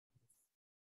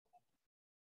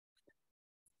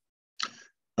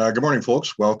Good morning,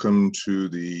 folks. Welcome to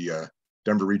the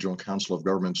Denver Regional Council of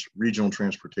Governments Regional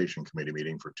Transportation Committee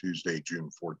meeting for Tuesday,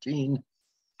 June 14,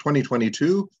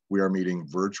 2022. We are meeting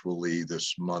virtually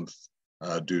this month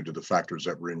due to the factors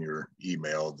that were in your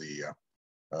email,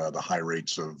 the high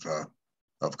rates of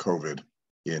COVID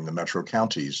in the metro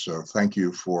counties. So thank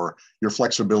you for your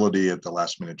flexibility at the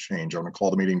last minute change. I'm going to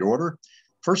call the meeting to order.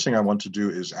 First thing I want to do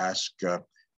is ask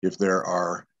if there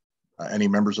are any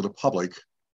members of the public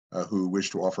who wish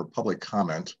to offer public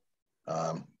comment.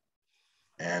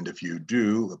 And if you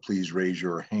do, please raise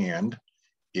your hand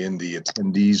in the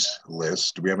attendees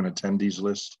list. Do we have an attendees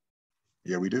list?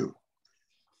 Yeah, we do.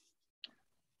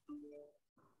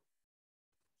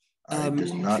 I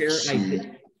did not Chair, see.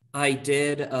 I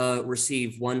did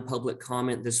receive one public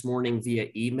comment this morning via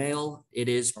email. It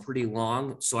is pretty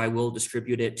long, so I will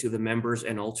distribute it to the members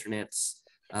and alternates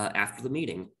after the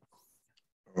meeting.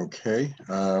 Okay.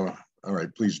 All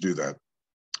right, please do that.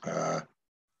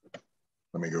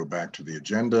 Let me go back to the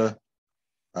agenda.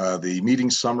 The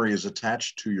meeting summary is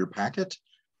attached to your packet.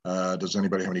 Does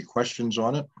anybody have any questions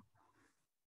on it?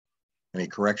 Any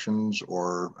corrections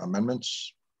or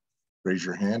amendments? Raise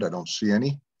your hand. I don't see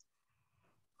any.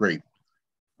 Great.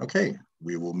 Okay,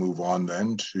 we will move on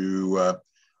then to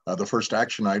the first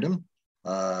action item,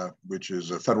 which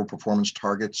is federal performance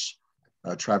targets,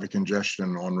 traffic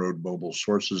congestion, on-road mobile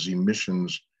sources,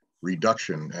 emissions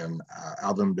reduction, and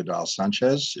Alvin Vidal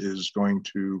Sanchez is going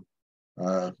to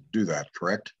do that,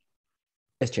 correct?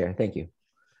 Yes, Chair, thank you.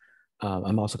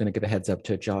 I'm also going to give a heads up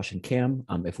to Josh and Cam.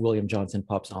 If William Johnson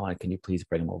pops on, can you please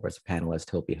bring him over as a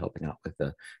panelist? He'll be helping out with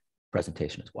the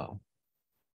presentation as well.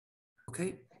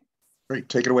 Okay. Great,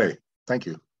 take it away. Thank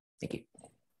you. Thank you.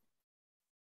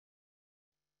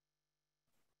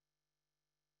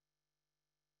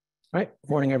 All right,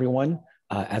 morning, everyone.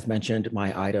 As mentioned,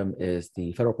 my item is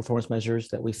the federal performance measures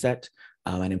that we set.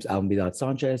 My name is Alvin Vidal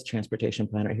Sanchez, transportation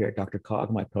planner here at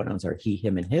DRCOG. My pronouns are he,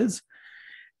 him, and his.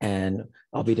 And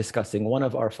I'll be discussing one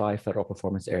of our 5 federal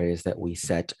performance areas that we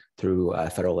set through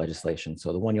federal legislation.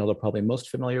 So the one y'all are probably most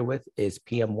familiar with is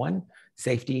PM1,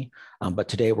 safety. But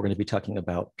today we're going to be talking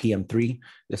about PM3.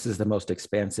 This is the most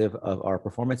expansive of our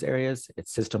performance areas.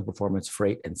 It's system performance,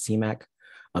 freight, and CMAQ.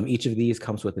 Each of these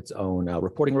comes with its own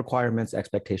reporting requirements,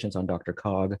 expectations on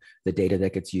DRCOG, the data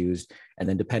that gets used, and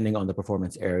then depending on the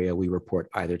performance area, we report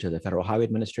either to the Federal Highway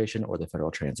Administration or the Federal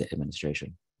Transit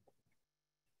Administration.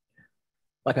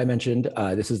 Like I mentioned,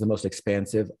 this is the most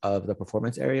expansive of the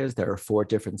performance areas. There are 4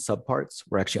 different subparts.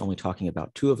 We're actually only talking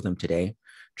about 2 of them today.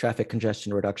 Traffic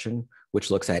congestion reduction, which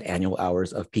looks at annual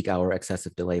hours of peak hour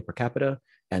excessive delay per capita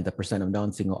and the % of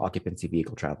non-single occupancy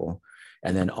vehicle travel.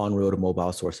 And then on-road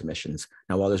mobile source emissions.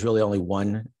 Now, while there's really only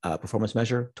one performance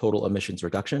measure, total emissions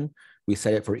reduction, we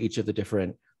set it for each of the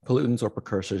different pollutants or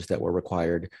precursors that were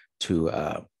required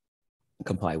to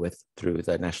comply with through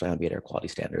the National Ambient Air Quality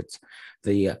Standards.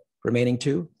 The remaining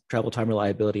 2, travel time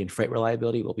reliability and freight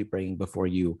reliability, will be bringing before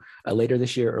you later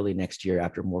this year, early next year,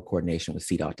 after more coordination with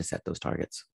CDOT to set those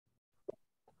targets.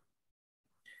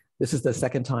 This is the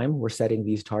second time we're setting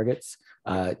these targets.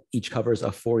 Each covers a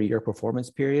 4-year performance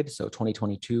period, so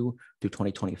 2022 through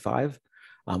 2025.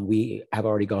 We have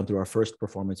already gone through our first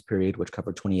performance period, which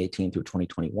covered 2018 through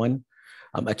 2021.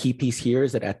 A key piece here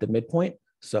is that at the midpoint,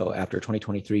 so after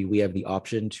 2023, we have the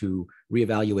option to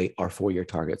reevaluate our 4-year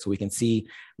target. So we can see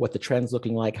what the trend's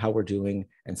looking like, how we're doing,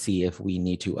 and see if we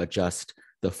need to adjust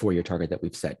the 4-year target that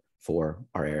we've set for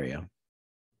our area.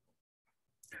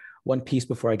 One piece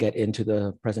before I get into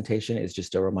the presentation is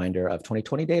just a reminder of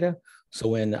 2020 data. So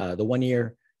when the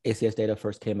 1-year ACS data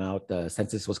first came out, the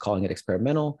census was calling it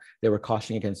experimental. They were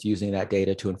cautioning against using that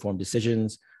data to inform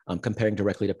decisions, comparing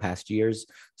directly to past years.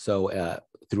 So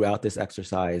throughout this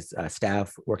exercise,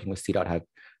 staff working with CDOT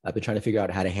have been trying to figure out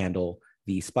how to handle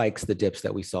the spikes, the dips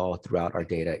that we saw throughout our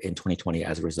data in 2020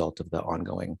 as a result of the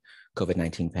ongoing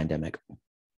COVID-19 pandemic.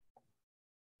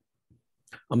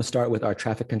 I'm gonna start with our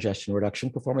traffic congestion reduction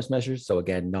performance measures. So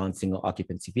again, non-single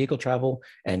occupancy vehicle travel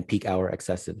and peak hour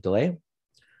excessive delay.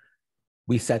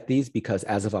 We set these because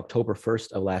as of October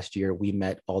 1st of last year, we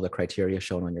met all the criteria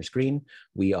shown on your screen.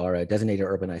 We are a designated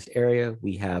urbanized area.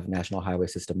 We have national highway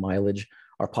system mileage.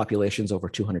 Our population's over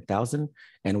 200,000,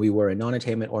 and we were in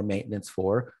non-attainment or maintenance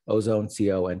for ozone,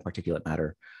 CO, and particulate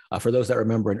matter. For those that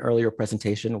remember an earlier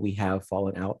presentation, we have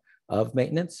fallen out of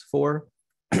maintenance for,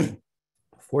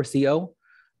 for CO.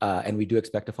 And we do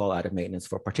expect to fall out of maintenance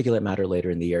for particulate matter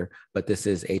later in the year, but this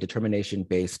is a determination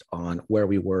based on where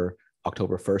we were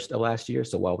October 1st of last year.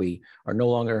 So while we are no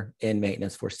longer in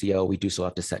maintenance for CO, we do still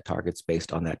have to set targets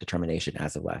based on that determination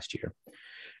as of last year.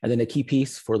 And then a key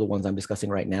piece for the ones I'm discussing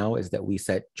right now is that we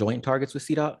set joint targets with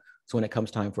CDOT. So when it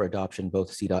comes time for adoption,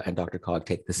 both CDOT and DRCOG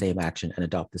take the same action and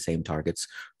adopt the same targets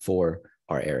for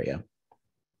our area.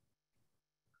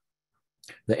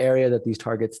 The area that these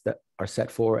targets that are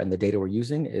set for and the data we're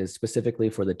using is specifically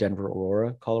for the Denver,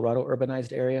 Aurora, Colorado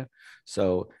urbanized area.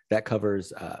 So that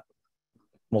covers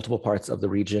multiple parts of the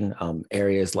region,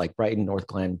 areas like Brighton, North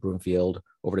Glen, Broomfield,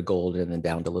 over to Golden, and then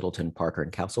down to Littleton, Parker,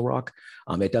 and Castle Rock.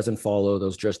 It doesn't follow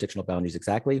those jurisdictional boundaries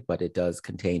exactly, but it does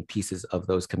contain pieces of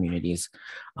those communities.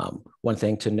 One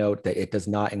thing to note that it does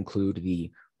not include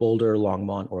the Boulder,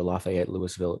 Longmont, or Lafayette,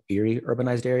 Louisville, Erie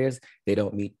urbanized areas. They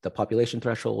don't meet the population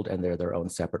threshold and they're their own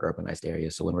separate urbanized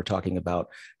areas. So when we're talking about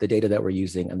the data that we're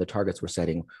using and the targets we're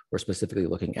setting, we're specifically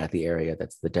looking at the area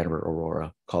that's the Denver,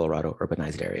 Aurora, Colorado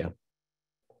urbanized area.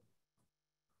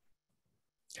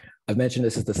 I've mentioned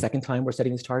this is the second time we're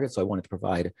setting these targets, so I wanted to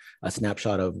provide a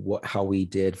snapshot of how we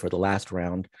did for the last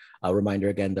round. A reminder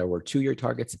again, there were 2-year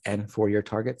targets and 4-year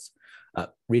targets.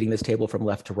 Reading this table from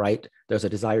left to right, there's a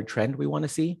desired trend we want to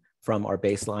see from our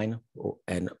baseline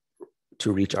and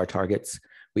to reach our targets.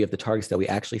 We have the targets that we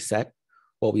actually set,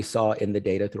 what we saw in the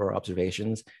data through our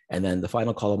observations, and then the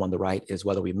final column on the right is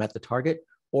whether we met the target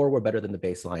or we're better than the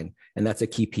baseline. And that's a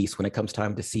key piece when it comes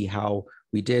time to see how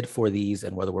we did for these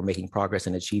and whether we're making progress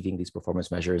in achieving these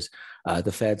performance measures.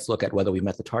 The feds look at whether we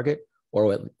met the target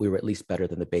or we were at least better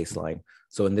than the baseline.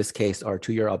 So in this case, our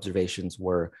 2-year observations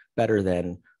were better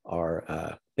than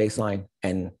our baseline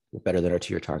and better than our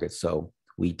 2-year targets. So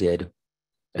we did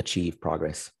achieve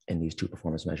progress in these 2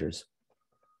 performance measures.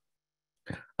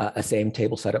 A same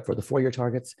table setup for the 4-year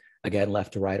targets. Again,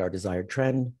 left to right, our desired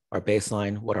trend, our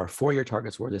baseline, what our 4-year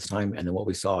targets were this time, and then what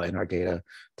we saw in our data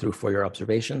through 4-year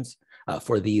observations.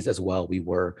 For these as well, we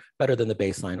were better than the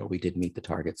baseline or we did meet the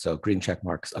target. So green check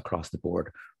marks across the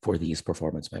board for these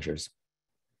performance measures.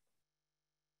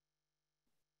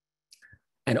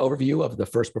 An overview of the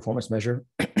first performance measure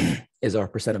is our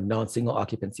percent of non-single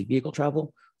occupancy vehicle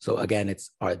travel. So again,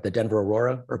 it's the Denver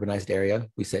Aurora urbanized area.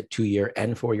 We set 2-year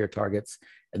and 4-year targets.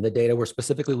 And the data we're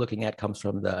specifically looking at comes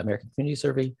from the American Community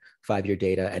Survey, 5-year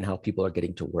data, and how people are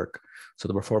getting to work. So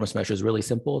the performance measure is really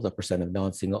simple, the percent of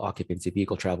non-single occupancy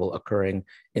vehicle travel occurring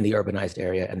in the urbanized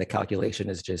area. And the calculation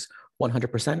is just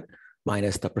 100%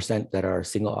 minus the percent that are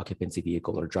single occupancy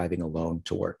vehicle or driving alone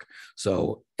to work.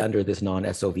 So under this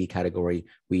non-SOV category,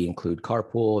 we include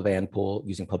carpool, van pool,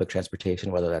 using public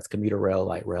transportation, whether that's commuter rail,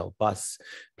 light rail, bus,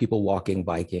 people walking,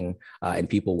 biking, and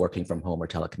people working from home or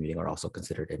telecommuting are also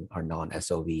considered in our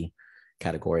non-SOV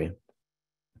category.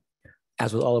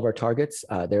 As with all of our targets,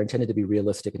 they're intended to be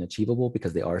realistic and achievable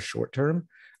because they are short-term.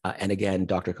 And again,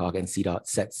 DRCOG and CDOT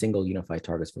set single unified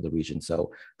targets for the region.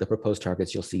 So the proposed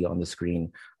targets you'll see on the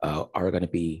screen are going to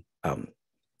be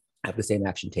have the same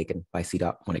action taken by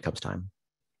CDOT when it comes time.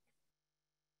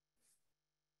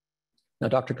 Now,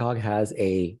 DRCOG has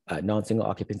a non-single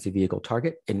occupancy vehicle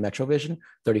target in MetroVision,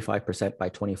 35% by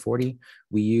 2040.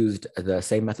 We used the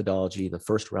same methodology the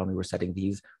first round we were setting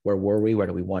these. Where were we? Where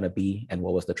do we want to be? And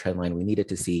what was the trend line we needed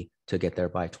to see to get there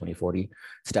by 2040?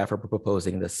 Staff are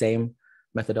proposing the same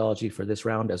methodology for this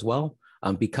round as well.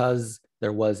 Because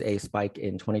there was a spike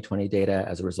in 2020 data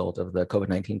as a result of the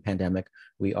COVID-19 pandemic,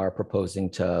 we are proposing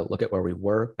to look at where we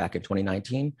were back in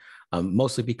 2019,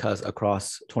 mostly because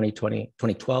across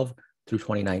 2012 through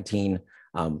 2019,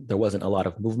 there wasn't a lot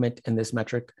of movement in this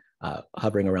metric,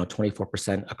 hovering around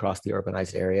 24% across the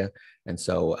urbanized area. And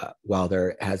so while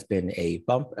there has been a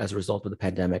bump as a result of the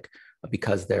pandemic,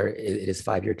 because it is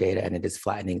 5-year data and it is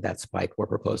flattening that spike, we're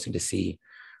proposing to see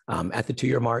at the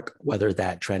 2-year mark, whether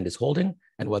that trend is holding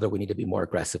and whether we need to be more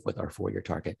aggressive with our 4-year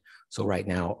target. So right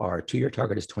now, our 2-year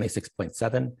target is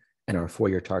 26.7 and our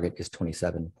 4-year target is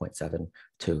 27.7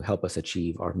 to help us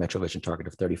achieve our MetroVision target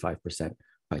of 35%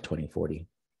 by 2040.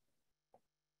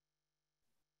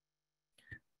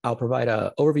 I'll provide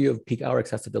an overview of peak hour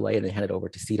excessive delay and then hand it over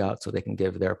to CDOT so they can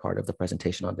give their part of the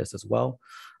presentation on this as well.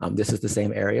 This is the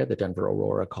same area, the Denver,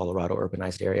 Aurora, Colorado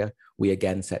urbanized area. We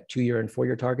again set 2-year and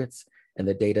 4-year targets. And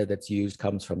the data that's used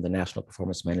comes from the National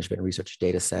Performance Management Research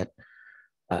data set.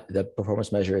 The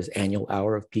performance measure is annual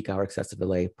hour of peak hour excessive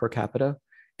delay per capita.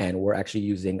 And we're actually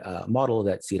using a model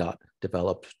that CDOT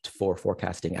developed for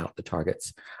forecasting out the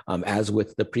targets. As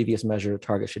with the previous measure,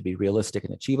 targets should be realistic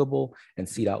and achievable, and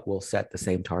CDOT will set the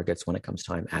same targets when it comes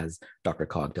time as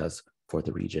DRCOG does for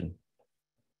the region.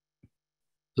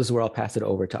 This is where I'll pass it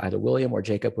over to either William or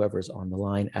Jacob, whoever's on the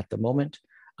line at the moment.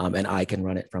 And I can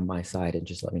run it from my side and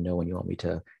just let me know when you want me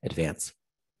to advance.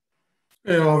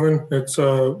 Hey, Alvin, it's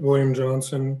William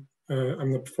Johnson.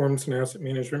 I'm the Performance and Asset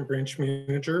Management Branch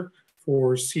Manager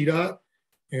for CDOT,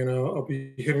 and I'll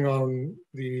be hitting on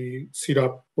the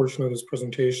CDOT portion of this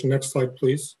presentation. Next slide,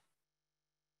 please.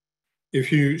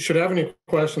 If you should have any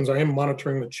questions, I am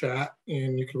monitoring the chat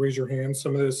and you can raise your hand.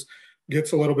 Some of this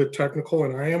gets a little bit technical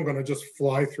and I am going to just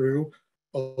fly through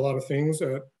a lot of things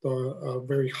at a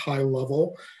very high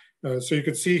level. So you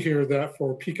can see here that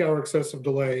for peak hour excessive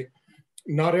delay,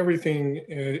 not everything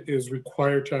is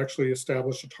required to actually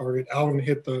establish a target. Alvin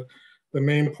hit the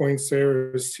main points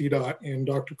there. Is CDOT and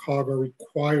DRCOG are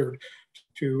required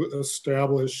to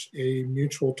establish a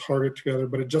mutual target together,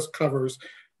 but it just covers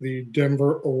the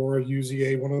Denver or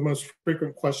UZA. One of the most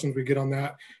frequent questions we get on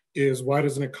that is, why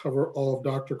doesn't it cover all of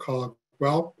DRCOG?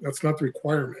 Well, that's not the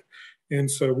requirement. And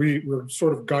so we're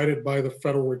sort of guided by the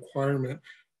federal requirement,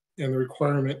 and the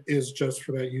requirement is just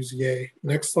for that UZA.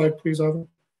 Next slide, please, Evan.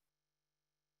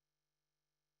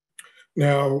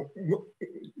 Now,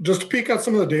 just to peek out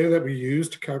some of the data that we use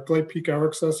to calculate peak hour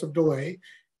excessive delay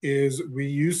is we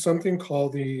use something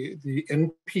called the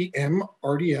NPM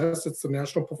RDS. It's the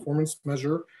National Performance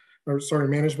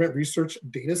Management Research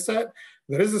Data Set.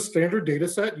 That is a standard data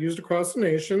set used across the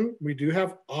nation. We do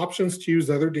have options to use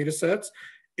other data sets.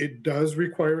 It does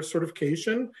require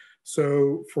certification.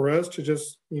 So for us to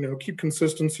just keep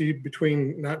consistency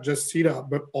between not just CDOT,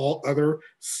 but all other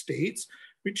states,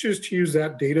 we choose to use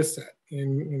that data set.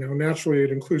 And naturally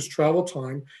it includes travel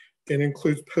time, it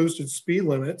includes posted speed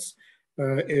limits,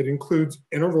 it includes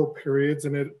interval periods,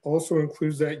 and it also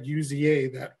includes that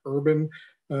UZA, that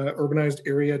urbanized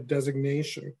area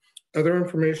designation. Other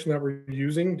information that we're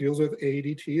using deals with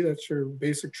AADT, that's your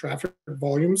basic traffic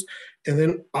volumes, and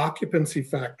then occupancy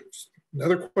factors.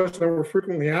 Another question that we're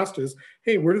frequently asked is,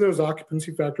 hey, where do those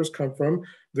occupancy factors come from?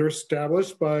 They're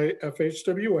established by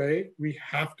FHWA. We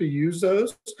have to use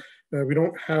those. We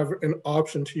don't have an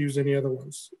option to use any other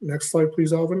ones. Next slide,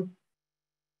 please, Alvin.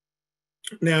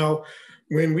 Now,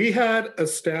 when we had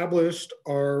established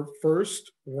our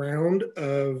first round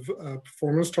of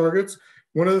performance targets,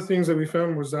 one of the things that we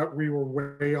found was that we were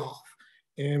way off.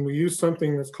 And we used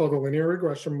something that's called a linear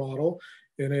regression model.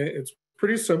 And it's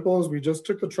pretty simple, as we just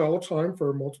took the travel time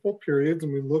for multiple periods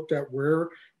and we looked at where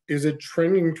is it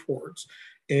trending towards.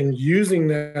 And using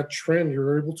that trend,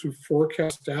 you're able to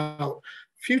forecast out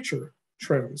future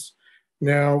trends.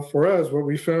 Now, for us, what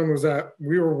we found was that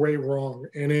we were way wrong.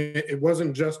 And it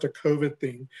wasn't just a COVID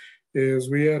thing. Is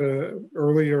we had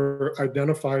earlier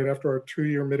identified after our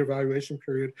 2-year mid-evaluation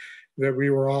period that we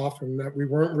were off and that we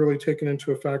weren't really taking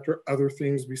into factor other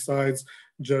things besides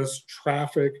just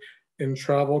traffic and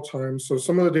travel time. So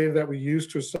some of the data that we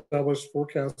used to establish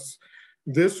forecasts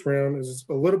this round is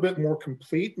a little bit more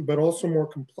complete, but also more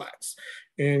complex.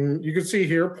 And you can see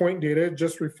here, point data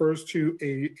just refers to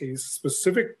a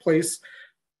specific place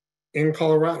in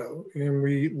Colorado. And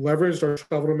we leveraged our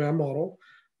travel demand model.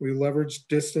 We leveraged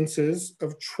distances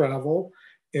of travel.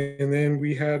 And then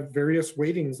we had various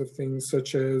weightings of things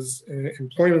such as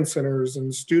employment centers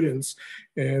and students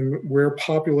and where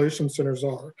population centers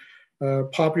are.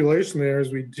 Population there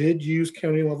is we did use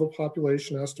county level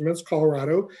population estimates.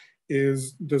 Colorado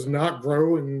does not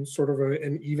grow in sort of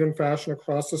an even fashion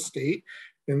across the state.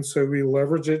 And so we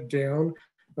leverage it down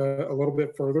a little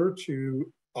bit further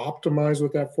to optimize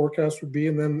what that forecast would be.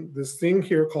 And then this thing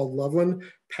here called Loveland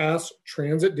Pass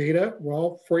transit data.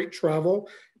 Well, freight travel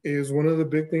is one of the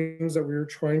big things that we were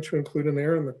trying to include in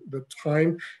there, and the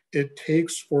time it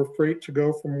takes for freight to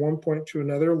go from one point to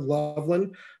another.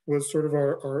 Loveland was sort of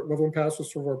our Loveland Pass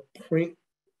was sort of our point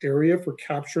area for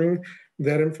capturing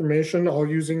that information, all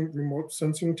using remote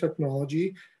sensing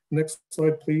technology. Next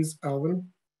slide, please, Alvin.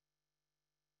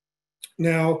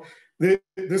 Now,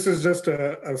 this is just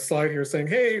a slide here saying,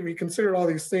 hey, we considered all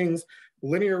these things.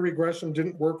 Linear regression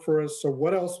didn't work for us, so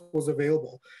what else was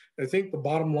available? I think the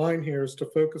bottom line here is to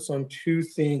focus on two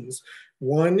things.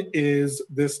 One is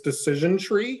this decision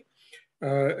tree.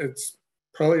 It's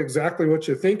probably exactly what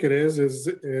you think it is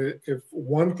if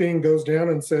one thing goes down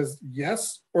and says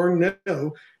yes or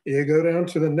no, you go down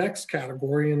to the next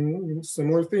category and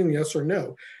similar thing, yes or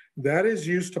no. That is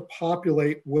used to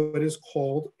populate what is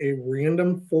called a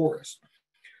random forest.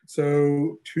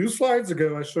 So 2 slides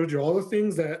ago, I showed you all the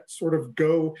things that sort of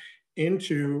go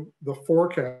into the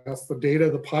forecast, the data,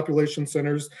 the population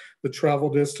centers, the travel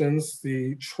distance,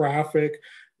 the traffic,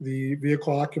 the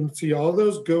vehicle occupancy, all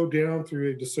those go down through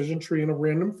a decision tree in a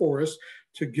random forest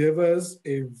to give us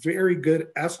a very good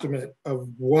estimate of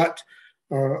what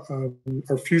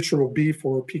our future will be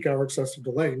for peak hour excessive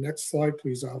delay. Next slide,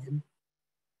 please, Alvin.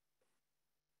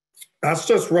 That's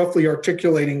just roughly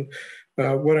articulating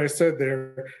what I said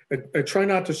there. I try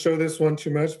not to show this one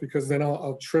too much because then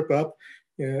I'll trip up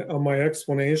on my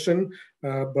explanation.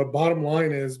 But bottom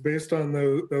line is based on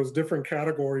those different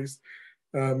categories,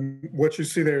 What you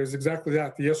see there is exactly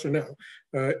that, the yes or no.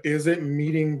 Is it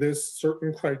meeting this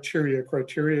certain criteria?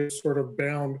 Criteria is sort of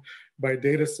bound by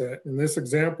data set. In this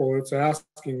example, it's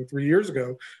asking 3 years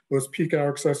ago, was peak hour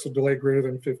excessive delay greater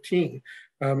than 15?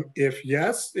 If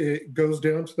yes, it goes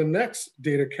down to the next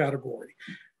data category.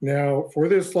 Now, for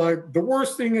this slide, the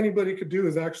worst thing anybody could do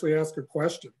is actually ask a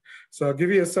question. So I'll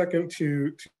give you a second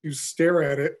to stare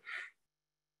at it,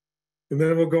 and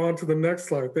then we'll go on to the next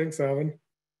slide. Thanks, Alvin.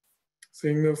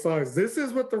 Seeing those slides. This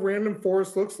is what the random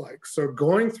forest looks like. So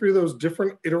going through those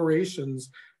different iterations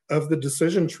of the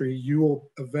decision tree, you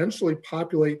will eventually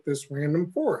populate this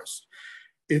random forest.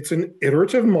 It's an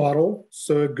iterative model,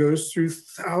 so it goes through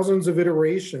thousands of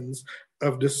iterations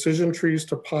of decision trees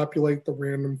to populate the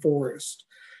random forest.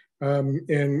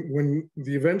 And when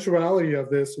the eventuality of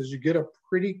this is you get a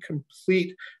pretty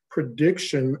complete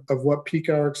prediction of what peak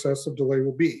hour excessive delay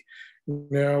will be.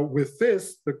 Now, with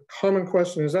this, the common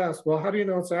question is asked, well, how do you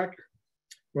know it's accurate?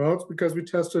 Well, it's because we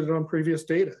tested it on previous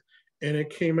data, and it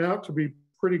came out to be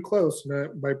pretty close.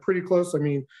 And by pretty close, I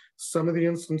mean some of the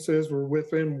instances were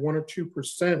within 1 or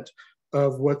 2%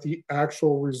 of what the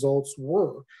actual results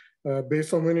were.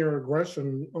 Based on linear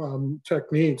regression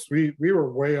techniques, we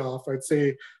were way off. I'd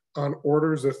say on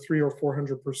orders of 300 or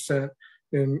 400%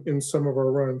 in some of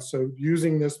our runs. So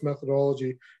using this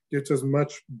methodology gets us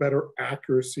much better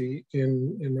accuracy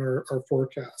in our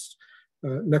forecast.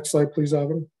 Next slide, please,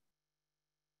 Alvin.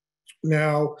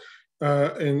 Now,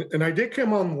 and I did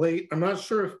come on late. I'm not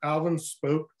sure if Alvin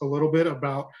spoke a little bit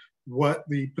about what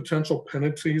the potential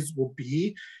penalties will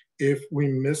be if we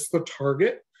miss the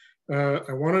target.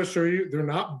 I want to show you, they're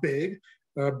not big,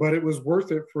 but it was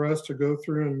worth it for us to go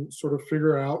through and sort of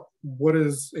figure out what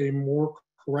is a more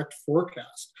correct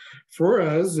forecast. For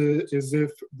us, is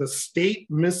if the state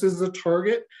misses the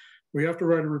target, we have to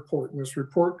write a report. And this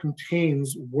report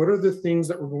contains what are the things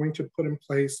that we're going to put in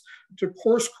place to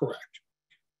course correct.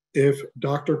 If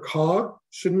DRCOG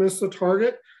should miss the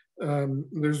target,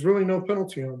 there's really no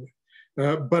penalty on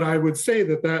it. But I would say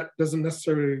that that doesn't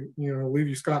necessarily, leave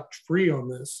you scot-free on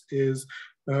this. Is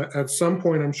at some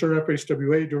point, I'm sure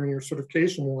FHWA during your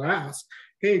certification will ask,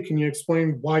 hey, can you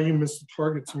explain why you missed the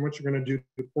targets and what you're going to do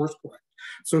to course correct?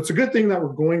 So it's a good thing that we're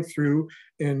going through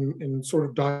and sort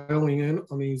of dialing in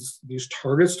on these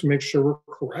targets to make sure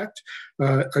we're correct.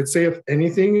 I'd say if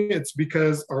anything, it's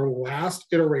because our last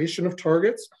iteration of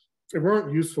targets, they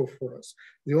weren't useful for us.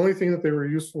 The only thing that they were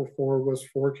useful for was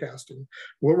forecasting.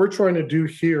 What we're trying to do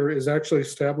here is actually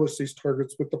establish these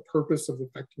targets with the purpose of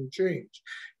affecting change.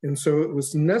 And so it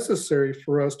was necessary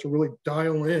for us to really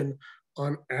dial in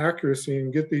on accuracy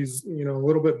and get these, a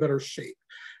little bit better shape.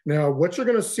 Now, what you're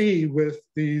going to see with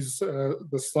these,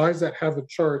 the slides that have the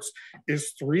charts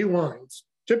is 3 lines.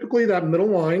 Typically, that middle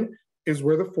line is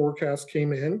where the forecast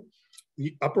came in.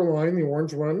 The upper line, the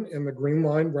orange one, and the green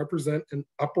line represent an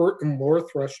upper and lower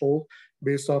threshold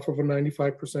based off of a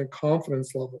 95%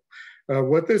 confidence level.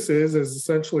 What this is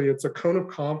essentially it's a cone of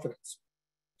confidence.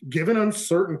 Given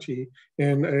uncertainty,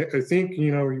 and I think, we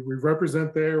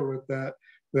represent there with that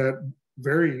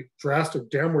very drastic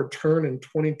downward turn in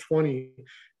 2020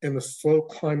 and the slow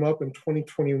climb up in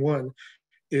 2021,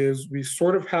 is we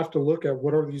sort of have to look at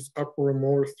what are these upper and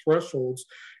lower thresholds,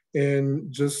 and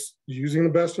just using the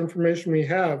best information we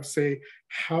have, say,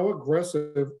 how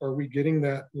aggressive are we getting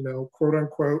that, quote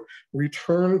unquote,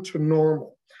 return to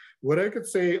normal? What I could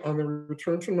say on the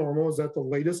return to normal is that the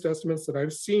latest estimates that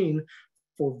I've seen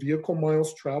for vehicle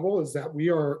miles travel is that we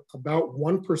are about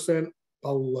 1%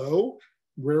 below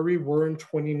where we were in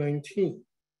 2019.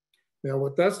 Now,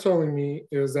 what that's telling me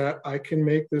is that I can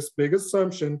make this big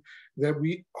assumption that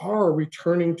we are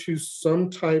returning to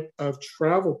some type of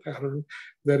travel pattern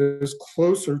that is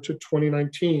closer to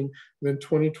 2019 than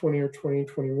 2020 or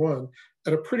 2021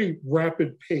 at a pretty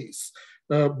rapid pace.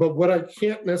 But what I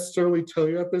can't necessarily tell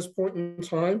you at this point in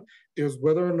time is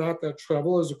whether or not that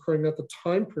travel is occurring at the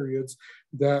time periods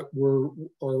that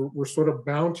we're sort of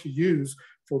bound to use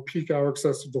for peak hour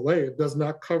excessive delay. It does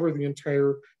not cover the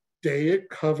entire day. It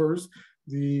covers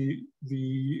the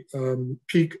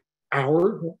peak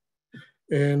hour.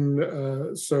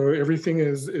 And so everything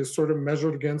is sort of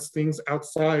measured against things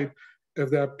outside of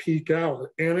that peak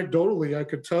hour. Anecdotally, I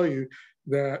could tell you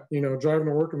that, driving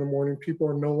to work in the morning, people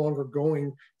are no longer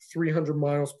going 300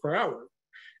 miles per hour.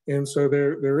 And so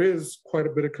there is quite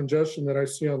a bit of congestion that I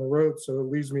see on the road. So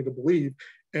it leads me to believe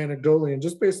anecdotally, and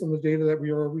just based on the data, that we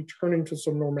are returning to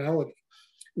some normality.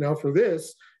 Now for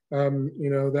this,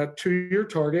 that 2-year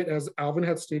target, as Alvin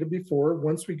had stated before,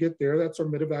 once we get there, that's our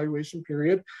mid-evaluation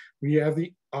period. We have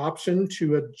the option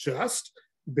to adjust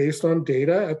based on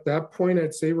data. At that point,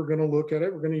 I'd say we're going to look at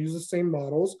it. We're going to use the same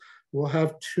models. we'll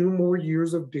have 2 more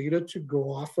years of data to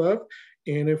go off of.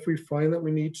 And if we find that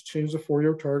we need to change the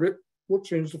 4-year target, we'll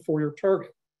change the 4-year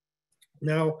target.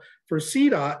 Now, for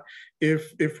CDOT,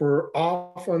 if we're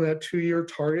off on that 2-year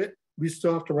target, we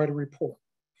still have to write a report.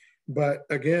 But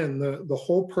again, the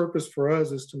whole purpose for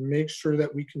us is to make sure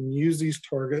that we can use these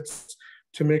targets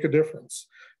to make a difference.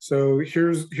 So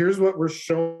here's what we're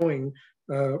showing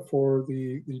for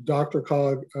the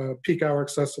DRCOG peak hour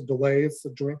excessive delay. It's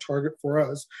the joint target for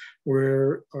us,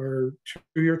 where our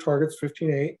 2-year target's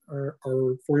 15.8,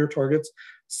 our 4-year target's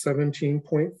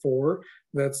 17.4.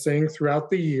 That's saying throughout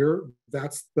the year,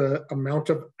 that's the amount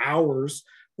of hours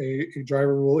a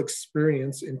driver will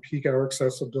experience in peak hour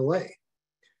excessive delay.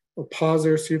 I'll pause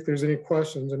there, see if there's any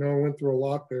questions. I know I went through a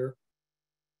lot there.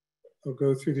 I'll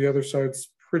go through the other sides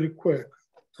pretty quick.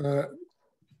 All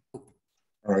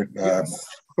right.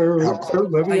 Claire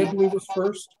Levy, I believe, was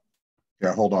first.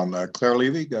 Yeah, hold on. Claire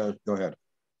Levy, go ahead.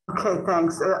 Okay,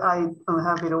 thanks. I'm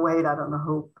happy to wait. I don't know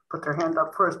who put their hand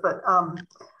up first, but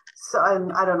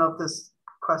and I don't know if this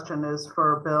question is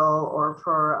for Bill or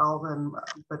for Alvin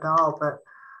Badal, but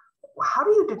how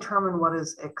do you determine what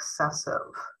is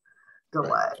excessive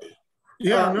delay?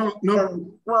 Yeah, no.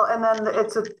 And then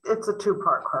it's a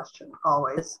 2-part question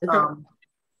always. Okay.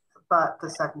 But the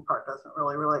second part doesn't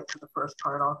really relate to the first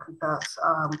part, I'll confess.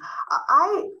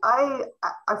 I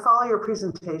follow your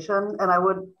presentation, and I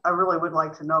really would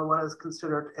like to know what is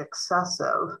considered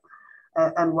excessive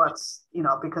and what's,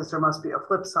 because there must be a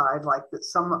flip side, like that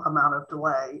some amount of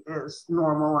delay is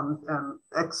normal and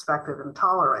expected and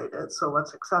tolerated. So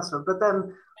what's excessive? But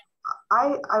then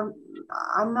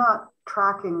I'm not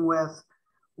tracking with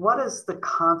what is the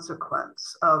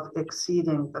consequence of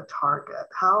exceeding the target?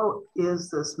 How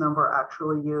is this number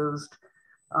actually used,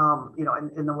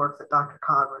 in the work that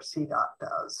DRCOG or CDOT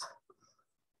does?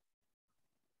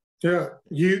 Yeah,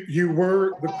 you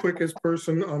were the quickest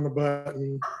person on the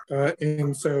button.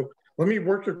 And so let me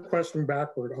work your question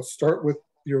backward. I'll start with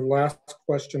your last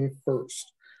question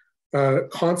first.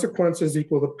 Consequences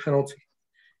equal the penalty.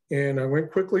 And I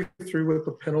went quickly through what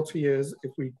the penalty is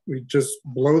if we just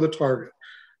blow the target.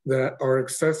 That our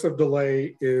excessive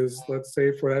delay is, let's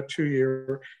say for that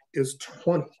 2-year, is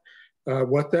 20.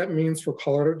 What that means for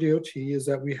Colorado DOT is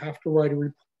that we have to write a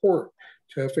report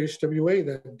to FHWA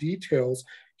that details,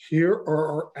 here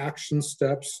are our action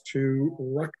steps to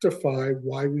rectify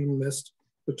why we missed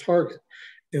the target.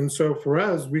 And so for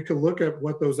us, we could look at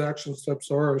what those action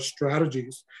steps are as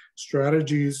strategies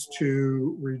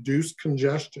to reduce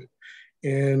congestion.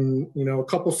 And, a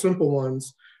couple simple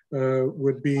ones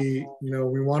would be,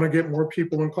 we want to get more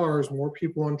people in cars, more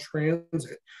people on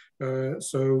transit.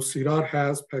 So CDOT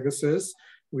has Pegasus,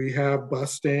 we have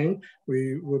Bustang.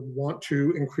 We would want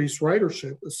to increase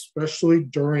ridership, especially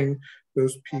during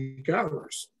those peak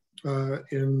hours.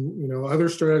 Other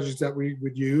strategies that we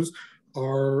would use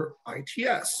are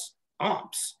ITS,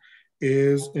 ops,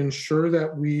 is ensure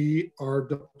that we are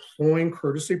deploying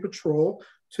courtesy patrol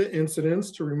to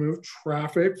incidents to remove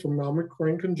traffic from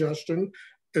non-recurring congestion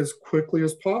as quickly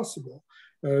as possible,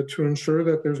 to ensure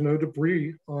that there's no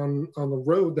debris on the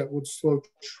road that would slow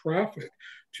traffic,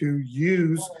 to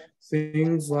use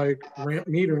things like ramp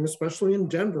metering, especially in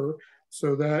Denver,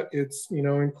 so that it's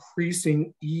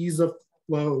increasing ease of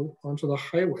flow onto the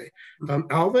highway.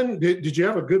 Alvin, did you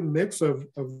have a good mix of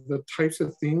the types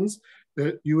of things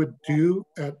that you would do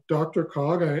at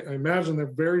DRCOG? I imagine they're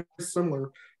very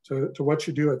similar to what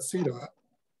you do at CDOT.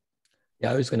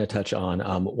 Yeah, I was going to touch on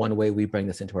one way we bring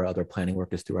this into our other planning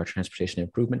work is through our transportation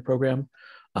improvement program.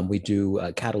 We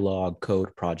do catalog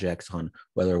code projects on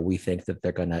whether we think that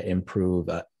they're going to improve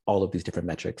all of these different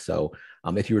metrics. So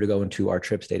if you were to go into our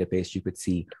trips database, you could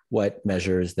see what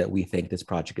measures that we think this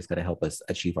project is going to help us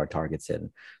achieve our targets in.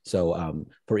 So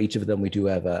for each of them, we do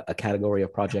have a category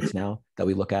of projects now that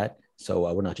we look at.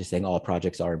 So we're not just saying all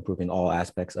projects are improving all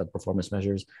aspects of performance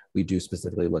measures. We do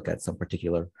specifically look at some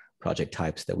particular project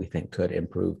types that we think could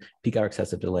improve peak hour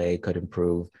excessive delay, could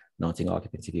improve non-single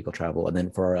occupancy vehicle travel. And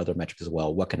then for our other metrics as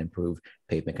well, what can improve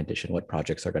pavement condition, what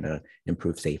projects are going to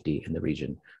improve safety in the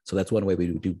region. So that's one way we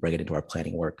do bring it into our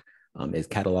planning work, is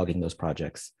cataloging those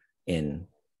projects in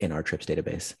our trips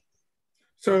database.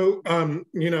 So,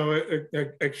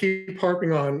 I keep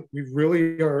harping on, we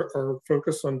really are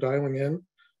focused on dialing in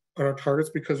on our targets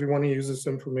because we want to use this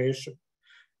information.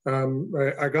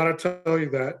 I got to tell you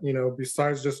that,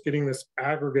 besides just getting this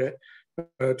aggregate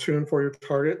 2 and 4 year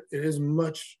target, it is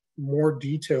much more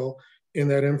detail in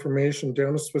that information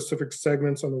down to specific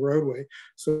segments on the roadway.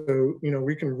 So,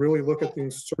 we can really look at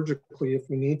things surgically if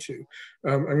we need to.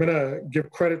 I'm going to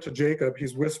give credit to Jacob.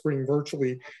 He's whispering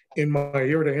virtually in my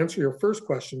ear to answer your first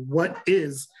question. What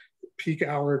is peak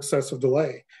hour excessive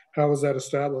delay. How is that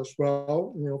established?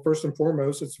 Well, first and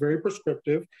foremost, it's very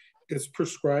prescriptive. It's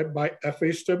prescribed by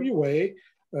FHWA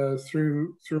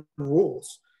through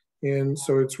rules. And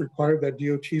so it's required that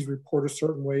DOTs report a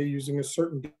certain way using a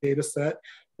certain data set,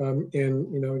 and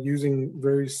using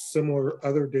very similar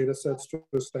other data sets to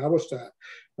establish that.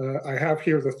 I have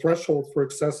here the threshold for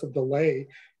excessive delay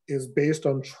is based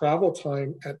on travel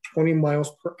time at 20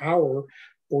 miles per hour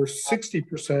or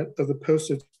 60% of the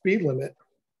posted speed limit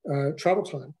travel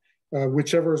time,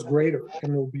 whichever is greater,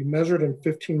 and will be measured in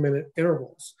 15-minute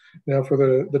intervals. Now for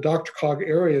the DRCOG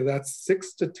area, that's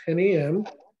 6 to 10 a.m.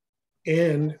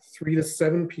 and 3 to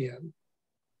 7 p.m.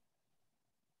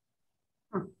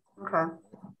 Okay.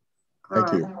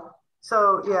 Thank you.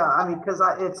 So yeah, I mean, because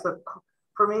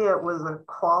for me, it was a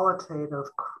qualitative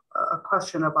a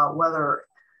question about whether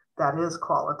that is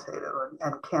qualitative,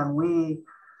 and can we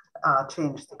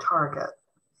change the target?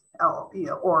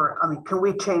 Or I mean, can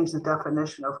we change the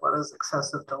definition of what is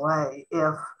excessive delay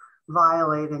if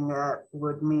violating it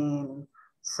would mean,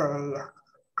 say,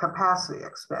 capacity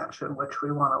expansion, which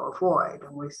we want to avoid?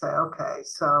 And we say, okay,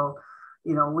 so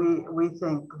we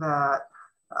think that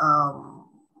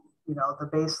the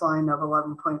baseline of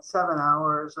 11.7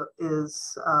 hours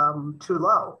is too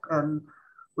low, and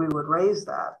we would raise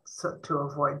that to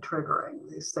avoid triggering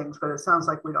these things. But it sounds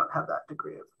like we don't have that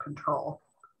degree of control.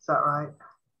 Is that right?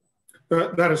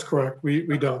 That is correct.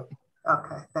 We don't.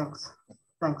 Okay, thanks.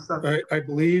 Thanks. I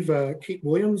believe Kate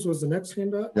Williams was the next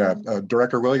hand up. Yeah,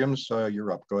 Director Williams,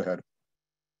 you're up. Go ahead.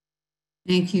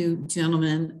 Thank you,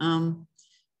 gentlemen.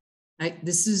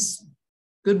 This is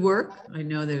good work. I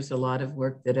know there's a lot of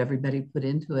work that everybody put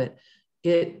into it.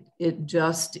 It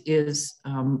just is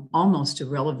almost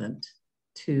irrelevant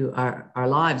to our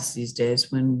lives these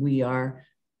days when we are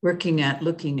looking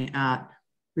at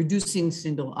reducing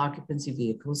single occupancy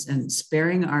vehicles and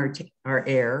sparing our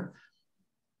air.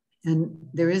 And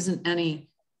there isn't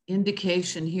any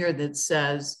indication here that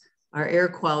says our air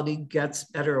quality gets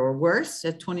better or worse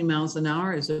at 20 miles an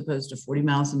hour as opposed to 40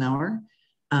 miles an hour.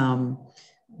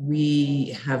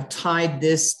 We have tied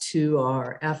this to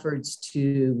our efforts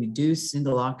to reduce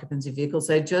single occupancy vehicles.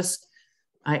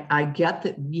 I get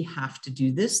that we have to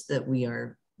do this, that we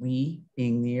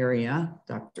being the area,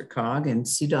 DRCOG and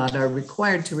CDOT are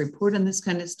required to report on this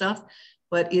kind of stuff,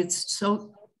 but it's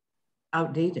so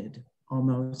outdated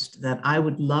almost that I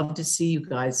would love to see you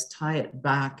guys tie it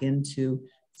back into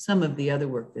some of the other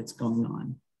work that's going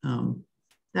on.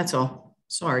 That's all.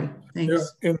 Sorry,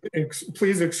 thanks. Yeah, and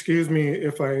please excuse me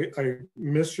if I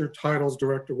missed your titles,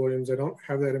 Director Williams. I don't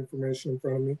have that information in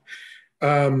front of me.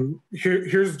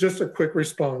 Here's just a quick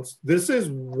response. This is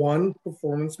one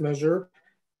performance measure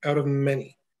out of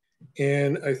many.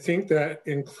 And I think that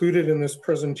included in this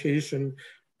presentation,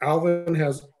 Alvin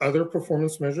has other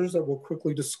performance measures that we'll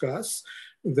quickly discuss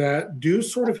that do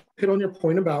sort of hit on your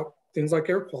point about things like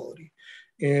air quality.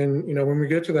 And when we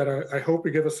get to that, I hope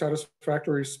we give a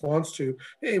satisfactory response to,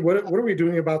 hey, what are we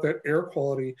doing about that air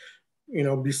quality,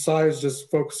 besides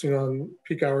just focusing on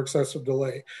peak hour excessive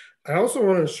delay. I also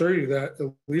want to assure you that,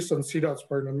 at least on CDOT's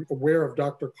part, and I'm aware of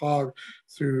DRCOG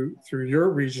through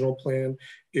your regional plan,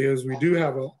 is we do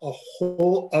have a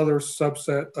whole other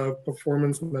subset of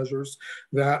performance measures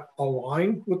that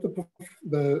align with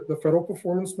the federal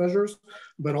performance measures,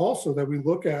 but also that we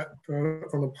look at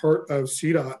on the part of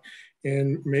CDOT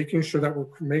in making sure that we're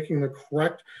making the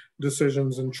correct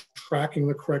decisions and tracking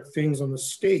the correct things on the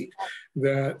state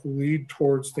that lead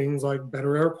towards things like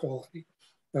better air quality,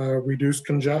 reduced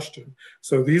congestion.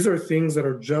 So these are things that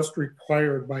are just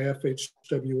required by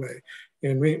FHWA.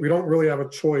 And we don't really have a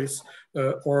choice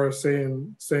or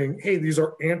saying, hey, these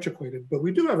are antiquated, but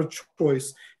we do have a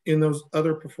choice in those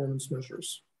other performance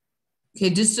measures.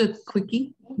 Okay, just a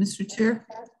quickie, Mr. Chair.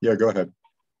 Yeah, go ahead.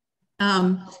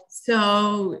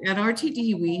 So at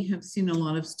RTD, we have seen a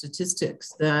lot of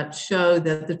statistics that show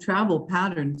that the travel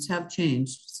patterns have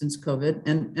changed since COVID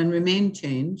and remain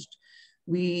changed.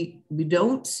 We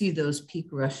don't see those peak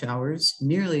rush hours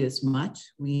nearly as much.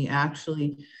 We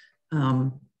actually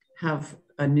have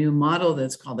a new model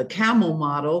that's called the CAMEL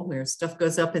model, where stuff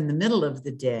goes up in the middle of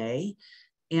the day.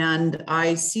 And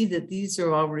I see that these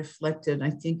are all reflected, I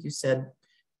think you said,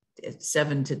 at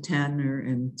 7 to 10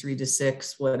 and 3 to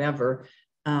 6, whatever.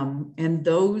 And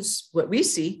those, what we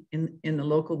see in the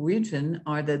local region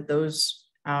are that those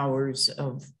hours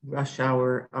of rush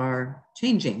hour are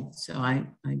changing. So I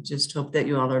just hope that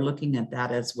you all are looking at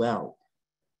that as well.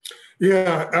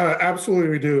 Yeah, absolutely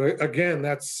we do. Again,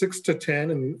 that's 6 to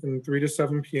 10 and 3 to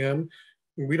 7 p.m.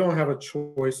 We don't have a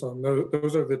choice on those.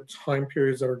 Those are the time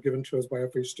periods that are given to us by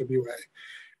FHWA.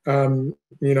 You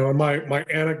know, my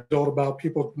anecdote about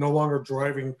people no longer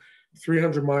driving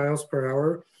 300 miles per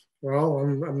hour. Well,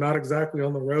 I'm not exactly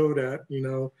on the road at, you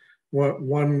know,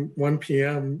 1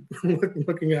 p.m.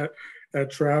 looking at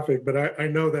traffic, but I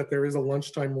know that there is a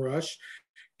lunchtime rush.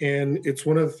 And it's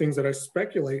one of the things that I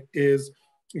speculate is,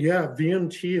 yeah,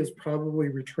 VMT is probably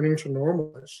returning to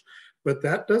normalish, but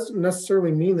that doesn't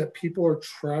necessarily mean that people are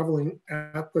traveling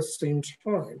at the same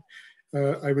time.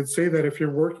 I would say that if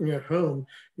you're working at home,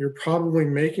 you're probably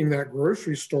making that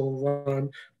grocery store run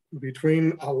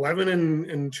between 11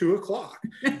 and 2 o'clock.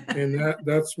 And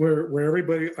that's where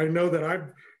everybody, I know that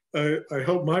I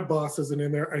hope my boss isn't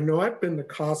in there. I know I've been to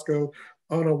Costco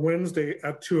on a Wednesday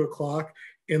at 2 o'clock,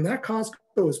 and that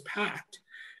Costco is packed.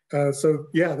 So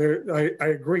yeah, I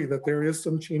agree that there is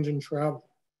some change in travel.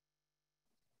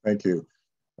 Thank you.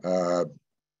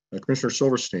 Commissioner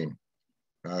Silverstein,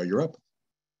 you're up.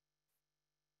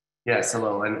 Yes,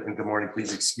 hello and good morning.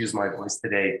 Please excuse my voice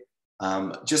today.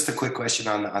 Just a quick question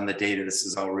on the data. This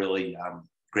is all really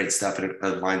great stuff, and it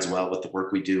aligns well with the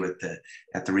work we do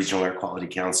at the Regional Air Quality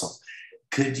Council.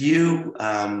 Could you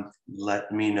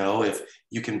let me know if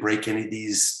you can break any of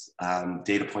these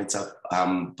data points up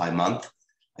by month?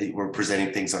 We're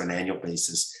presenting things on an annual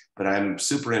basis, but I'm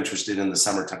super interested in the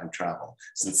summertime travel,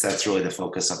 since that's really the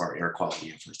focus of our air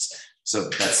quality efforts. So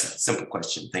that's a simple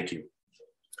question. Thank you.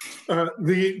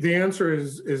 The answer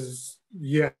is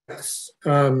yes.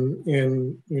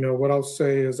 And you know what I'll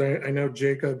say is I know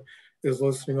Jacob is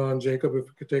listening on. Jacob, if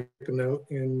you could take a note,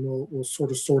 and we'll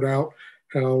sort of sort out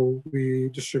how we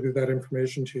distribute that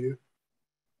information to you.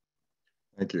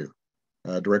 Thank you.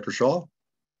 Director Shaw.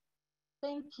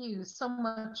 Thank you so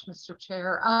much, Mr.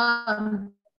 Chair.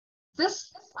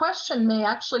 This question may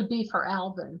actually be for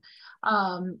Alvin.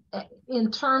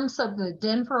 In terms of the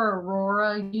Denver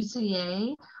Aurora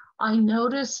UZA, I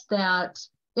noticed that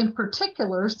in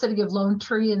particular, City of Lone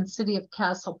Tree and City of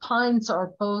Castle Pines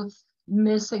are both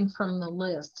missing from the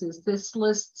list. Is this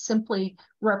list simply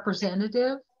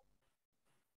representative?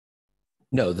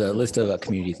 No, the list of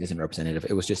communities isn't representative.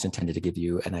 It was just intended to give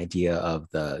you an idea of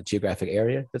the geographic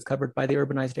area that's covered by the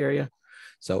urbanized area.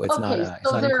 So it's okay,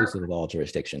 not inclusive of all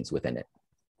jurisdictions within it.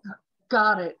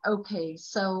 Got it. Okay,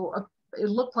 so it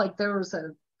looked like there was a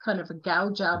kind of a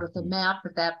gouge out of the map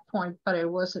at that point, but I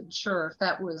wasn't sure if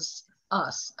that was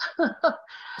us.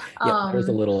 Yeah, there's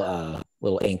a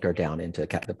little anchor down into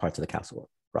the parts of the Castle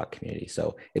Rock community.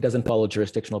 So it doesn't follow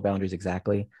jurisdictional boundaries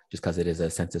exactly, just because it is a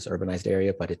census urbanized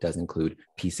area, but it does include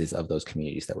pieces of those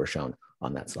communities that were shown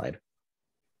on that slide.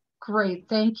 Great,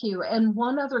 thank you. And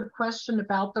one other question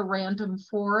about the random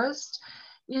forest.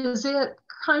 Is it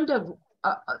kind of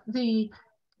the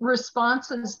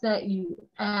responses that you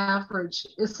average,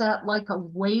 is that like a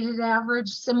weighted average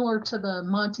similar to the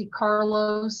Monte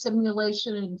Carlo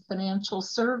simulation in financial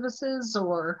services,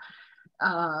 or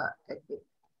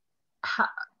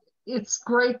it's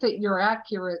great that you're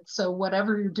accurate, so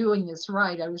whatever you're doing is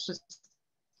right. I was just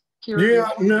curious.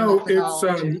 Yeah, no,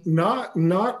 it's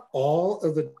not all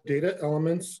of the data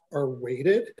elements are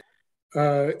weighted.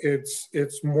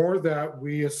 It's more that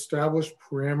we establish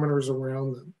parameters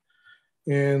around them.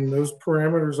 And those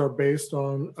parameters are based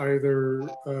on either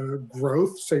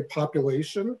growth, say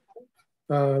population,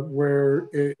 where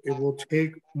it will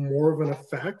take more of an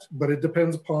effect, but it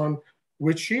depends upon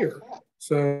which year.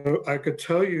 So I could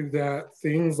tell you that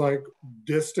things like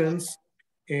distance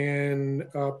and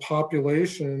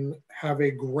population have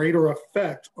a greater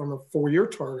effect on the 4-year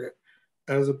target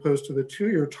as opposed to the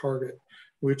 2-year target,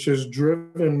 which is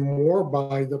driven more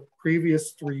by the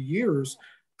previous 3 years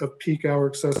of peak hour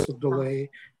excessive delay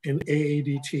in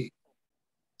AADT.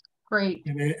 Great,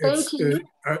 thank you.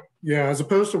 Yeah, as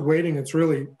opposed to weighting, it's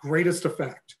really greatest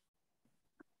effect.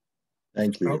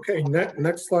 Thank you. Okay,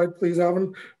 next slide, please,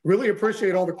 Alvin. Really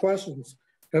appreciate all the questions.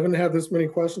 Haven't had this many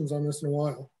questions on this in a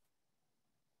while.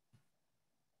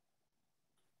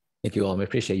 Thank you all. We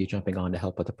appreciate you jumping on to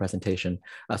help with the presentation.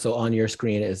 So on your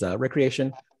screen is a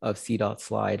recreation of CDOT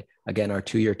slide. Again, our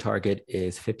 2-year target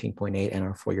is 15.8 and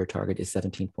our 4-year target is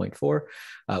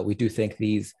 17.4. We do think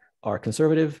these are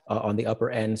conservative on the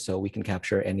upper end, so we can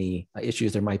capture any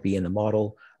issues there might be in the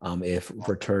model if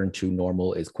return to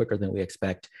normal is quicker than we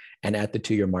expect. And at the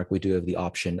 2-year mark, we do have the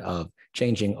option of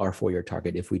changing our 4-year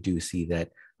target if we do see that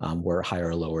we're higher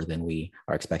or lower than we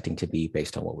are expecting to be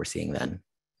based on what we're seeing then.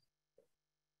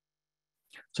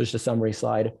 So just a summary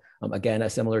slide. Again, a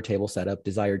similar table setup,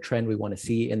 desired trend we want to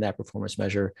see in that performance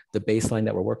measure, the baseline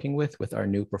that we're working with our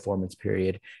new performance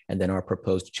period, and then our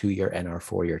proposed 2-year and our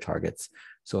 4-year targets.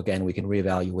 So again, we can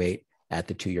reevaluate at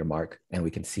the 2-year mark. And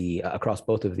we can see across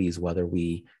both of these whether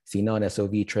we see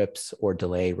non-SOV trips or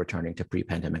delay returning to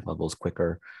pre-pandemic levels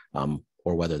quicker,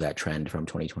 or whether that trend from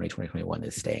 2020, 2021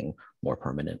 is staying more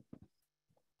permanent.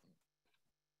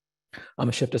 I'm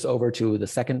gonna shift us over to the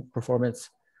second performance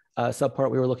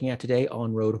subpart we were looking at today,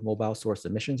 on-road mobile source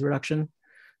emissions reduction.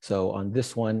 So on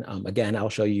this one, again, I'll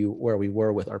show you where we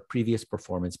were with our previous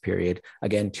performance period.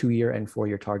 Again, 2-year and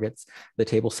 4-year targets. The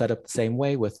table set up the same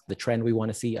way with the trend we want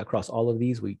to see across all of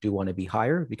these. We do want to be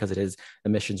higher because it is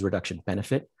emissions reduction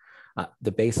benefit.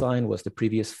 The baseline was the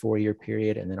previous 4-year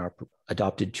period, and then our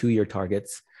adopted 2-year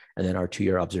targets, and then our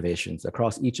 2-year observations.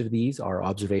 Across each of these, our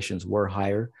observations were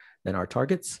higher than our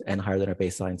targets and higher than our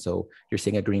baseline. So you're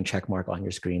seeing a green check mark on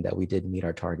your screen that we did meet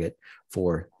our target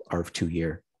for our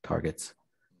 2-year targets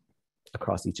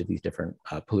across each of these different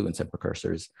pollutants and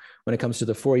precursors. When it comes to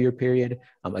the 4-year period,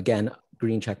 again,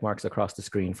 green check marks across the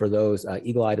screen. For those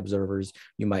eagle-eyed observers,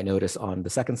 you might notice on the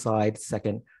second slide,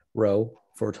 second row,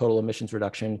 for total emissions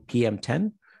reduction,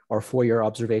 PM10, our 4-year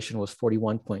observation was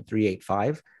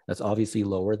 41.385. That's obviously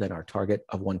lower than our target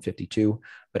of 152.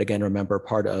 But again, remember,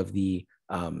 part of the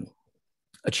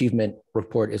achievement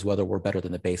report is whether we're better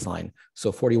than the baseline.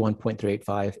 So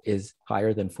 41.385 is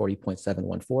higher than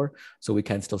 40.714. So we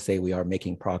can still say we are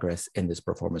making progress in this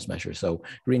performance measure. So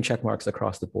green check marks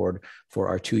across the board for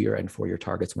our 2-year and 4-year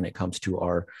targets when it comes to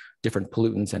our different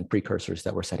pollutants and precursors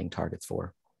that we're setting targets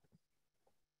for.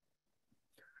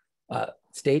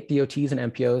 State DOTs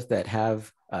and MPOs that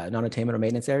have non-attainment or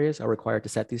maintenance areas are required to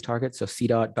set these targets. So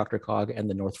CDOT, DRCOG, and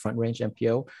the North Front Range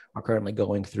MPO are currently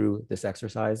going through this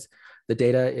exercise. The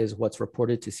data is what's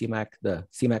reported to CMAQ, the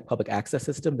CMAQ public access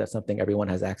system. That's something everyone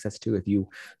has access to. If you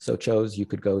so chose, you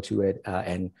could go to it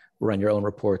and run your own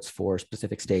reports for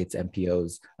specific states,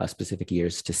 MPOs, specific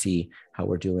years to see how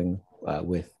we're doing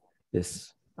with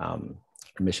this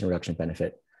emission reduction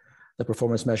benefit. The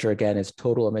performance measure, again, is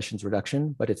total emissions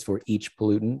reduction, but it's for each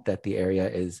pollutant that the area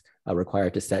is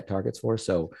required to set targets for.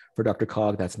 So for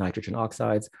DRCOG, that's nitrogen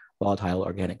oxides, volatile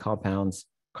organic compounds,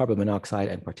 carbon monoxide,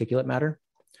 and particulate matter.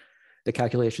 The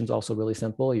calculation is also really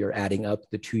simple. You're adding up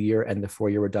the 2-year and the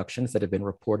 4-year reductions that have been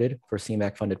reported for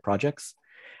CMAQ-funded projects.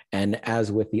 And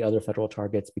as with the other federal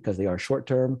targets, because they are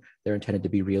short-term, they're intended to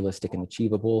be realistic and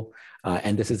achievable.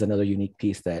 And this is another unique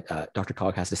piece that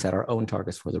DRCOG has to set our own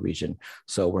targets for the region.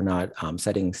 So we're not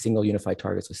setting single unified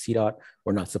targets with CDOT.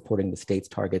 We're not supporting the state's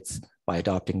targets by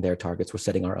adopting their targets. We're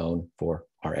setting our own for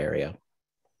our area.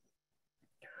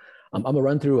 I'm gonna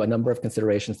run through a number of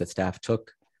considerations that staff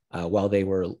took while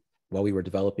we were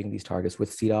developing these targets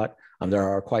with CDOT. There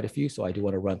are quite a few, so I do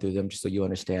want to run through them just so you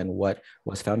understand what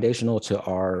was foundational to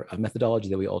our methodology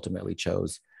that we ultimately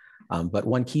chose. But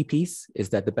one key piece is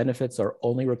that the benefits are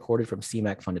only recorded from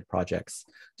CMAQ-funded projects.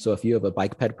 So if you have a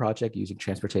bike ped project using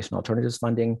transportation alternatives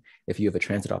funding, if you have a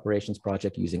transit operations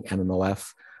project using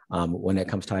MMOF, when it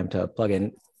comes time to plug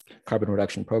in carbon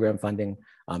reduction program funding,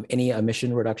 any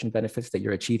emission reduction benefits that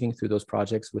you're achieving through those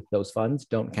projects with those funds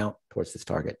don't count towards this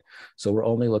target. So we're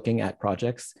only looking at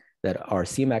projects that are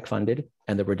CMAQ funded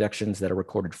and the reductions that are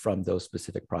recorded from those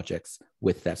specific projects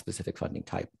with that specific funding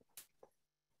type.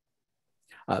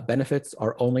 Benefits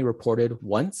are only reported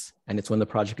once, and it's when the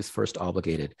project is first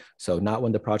obligated. So not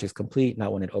when the project's complete,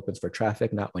 not when it opens for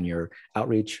traffic, not when your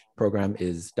outreach program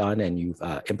is done and you've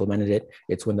implemented it.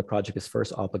 It's when the project is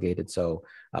first obligated. So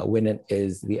when it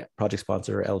is the project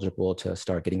sponsor eligible to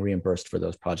start getting reimbursed for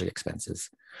those project expenses.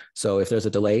 So if there's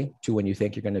a delay to when you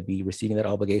think you're going to be receiving that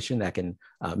obligation, that can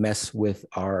mess with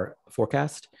our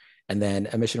forecast. And then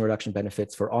emission reduction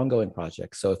benefits for ongoing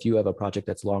projects. So if you have a project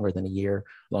that's longer than a year,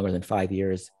 longer than 5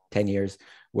 years, 10 years,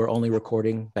 we're only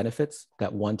recording benefits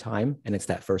that one time, and it's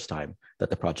that first time that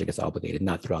the project is obligated,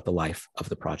 not throughout the life of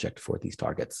the project for these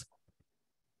targets.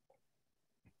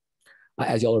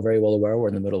 As y'all are very well aware, we're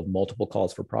in the middle of multiple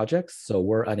calls for projects, so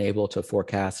we're unable to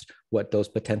forecast what those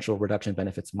potential reduction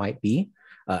benefits might be.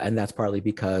 And that's partly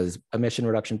because emission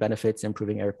reduction benefits,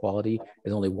 improving air quality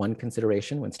is only one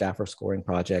consideration when staff are scoring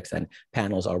projects and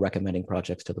panels are recommending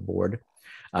projects to the board.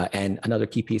 And another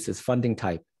key piece is funding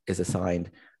type is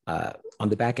assigned on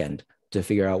the back end to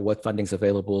figure out what funding's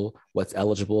available, what's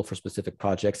eligible for specific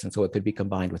projects. And so it could be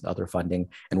combined with other funding.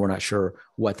 And we're not sure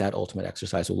what that ultimate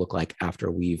exercise will look like after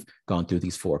we've gone through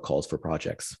these 4 calls for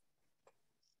projects.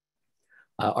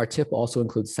 Our tip also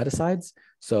includes set-asides.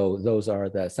 So those are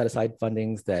the set-aside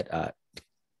fundings that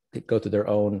go through their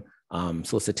own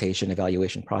solicitation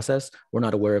evaluation process. We're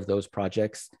not aware of those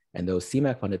projects and those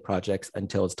CMAQ-funded projects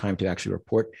until it's time to actually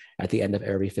report at the end of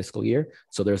every fiscal year.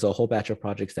 So there's a whole batch of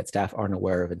projects that staff aren't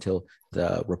aware of until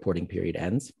the reporting period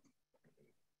ends.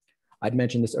 I'd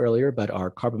mentioned this earlier, but our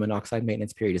carbon monoxide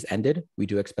maintenance period is ended. We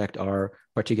do expect our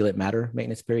particulate matter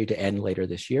maintenance period to end later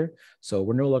this year. So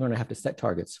we're no longer going to have to set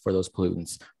targets for those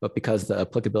pollutants. But because the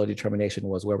applicability determination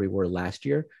was where we were last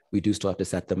year, we do still have to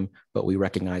set them, but we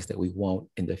recognize that we won't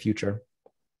in the future.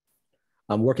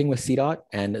 Working with CDOT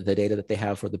and the data that they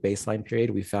have for the baseline period,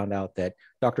 we found out that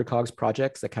DRCOG's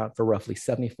projects account for roughly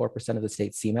 74% of the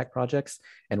state's CMAQ projects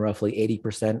and roughly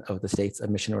 80% of the state's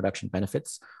emission reduction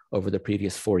benefits over the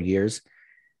previous 4 years.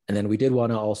 And then we did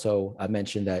want to also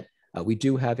mention that we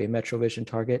do have a MetroVision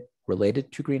target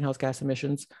related to greenhouse gas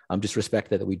emissions. Just respect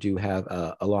that we do have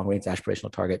a long-range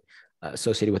aspirational target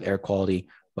associated with air quality,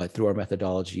 but through our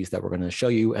methodologies that we're going to show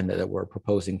you and that we're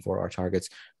proposing for our targets,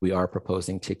 we are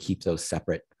proposing to keep those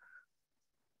separate.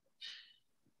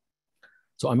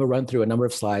 So I'm going to run through a number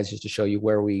of slides just to show you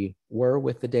where we were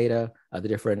with the data, the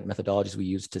different methodologies we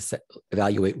used to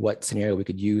evaluate what scenario we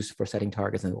could use for setting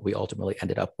targets and what we ultimately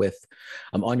ended up with.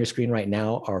 On your screen right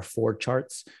now are 4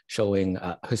 charts showing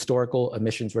historical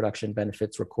emissions reduction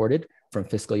benefits recorded from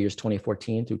fiscal years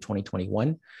 2014 through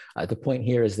 2021. The point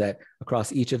here is that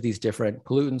across each of these different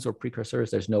pollutants or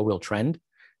precursors, there's no real trend.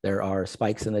 There are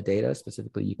spikes in the data,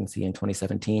 specifically you can see in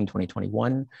 2017,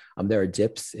 2021. There are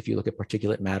dips. If you look at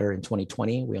particulate matter in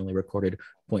 2020, we only recorded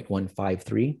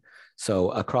 0.153. So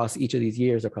across each of these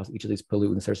years, across each of these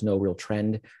pollutants, there's no real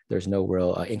trend. There's no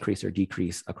real increase or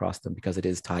decrease across them because it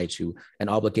is tied to an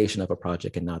obligation of a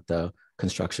project and not the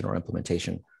construction or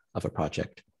implementation of a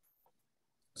project.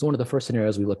 So one of the first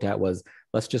scenarios we looked at was,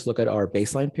 let's just look at our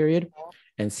baseline period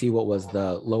and see what was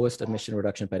the lowest emission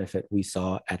reduction benefit we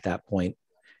saw at that point.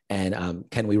 And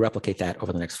can we replicate that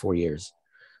over the next 4 years?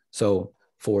 So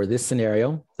for this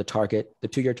scenario, the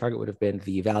 2-year target would have been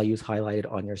the values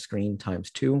highlighted on your screen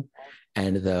times 2,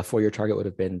 and the 4-year target would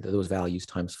have been those values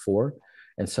times 4.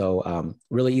 And so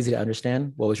really easy to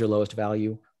understand. What was your lowest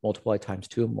value? Multiply times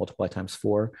 2, multiply times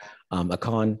 4. A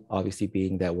con obviously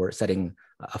being that we're setting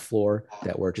a floor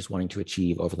that we're just wanting to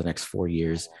achieve over the next 4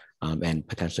 years and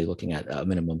potentially looking at a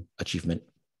minimum achievement.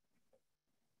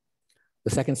 The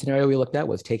second scenario we looked at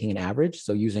was taking an average.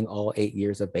 So using all 8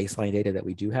 years of baseline data that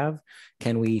we do have,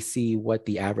 can we see what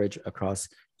the average across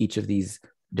each of these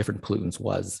different pollutants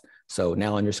was? So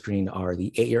now on your screen are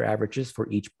the 8-year averages for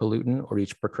each pollutant or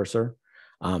each precursor.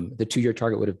 The 2-year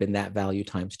target would have been that value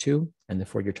times 2, and the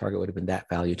 4-year target would have been that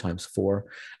value times 4.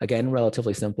 Again,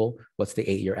 relatively simple. What's the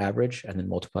 8-year average? And then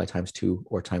multiply times 2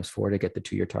 or times 4 to get the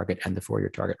 2-year target and the 4-year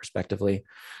target respectively.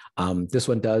 This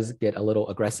one does get a little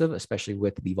aggressive, especially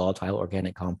with the volatile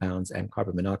organic compounds and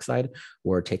carbon monoxide.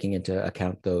 We're taking into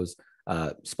account those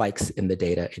spikes in the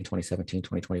data in 2017,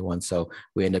 2021. So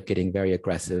we end up getting very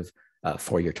aggressive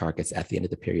 4-year targets at the end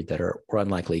of the period that we're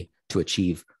unlikely to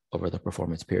achieve over the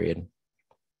performance period.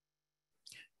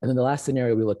 And then the last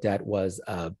scenario we looked at was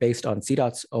based on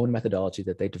CDOT's own methodology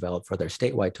that they developed for their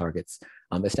statewide targets,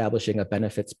 establishing a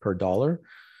benefits per dollar.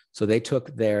 So they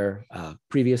took their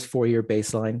previous 4-year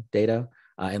baseline data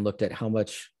and looked at how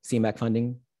much CMAQ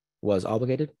funding was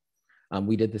obligated.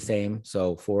 We did the same.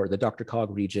 So for the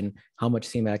DRCOG region, how much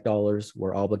CMAQ dollars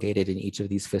were obligated in each of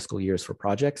these fiscal years for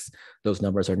projects? Those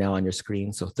numbers are now on your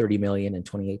screen. So 30 million in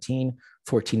 2018,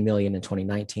 14 million in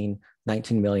 2019,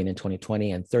 19 million in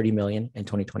 2020, and 30 million in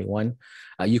 2021.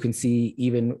 You can see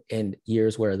even in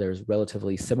years where there's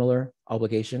relatively similar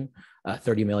obligation,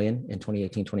 30 million in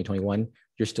 2018, 2021,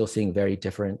 you're still seeing very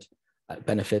different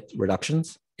benefit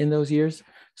reductions in those years.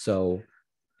 So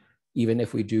even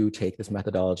if we do take this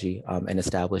methodology and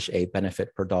establish a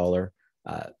benefit per dollar,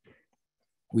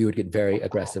 we would get very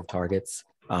aggressive targets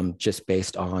just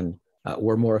based on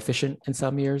we're more efficient in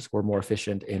some years, we're more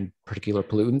efficient in particular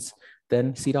pollutants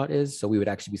than CDOT is. So we would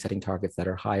actually be setting targets that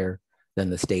are higher than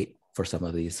the state for some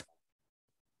of these.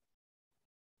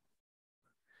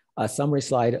 A summary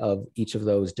slide of each of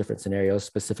those different scenarios,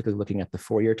 specifically looking at the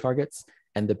 4-year targets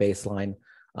and the baseline.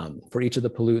 For each of the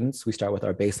pollutants, we start with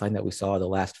our baseline that we saw the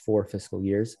last 4 fiscal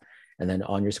years. And then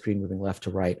on your screen, moving left to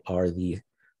right, are the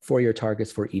 4-year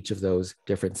targets for each of those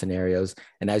different scenarios.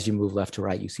 And as you move left to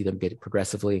right, you see them get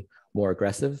progressively more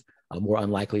aggressive, more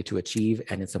unlikely to achieve,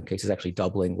 and in some cases actually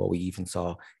doubling what we even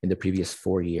saw in the previous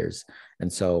 4 years.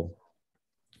 And so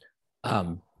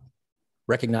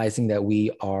recognizing that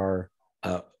we are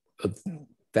a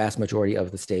vast majority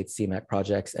of the state's CMAQ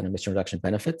projects and emission reduction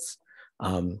benefits,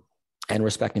 and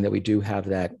respecting that we do have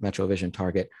that MetroVision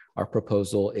target, our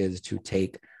proposal is to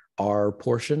take our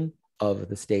portion of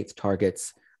the state's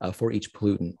targets for each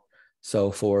pollutant.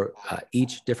 So for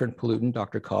each different pollutant,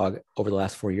 DRCOG over the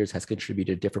last 4 years has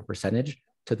contributed a different percentage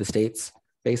to the state's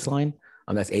baseline.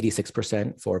 That's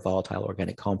 86% for volatile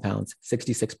organic compounds,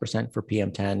 66% for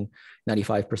PM10,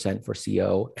 95% for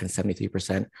CO, and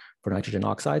 73% for nitrogen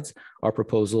oxides. Our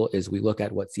proposal is we look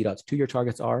at what CDOT's 2-year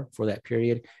targets are for that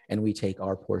period, and we take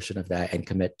our portion of that and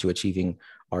commit to achieving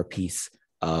our piece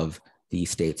of the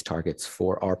state's targets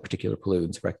for our particular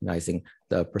pollutants, recognizing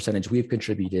the percentage we've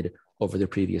contributed over the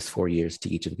previous 4 years to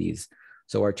each of these.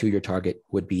 So our 2-year target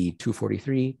would be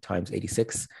 243 times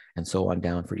 86, and so on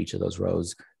down for each of those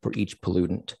rows for each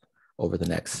pollutant over the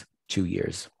next 2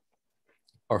 years.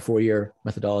 Our 4-year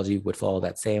methodology would follow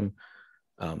that same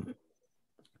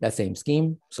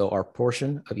scheme. So our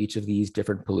portion of each of these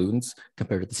different pollutants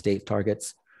compared to the state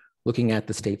targets, looking at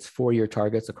the state's 4-year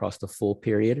targets across the full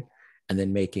period, and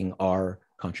then making our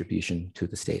contribution to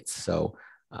the states. So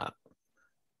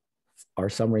our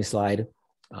summary slide,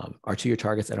 our 2-year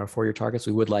targets and our 4-year targets,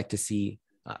 we would like to see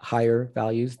higher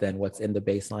values than what's in the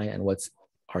baseline and what's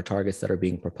our targets that are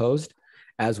being proposed.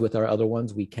 As with our other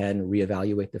ones, we can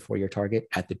reevaluate the 4-year target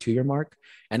at the 2-year mark.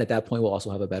 And at that point, we'll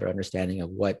also have a better understanding of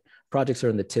what projects are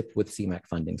in the tip with CMAQ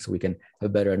funding. So we can have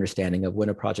a better understanding of when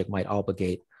a project might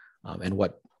obligate and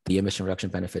what the emission reduction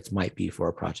benefits might be for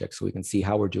a project. So we can see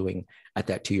how we're doing at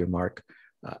that 2-year mark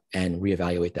and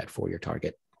reevaluate that 4-year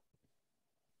target.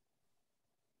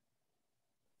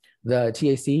 The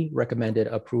TAC recommended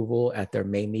approval at their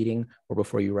May meeting. We're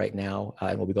before you right now,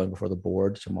 and we'll be going before the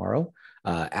board tomorrow.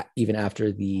 Even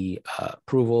after the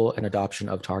approval and adoption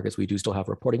of targets, we do still have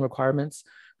reporting requirements.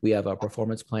 We have a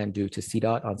performance plan due to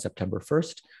CDOT on September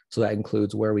 1st. So that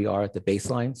includes where we are at the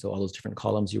baseline. So all those different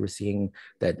columns you were seeing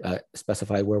that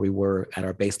specify where we were at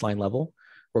our baseline level.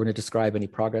 We're going to describe any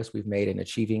progress we've made in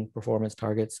achieving performance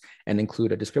targets and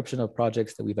include a description of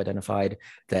projects that we've identified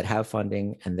that have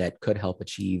funding and that could help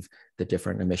achieve the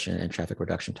different emission and traffic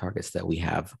reduction targets that we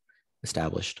have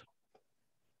established.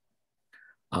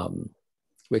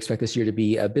 We expect this year to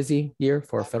be a busy year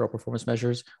for federal performance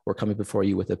measures. We're coming before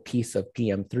you with a piece of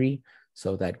PM3,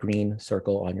 so that green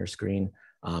circle on your screen.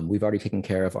 We've already taken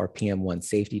care of our PM1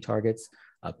 safety targets.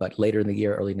 But later in the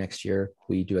year, early next year,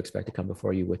 we do expect to come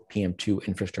before you with PM2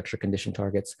 infrastructure condition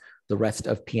targets, the rest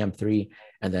of PM3,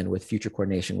 and then with future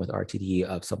coordination with RTD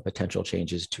of some potential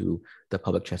changes to the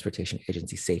Public Transportation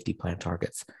Agency safety plan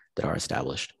targets that are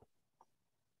established.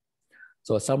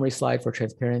 So a summary slide for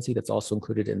transparency that's also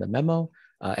included in the memo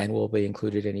and will be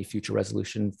included in a future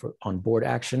resolution on board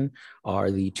action are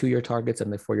the 2-year targets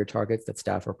and the 4-year targets that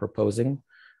staff are proposing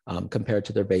compared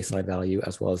to their baseline value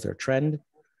as well as their trend.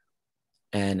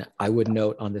 And I would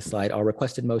note on this slide, our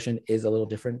requested motion is a little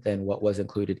different than what was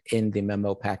included in the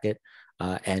memo packet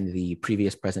and the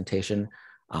previous presentation.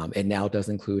 It now does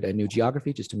include a new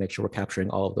geography just to make sure we're capturing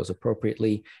all of those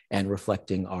appropriately and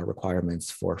reflecting our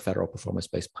requirements for federal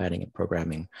performance-based planning and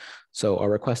programming. So our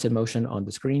requested motion on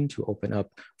the screen to open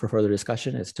up for further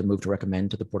discussion is to move to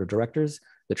recommend to the Board of Directors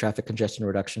the traffic congestion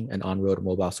reduction and on-road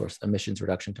mobile source emissions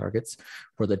reduction targets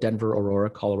for the Denver, Aurora,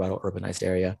 Colorado urbanized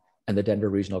area and the Denver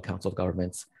Regional Council of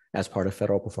Governments as part of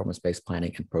federal performance-based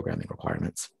planning and programming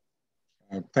requirements.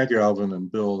 Thank you, Alvin and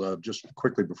Bill. Just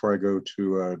quickly before I go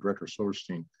to Director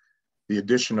Silverstein, the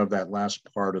addition of that last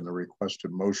part in the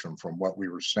requested motion from what we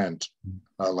were sent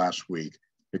last week,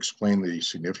 explain the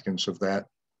significance of that.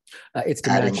 It's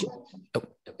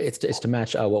to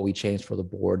match what we changed for the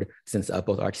board, since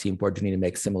both RTC and board do need to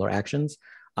make similar actions.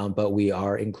 But we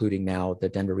are including now the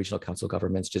Denver Regional Council of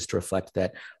Governments just to reflect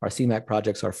that our CMAQ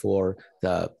projects are for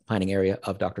the planning area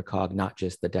of DRCOG, not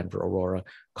just the Denver, Aurora,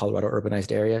 Colorado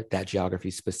urbanized area, that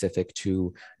geography specific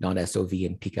to non-SOV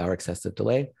and peak hour excessive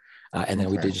delay. And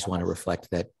then we did just want to reflect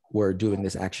that we're doing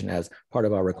this action as part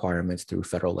of our requirements through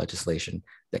federal legislation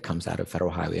that comes out of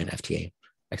federal highway and FTA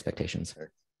expectations.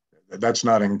 That's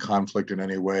not in conflict in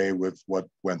any way with what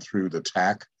went through the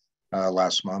TAC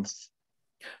last month?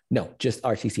 No, just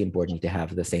RTC and board need to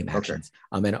have the same actions.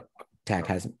 And TAC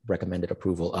has recommended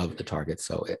approval of the targets.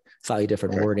 So slightly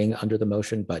different wording under the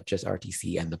motion, but just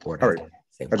RTC and the board. All right.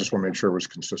 I just want to make sure it was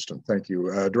consistent. Thank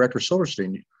you. Director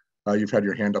Silverstein, you've had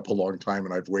your hand up a long time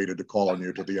and I've waited to call on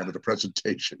you to the end of the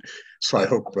presentation. So I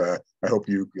hope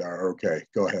you are okay.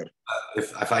 Go ahead.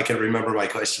 If I can remember my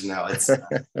question now, it's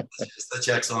such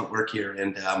excellent work here.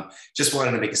 And just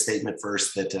wanted to make a statement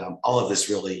first that all of this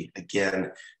really,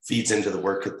 again, feeds into the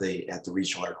work at the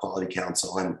Regional Air Quality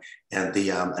Council and the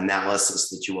analysis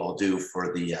that you all do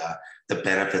for the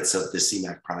benefits of the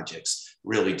CMAQ projects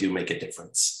really do make a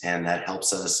difference. And that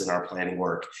helps us in our planning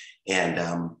work.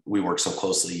 And we work so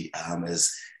closely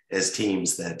as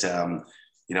teams that,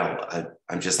 you know,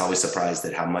 I'm just always surprised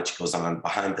at how much goes on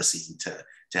behind the scene to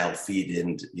help feed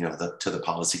in, you know, to the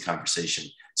policy conversation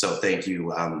So thank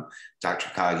you, Dr.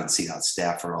 Cog and CDOT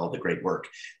staff for all the great work.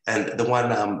 And the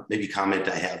one maybe comment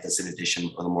I have that's in addition, a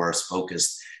little more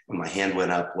focused when my hand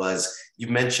went up was, you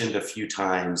mentioned a few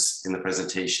times in the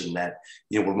presentation that,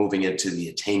 we're moving into the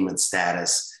attainment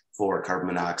status for carbon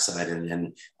monoxide and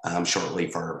then shortly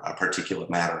for particulate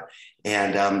matter.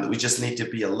 And we just need to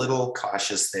be a little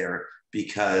cautious there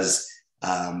because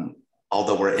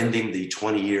although we're ending the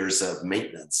 20 years of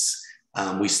maintenance,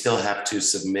 we still have to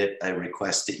submit a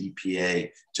request to EPA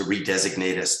to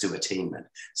redesignate us to attainment.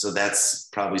 So that's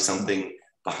probably something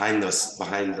behind the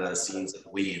scenes of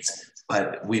the weeds,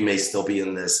 but we may still be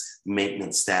in this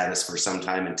maintenance status for some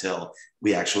time until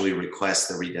we actually request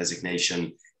the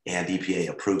redesignation and EPA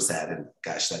approves that. And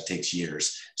gosh, that takes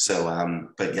years. So,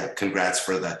 but yeah, congrats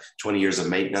for the 20 years of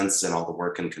maintenance and all the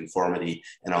work and conformity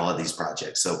and all of these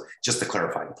projects. So just a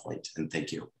clarifying point, and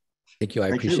thank you. Thank you, I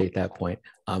appreciate that point.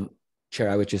 Chair,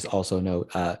 I would just also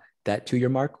note that 2-year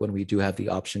mark, when we do have the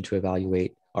option to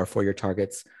evaluate our 4-year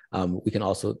targets, we can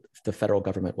also, the federal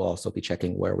government will also be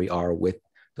checking where we are with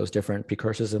those different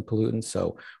precursors and pollutants.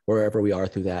 So wherever we are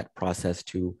through that process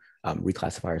to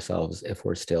reclassify ourselves, if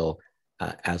we're still,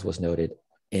 as was noted,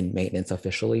 in maintenance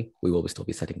officially, we will still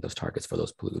be setting those targets for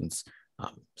those pollutants.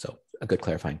 So a good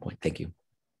clarifying point, thank you.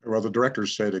 Well, the director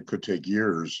said it could take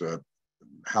years.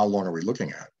 How long are we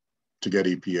looking at to get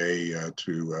EPA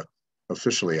to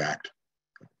officially act?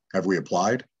 Have we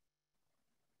applied?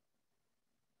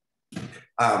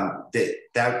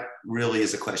 That really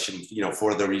is a question,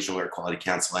 for the Regional Air Quality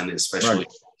Council and especially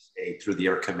through the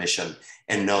Air Commission.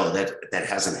 And no, that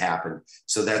hasn't happened.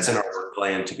 So that's in our work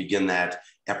plan to begin that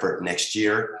effort next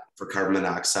year for carbon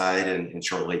monoxide and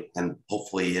shortly, and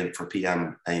hopefully for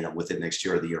PM, within next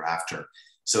year or the year after.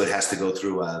 So it has to go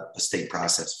through a state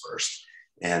process first.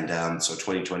 And so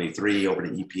 2023 over to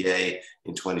EPA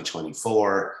in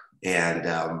 2024, and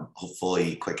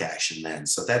hopefully quick action then.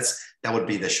 So that would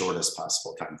be the shortest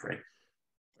possible time frame.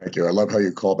 Thank you. I love how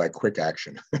you call that quick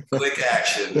action. Quick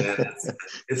action, man.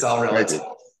 It's all relative.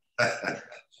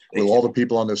 Will all the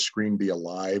people on this screen be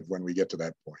alive when we get to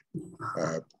that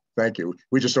point? Thank you.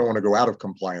 We just don't want to go out of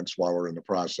compliance while we're in the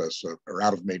process or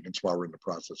out of maintenance while we're in the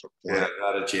process of. Yeah,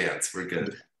 not a chance. We're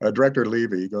good. Director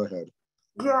Levy, go ahead.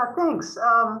 Yeah, thanks.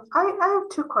 I have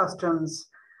 2 questions.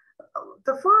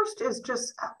 The first is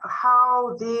just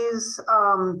how these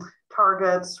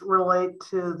targets relate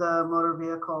to the motor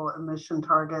vehicle emission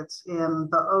targets in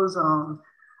the ozone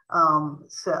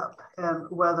SIP, and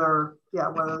whether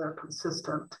they're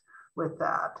consistent with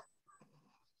that.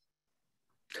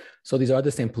 So these are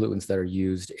the same pollutants that are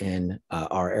used in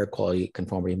our air quality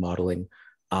conformity modeling,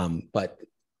 but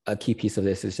a key piece of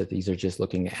this is that these are just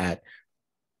looking at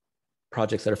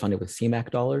projects that are funded with CMAQ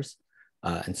dollars.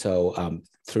 And so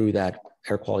through that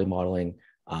air quality modeling,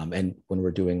 and when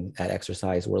we're doing that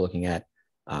exercise, we're looking at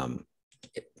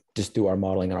just through our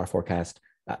modeling and our forecast,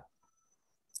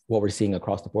 what we're seeing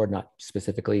across the board, not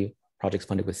specifically projects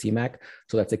funded with CMAQ.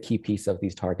 So that's a key piece of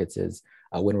these targets is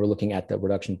when we're looking at the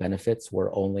reduction benefits,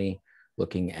 we're only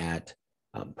looking at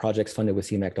projects funded with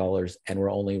CMAQ dollars, and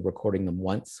we're only recording them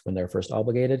once when they're first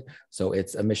obligated. So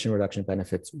it's emission reduction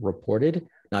benefits reported,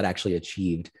 not actually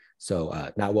achieved.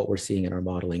 So not what we're seeing in our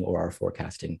modeling or our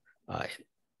forecasting.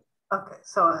 Okay,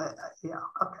 so yeah,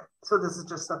 okay. So this is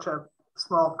just such a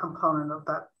small component of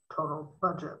that total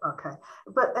budget. Okay,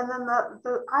 but and then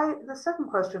the second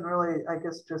question really, I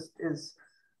guess, just is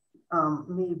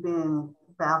me being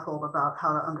baffled about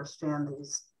how to understand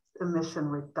these emission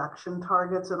reduction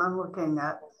targets. And I'm looking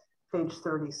at page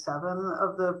 37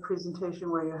 of the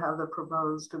presentation where you have the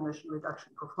proposed emission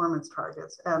reduction performance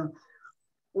targets. And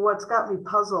what's got me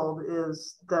puzzled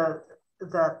is that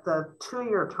the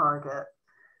 2-year target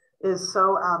is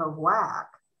so out of whack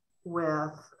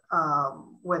with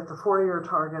the 4-year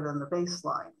target and the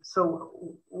baseline.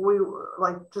 So we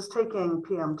like just taking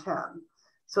PM10.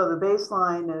 So the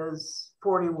baseline is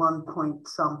 41 point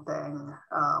something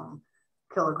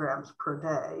kilograms per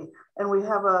day. And we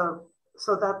have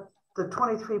so that the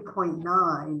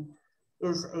 23.9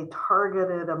 is a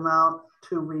targeted amount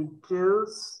to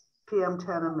reduce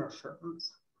PM10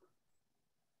 emissions.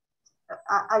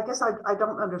 I guess I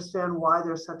don't understand why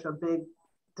there's such a big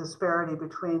disparity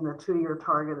between the 2-year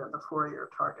target and the 4-year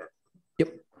target.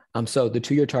 Yep. So the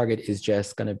 2-year target is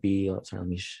just going to be, sorry, let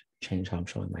me change how I'm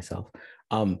showing myself.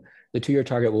 The 2-year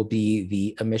target will be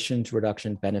the emissions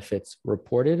reduction benefits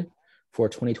reported for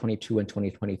 2022 and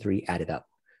 2023 added up.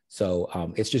 So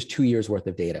it's just 2 years worth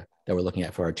of data that we're looking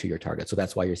at for our 2-year target. So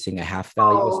that's why you're seeing a half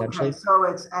value essentially. Okay. So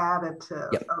it's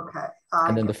additive. Yep. Okay.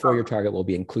 And then the 4-year target will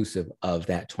be inclusive of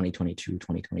that 2022,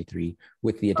 2023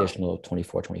 with the additional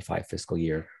 24, 25 fiscal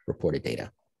year reported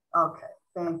data. Okay.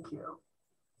 Thank you.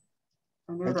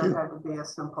 I knew Thank that you. had to be a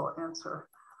simple answer.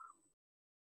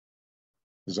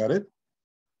 Is that it?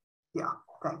 Yeah,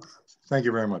 thanks. Thank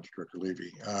you very much, Director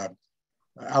Levy.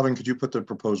 Alvin, could you put the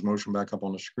proposed motion back up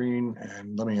on the screen?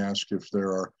 And let me ask if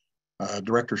there are,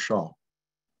 Director Shaw.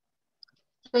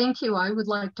 Thank you. I would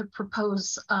like to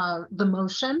propose the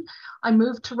motion. I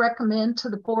move to recommend to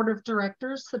the Board of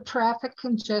Directors the traffic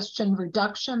congestion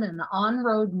reduction and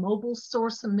on-road mobile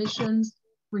source emissions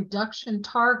reduction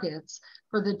targets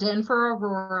for the Denver,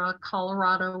 Aurora,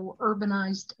 Colorado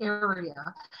urbanized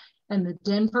area and the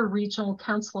Denver Regional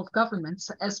Council of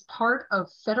Governments as part of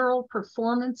federal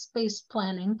performance-based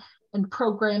planning and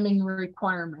programming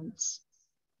requirements.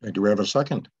 Okay, do we have a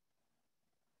second?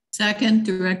 Second,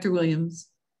 Director Williams.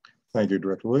 Thank you,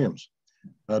 Director Williams.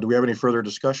 Do we have any further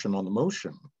discussion on the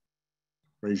motion?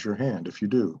 Raise your hand if you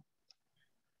do.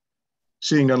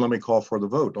 Seeing none, let me call for the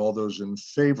vote. All those in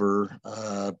favor,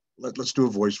 let's do a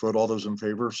voice vote. All those in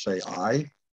favor say aye.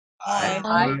 Aye.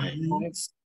 Aye.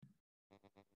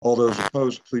 All those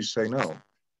opposed, please say no.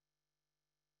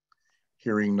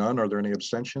 Hearing none, are there any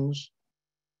abstentions?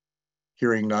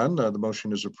 Hearing none, the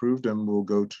motion is approved and will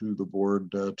go to the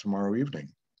board tomorrow evening.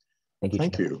 Thank you.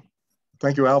 Thank Chair. you.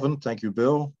 Thank you, Alvin. Thank you,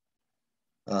 Bill.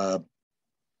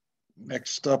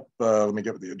 Next up, let me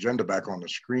get the agenda back on the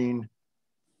screen,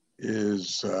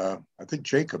 is I think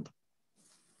Jacob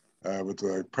with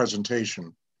the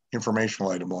presentation,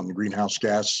 informational item on greenhouse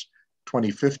gas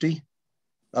 2050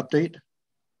 update.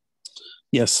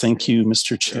 Yes, thank you,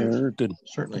 Mr. Chair. Good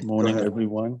morning, Go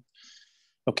everyone.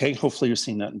 Okay, hopefully you're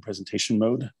seeing that in presentation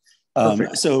mode.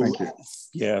 So thank you.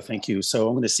 Yeah, thank you. So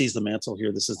I'm going to seize the mantle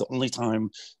here. This is the only time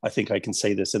I think I can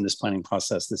say this in this planning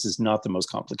process. This is not the most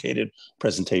complicated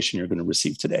presentation you're going to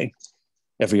receive today.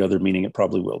 Every other meeting it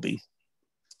probably will be.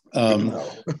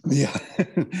 Yeah.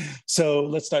 So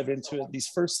let's dive into it. These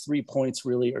first 3 points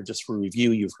really are just for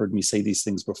review. You've heard me say these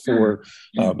things before,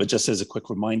 but just as a quick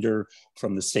reminder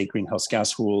from the state greenhouse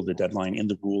gas rule, the deadline in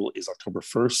the rule is October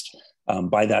 1st.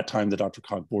 By that time, the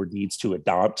DRCOG board needs to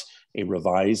adopt a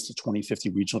revised 2050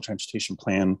 regional transportation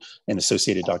plan and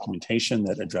associated documentation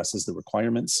that addresses the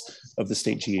requirements of the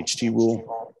state GHG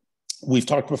rule. We've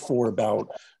talked before about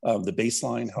the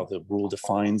baseline, how the rule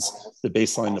defines the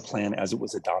baseline, the plan as it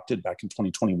was adopted back in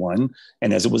 2021,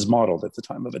 and as it was modeled at the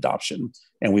time of adoption.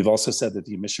 And we've also said that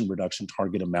the emission reduction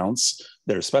target amounts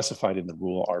that are specified in the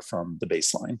rule are from the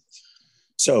baseline.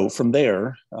 So from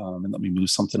there, and let me move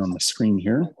something on my screen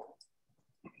here.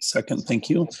 Second, thank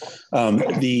you.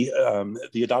 The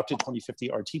adopted 2050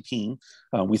 RTP,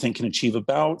 we think can achieve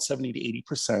about 70 to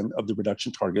 80% of the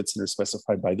reduction targets that are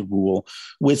specified by the rule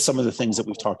with some of the things that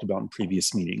we've talked about in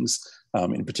previous meetings,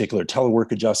 in particular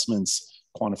telework adjustments,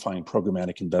 quantifying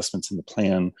programmatic investments in the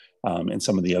plan, and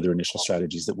some of the other initial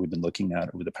strategies that we've been looking at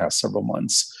over the past several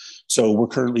months. So we're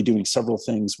currently doing several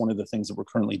things. One of the things that we're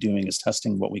currently doing is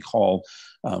testing what we call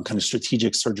kind of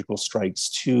strategic surgical strikes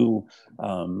to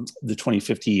the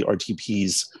 2050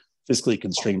 RTP's fiscally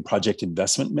constrained project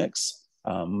investment mix.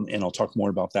 And I'll talk more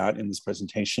about that in this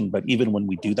presentation. But even when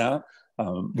we do that,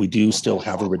 we do still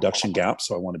have a reduction gap.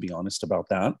 So I want to be honest about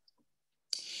that.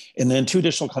 And then 2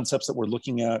 additional concepts that we're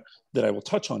looking at that I will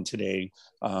touch on today,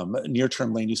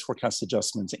 near-term land use forecast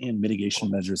adjustments and mitigation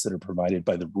measures that are provided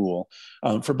by the rule.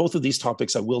 For both of these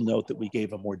topics, I will note that we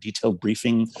gave a more detailed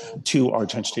briefing to our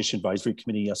Transportation Advisory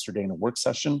Committee yesterday in a work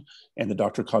session, and the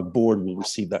DRCOG board will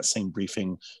receive that same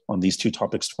briefing on these 2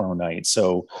 topics tomorrow night.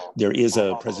 So there is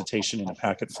a presentation in a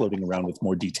packet floating around with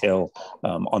more detail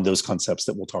on those concepts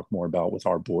that we'll talk more about with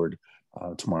our board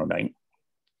tomorrow night.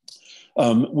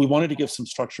 We wanted to give some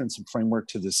structure and some framework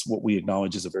to this, what we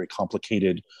acknowledge is a very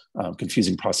complicated,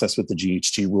 confusing process with the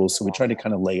GHG rules. So we try to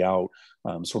kind of lay out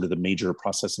sort of the major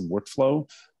process and workflow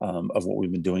of what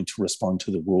we've been doing to respond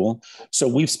to the rule. So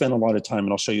we've spent a lot of time,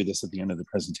 and I'll show you this at the end of the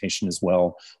presentation as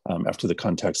well, after the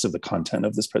context of the content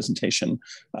of this presentation.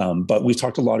 But we've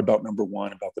talked a lot about, number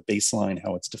 1, about the baseline,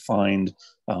 how it's defined,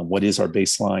 what is our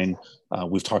baseline.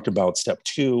 We've talked about step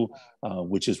 2,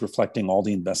 which is reflecting all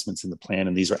the investments in the plan,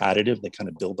 and these are additive, they kind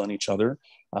of build on each other.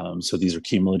 So these are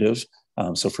cumulative.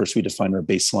 So first we define our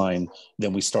baseline,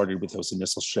 then we started with those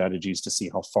initial strategies to see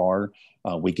how far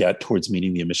we get towards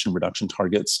meeting the emission reduction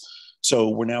targets. So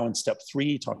we're now in step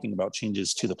 3, talking about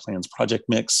changes to the plan's project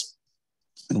mix,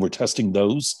 and we're testing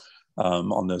those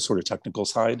on the sort of technical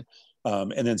side.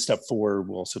 And then step 4,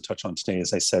 we'll also touch on today,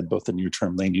 as I said, both the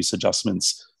near-term land use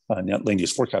adjustments, land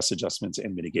use forecast adjustments,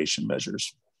 and mitigation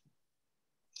measures.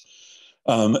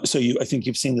 So I think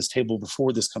you've seen this table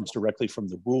before. This comes directly from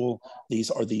the rule. These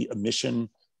are the emission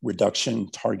reduction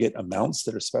target amounts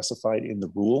that are specified in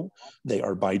the rule. They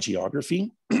are by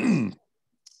geography.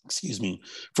 excuse me,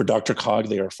 for DRCOG,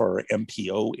 they are for our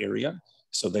MPO area.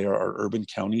 So they are our urban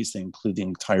counties. They include the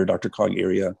entire DRCOG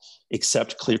area,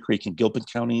 except Clear Creek and Gilpin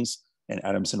counties, and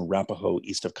Adams and Arapahoe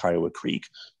east of Kiowa Creek.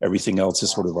 Everything else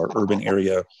is sort of our urban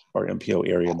area, our MPO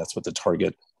area, and that's what the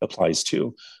target applies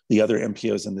to. The other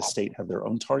MPOs in the state have their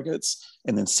own targets,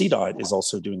 and then CDOT is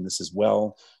also doing this as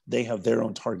well. They have their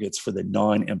own targets for the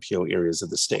non-MPO areas of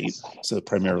the state, so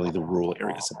primarily the rural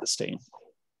areas of the state.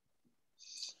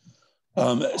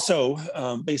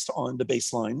 Based on the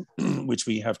baseline, which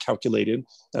we have calculated,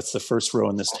 that's the first row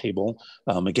in this table.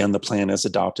 Again, the plan is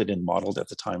adopted and modeled at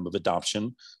the time of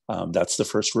adoption. That's the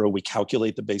first row. We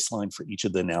calculate the baseline for each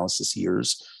of the analysis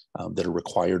years that are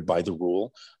required by the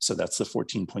rule. So that's the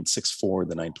 14.64,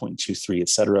 the 9.23, et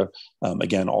cetera.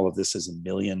 Again, all of this is in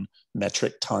million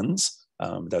metric tons.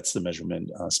 That's the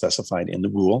measurement specified in the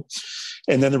rule.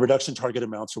 And then the reduction target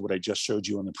amounts are what I just showed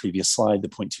you on the previous slide, the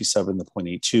 0.27, the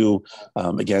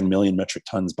 0.82, again, million metric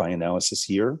tons by analysis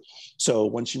year. So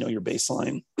once you know your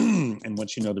baseline and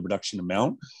once you know the reduction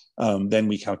amount, then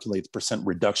we calculate the percent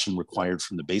reduction required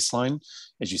from the baseline.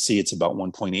 As you see, it's about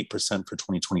 1.8% for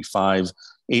 2025,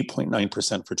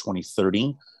 8.9% for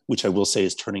 2030, which I will say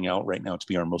is turning out right now to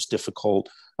be our most difficult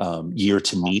year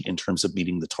to meet in terms of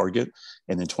meeting the target.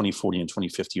 And then 2040 and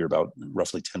 2050 are about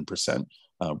roughly 10%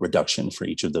 reduction for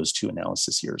each of those two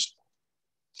analysis years.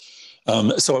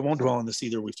 So I won't dwell on this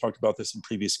either. We've talked about this in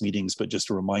previous meetings, but just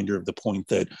a reminder of the point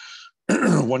that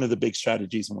one of the big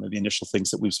strategies and one of the initial things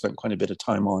that we've spent quite a bit of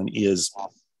time on is,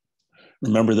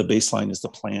 remember, the baseline is the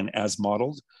plan as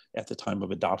modeled at the time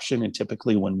of adoption. And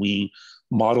typically when we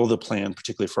model the plan,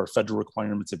 particularly for our federal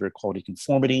requirements of air quality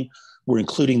conformity, we're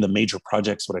including the major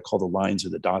projects, what I call the lines or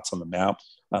the dots on the map,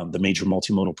 the major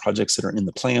multimodal projects that are in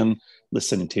the plan,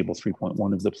 listed in table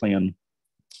 3.1 of the plan.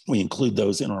 We include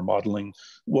those in our modeling.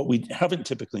 What we haven't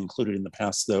typically included in the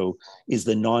past, though, is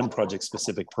the non-project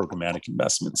specific programmatic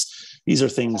investments. These are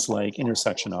things like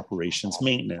intersection operations,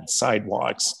 maintenance,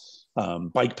 sidewalks,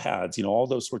 bike paths, you know, all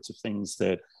those sorts of things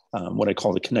that what I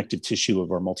call the connective tissue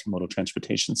of our multimodal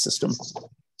transportation system.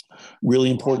 Really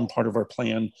important part of our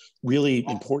plan, really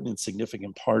important and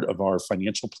significant part of our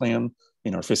financial plan,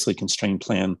 in our fiscally constrained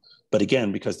plan. But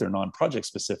again, because they're non-project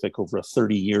specific, over a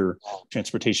 30-year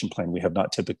transportation plan, we have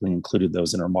not typically included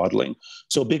those in our modeling.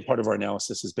 So a big part of our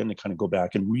analysis has been to kind of go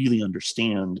back and really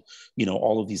understand, you know,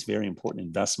 all of these very important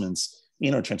investments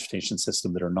in our transportation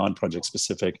system that are non-project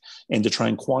specific, and to try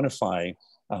and quantify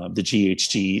the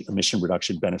GHG emission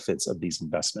reduction benefits of these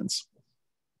investments.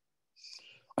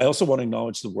 I also want to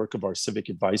acknowledge the work of our Civic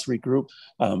Advisory Group.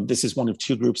 This is one of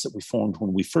two groups that we formed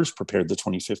when we first prepared the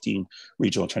 2015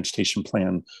 Regional Transportation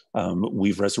Plan.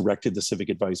 We've resurrected the Civic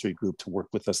Advisory Group to work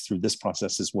with us through this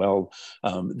process as well.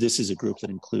 This is a group that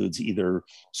includes either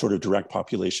sort of direct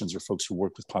populations or folks who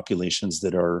work with populations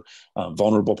that are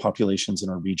vulnerable populations in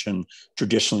our region,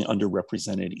 traditionally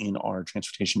underrepresented in our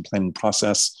transportation planning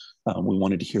process. We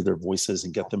wanted to hear their voices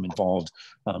and get them involved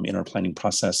in our planning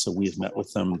process. So we have met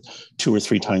with them 2 or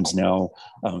 3 times now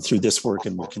through this work,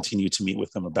 and we'll continue to meet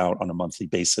with them about on a monthly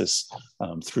basis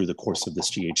through the course of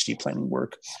this GHG planning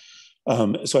work.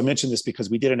 So I mentioned this because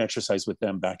we did an exercise with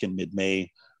them back in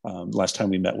mid-May. Last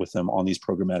time we met with them on these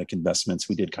programmatic investments,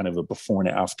 we did kind of a before and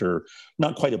after,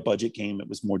 not quite a budget game. It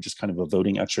was more just kind of a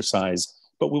voting exercise.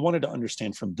 But we wanted to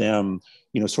understand from them,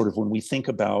 you know, sort of when we think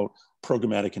about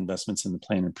programmatic investments in the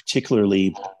plan, and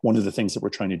particularly one of the things that we're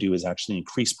trying to do is actually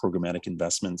increase programmatic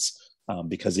investments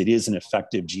because it is an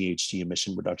effective GHG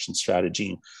emission reduction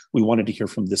strategy. We wanted to hear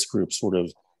from this group sort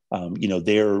of, you know,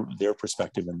 their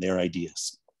perspective and their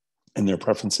ideas and their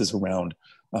preferences around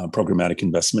programmatic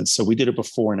investments. So we did a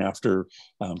before and after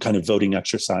kind of voting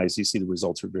exercise. You see the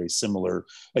results are very similar.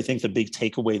 I think the big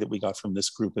takeaway that we got from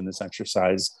this group in this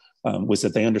exercise was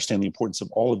that they understand the importance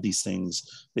of all of these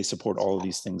things. They support all of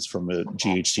these things from a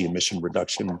GHG emission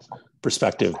reduction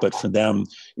perspective. But for them,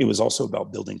 it was also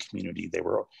about building community. They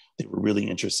were really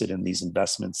interested in these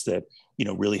investments that, you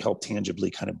know, really help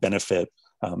tangibly kind of benefit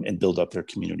and build up their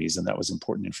communities. And that was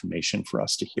important information for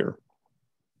us to hear.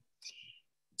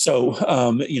 So,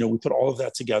 you know, we put all of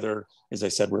that together. As I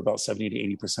said, we're about 70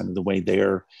 to 80% of the way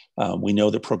there. We know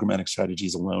that programmatic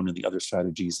strategies alone and the other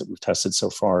strategies that we've tested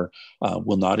so far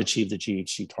will not achieve the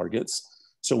GHG targets.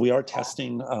 So we are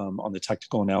testing on the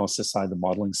technical analysis side, the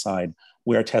modeling side,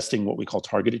 we are testing what we call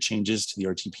targeted changes to the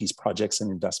RTP's projects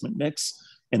and investment mix.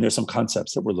 And there's some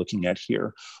concepts that we're looking at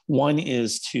here. One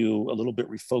is to a little bit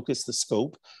refocus the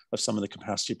scope of some of the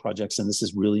capacity projects, and this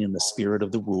is really in the spirit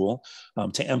of the rule,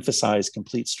 to emphasize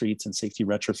complete streets and safety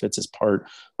retrofits as part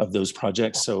of those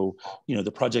projects. So,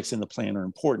 the projects in the plan are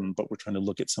important, but we're trying to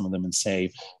look at some of them and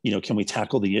say, can we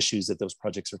tackle the issues that those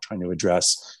projects are trying to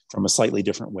address from a slightly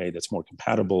different way that's more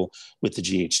compatible with the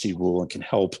GHG rule and can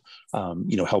help,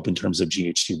 help in terms of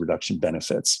GHG reduction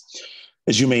benefits.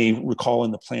 As you may recall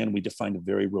in the plan, we defined a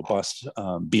very robust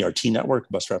BRT network,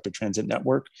 bus rapid transit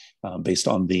network, based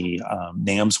on the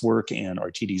NAMS work and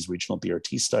RTD's regional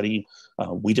BRT study.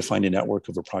 We defined a network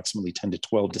of approximately 10 to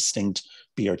 12 distinct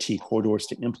BRT corridors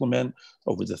to implement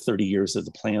over the 30 years of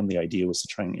the plan. The idea was to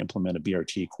try and implement a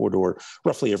BRT corridor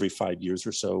roughly every 5 years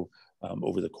or so.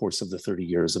 Over the course of the 30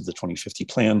 years of the 2050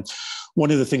 plan. One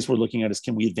of the things we're looking at is,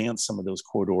 can we advance some of those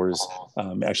corridors,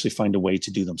 actually find a way to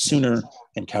do them sooner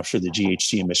and capture the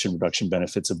GHG emission reduction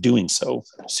benefits of doing so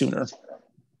sooner.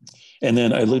 And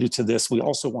then I alluded to this, we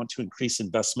also want to increase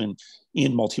investment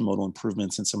in multimodal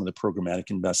improvements and some of the programmatic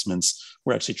investments.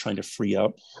 We're actually trying to free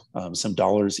up some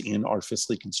dollars in our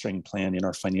fiscally constrained plan, in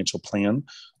our financial plan,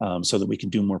 so that we can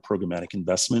do more programmatic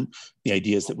investment. The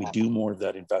idea is that we do more of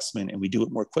that investment and we do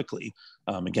it more quickly.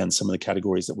 Again, some of the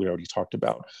categories that we already talked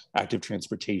about: active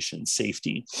transportation,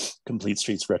 safety, complete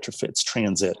streets retrofits,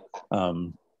 transit.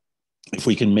 If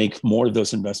we can make more of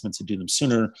those investments and do them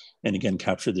sooner, and again,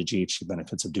 capture the GHG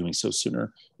benefits of doing so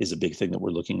sooner, is a big thing that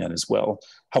we're looking at as well.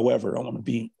 However, I want to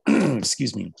be,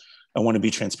 excuse me, I want to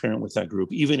be transparent with that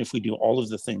group. Even if we do all of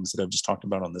the things that I've just talked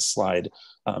about on this slide,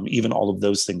 even all of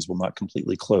those things will not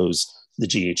completely close the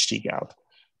GHG gap.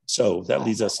 So that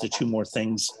leads us to two more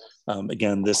things.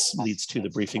 Again, this leads to the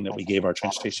briefing that we gave our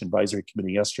Transportation Advisory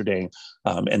Committee yesterday,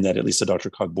 and that at least the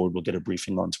DRCOG board will get a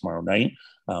briefing on tomorrow night,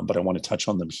 but I want to touch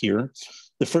on them here.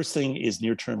 The first thing is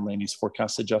near-term land use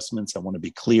forecast adjustments. I want to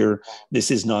be clear,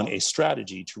 this is not a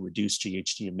strategy to reduce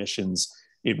GHG emissions.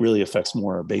 It really affects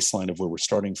more our baseline of where we're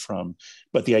starting from.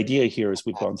 But the idea here is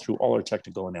we've gone through all our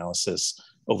technical analysis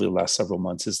over the last several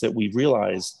months, is that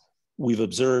we've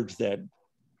observed that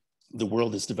the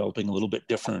world is developing a little bit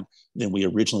different than we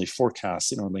originally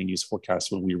forecast in our land use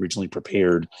forecast when we originally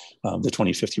prepared the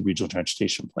 2050 Regional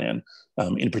Transportation Plan.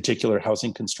 In particular,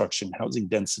 housing construction, housing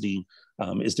density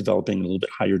is developing a little bit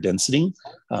higher density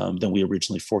than we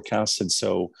originally forecast. And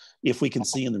so if we can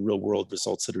see in the real world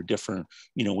results that are different,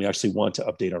 we actually want to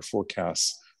update our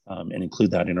forecasts and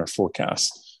include that in our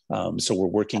forecast. So we're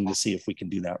working to see if we can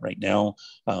do that right now.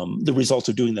 The result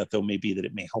of doing that, though, may be that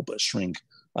it may help us shrink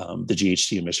the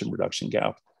GHG emission reduction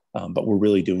gap. But we're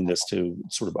really doing this to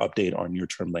sort of update our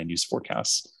near-term land use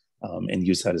forecasts and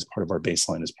use that as part of our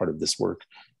baseline, as part of this work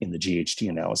in the GHG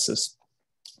analysis.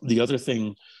 The other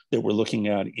thing that we're looking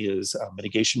at is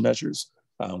mitigation measures,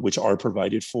 which are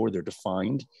provided for. They're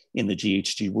defined in the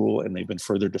GHG rule, and they've been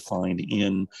further defined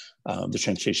in the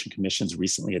Transportation Commission's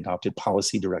recently adopted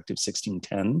Policy Directive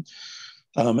 1610.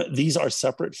 These are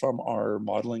separate from our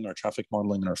modeling, our traffic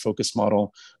modeling, and our focus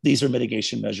model. These are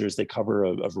mitigation measures. They cover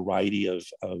a variety of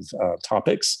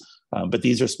topics, but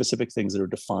these are specific things that are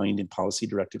defined in Policy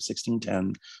Directive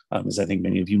 1610. As I think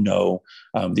many of you know,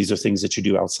 these are things that you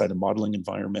do outside a modeling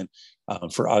environment.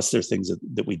 For us, they're things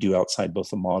that we do outside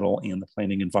both the model and the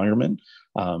planning environment.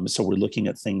 So we're looking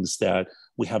at things that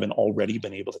we haven't already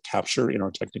been able to capture in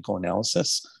our technical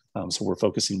analysis. So we're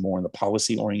focusing more on the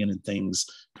policy-oriented things,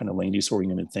 kind of land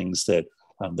use-oriented things that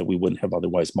we wouldn't have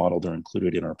otherwise modeled or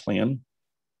included in our plan.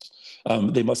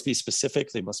 They must be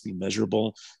specific, they must be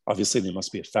measurable. Obviously, they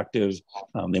must be effective.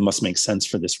 They must make sense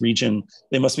for this region.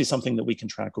 They must be something that we can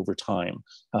track over time.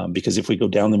 Because if we go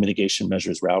down the mitigation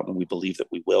measures route, and we believe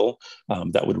that we will,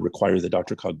 that would require the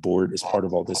DRCOG board, as part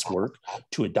of all this work,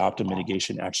 to adopt a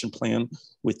mitigation action plan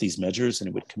with these measures, and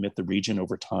it would commit the region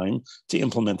over time to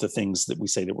implement the things that we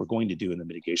say that we're going to do in the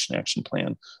mitigation action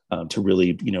plan, to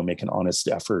really make an honest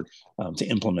effort to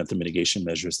implement the mitigation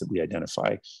measures that we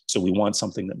identify. So we want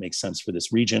something that makes sense for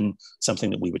this region, something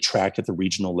that we would track at the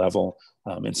regional level,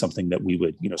 and something that we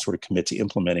would sort of commit to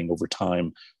implementing over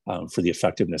time for the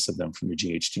effectiveness of them from the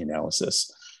GHG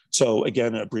analysis. So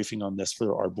again, a briefing on this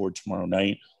for our board tomorrow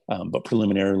night, but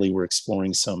preliminarily we're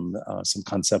exploring some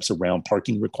concepts around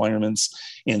parking requirements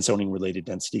and zoning related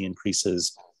density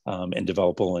increases and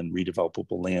developable and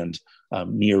redevelopable land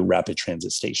near rapid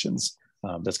transit stations.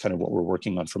 That's kind of what we're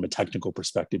working on from a technical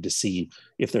perspective, to see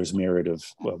if there's merit of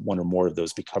one or more of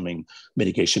those becoming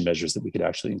mitigation measures that we could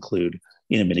actually include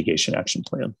in a mitigation action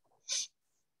plan.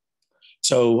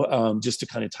 So just to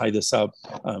kind of tie this up,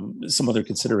 some other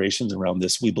considerations around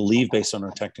this, we believe based on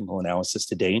our technical analysis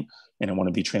to date, and I want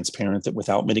to be transparent that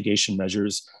without mitigation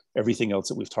measures, everything else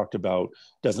that we've talked about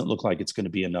doesn't look like it's going to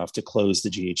be enough to close the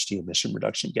GHG emission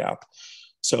reduction gap.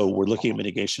 So we're looking at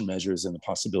mitigation measures and the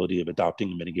possibility of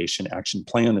adopting a mitigation action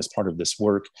plan as part of this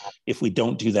work. If we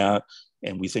don't do that,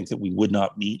 and we think that we would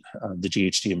not meet the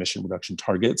GHG emission reduction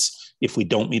targets. If we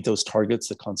don't meet those targets,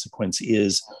 the consequence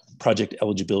is project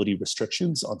eligibility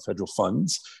restrictions on federal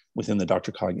funds within the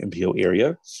DRCOG MPO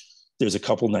area. There's a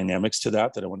couple dynamics to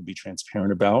that I want to be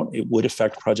transparent about. It would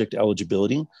affect project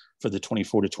eligibility for the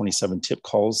 24 to 27 tip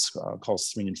calls, calls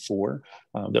 3 and 4,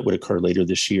 that would occur later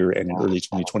this year and in early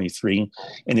 2023.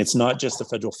 And it's not just the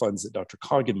federal funds that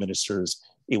DRCOG administers.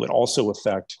 It would also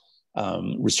affect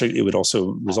it would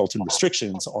also result in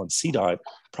restrictions on CDOT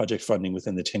project funding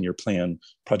within the 10-year plan,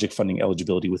 project funding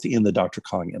eligibility within the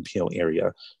DRCOG MPO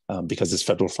area, because it's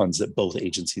federal funds that both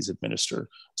agencies administer.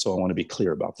 So I want to be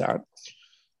clear about that.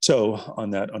 So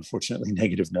on that unfortunately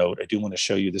negative note, I do want to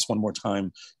show you this one more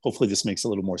time. Hopefully this makes a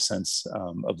little more sense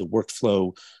of the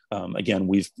workflow. Again,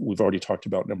 we've already talked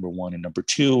about number 1 and number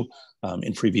 2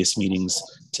 in previous meetings.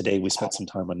 Today we spent some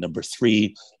time on number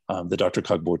 3. The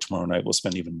DRCOG board tomorrow night will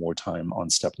spend even more time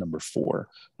on step number 4.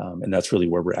 And that's really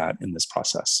where we're at in this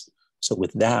process. So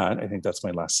with that, I think that's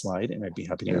my last slide, and I'd be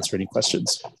happy to answer any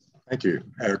questions. Thank you.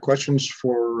 Questions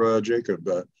for Jacob,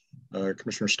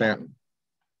 Commissioner Stanton.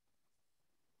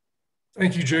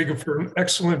 Thank you, Jacob, for an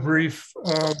excellent brief.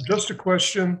 Just a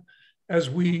question, as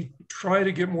we try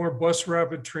to get more bus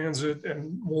rapid transit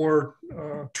and more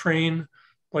train,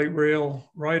 light rail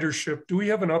ridership, do we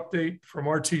have an update from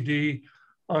RTD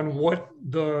on what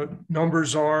the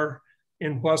numbers are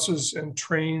in buses and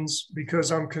trains?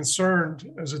 Because I'm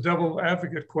concerned, as a devil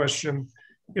advocate question,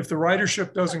 if the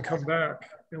ridership doesn't come back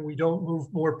and we don't move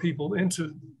more people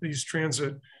into these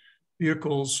transit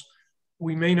vehicles,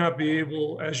 we may not be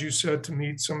able, as you said, to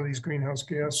meet some of these greenhouse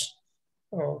gas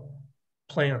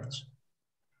plans.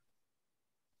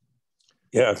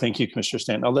 Yeah, thank you, Commissioner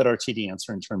Stanton. I'll let RTD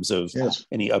answer in terms of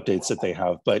any updates that they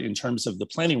have. But in terms of the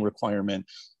planning requirement,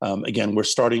 again, we're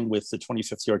starting with the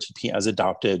 2050 RTP as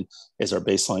adopted as our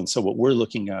baseline. So what we're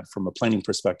looking at from a planning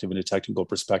perspective and a technical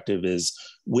perspective is,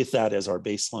 with that as our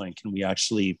baseline, can we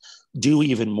actually do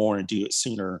even more and do it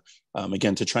sooner,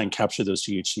 again, to try and capture those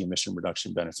GHG emission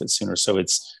reduction benefits sooner. So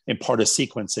it's in part a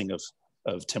sequencing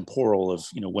of temporal of,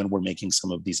 when we're making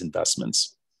some of these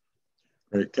investments.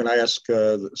 Great. Can I ask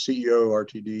the CEO,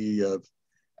 RTD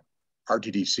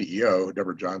CEO,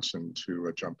 Deborah Johnson,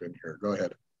 to jump in here? Go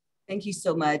ahead. Thank you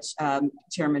so much,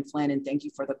 Chairman Flynn, and thank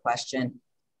you for the question.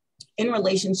 In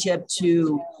relationship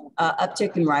to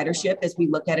uptick in ridership, as we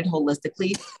look at it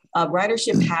holistically,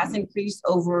 ridership has increased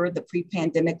over the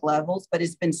pre-pandemic levels, but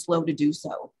it's been slow to do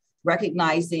so.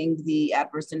 Recognizing the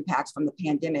adverse impacts from the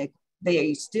pandemic,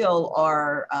 they still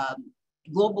are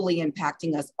globally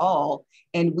impacting us all.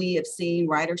 And we have seen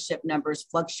ridership numbers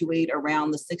fluctuate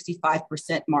around the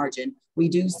 65% margin. We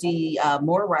do see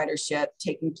more ridership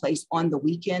taking place on the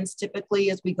weekends typically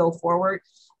as we go forward,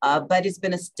 but it's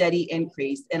been a steady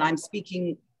increase. And I'm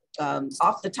speaking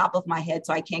off the top of my head,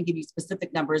 so I can't give you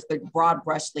specific numbers, but broad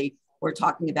brushly, we're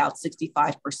talking about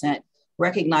 65%,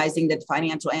 recognizing that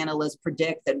financial analysts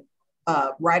predict that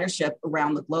ridership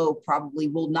around the globe probably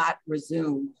will not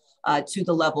resume to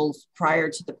the levels prior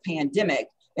to the pandemic,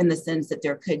 in the sense that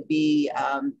there could be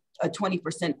a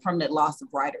 20% permanent loss of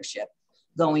ridership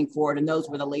going forward. And those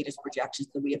were the latest projections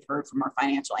that we have heard from our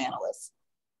financial analysts.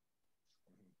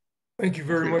 Thank you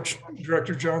very much,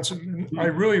 Director Johnson. And I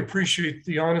really appreciate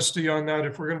the honesty on that.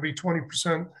 If we're going to be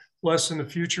 20% less in the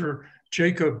future,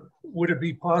 Jacob, would it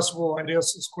be possible, I'd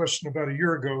asked this question about a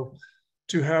year ago,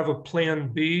 to have a plan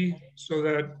B so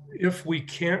that if we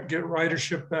can't get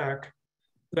ridership back,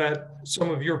 that some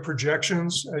of your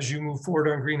projections as you move forward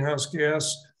on greenhouse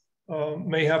gas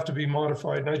may have to be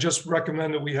modified. And I just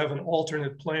recommend that we have an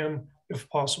alternate plan if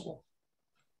possible.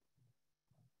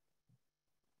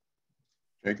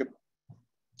 Jacob?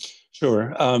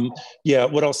 Sure. Yeah,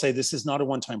 what I'll say, this is not a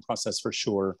one-time process for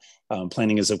sure.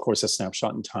 Planning is, of course, a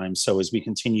snapshot in time. So as we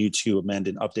continue to amend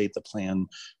and update the plan,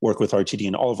 work with RTD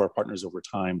and all of our partners over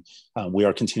time, we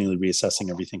are continually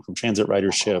reassessing everything from transit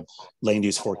ridership, land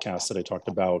use forecasts that I talked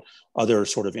about, other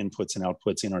sort of inputs and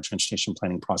outputs in our transportation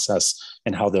planning process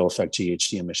and how they'll affect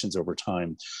GHG emissions over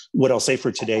time. What I'll say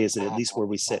for today is that at least where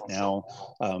we sit now,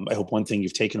 I hope one thing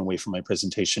you've taken away from my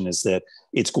presentation is that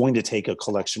it's going to take a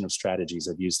collection of strategies.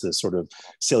 I've used this sort of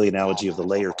silly analogy of the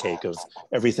layer cake of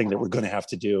everything that we're going to have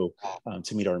to do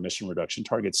to meet our emission reduction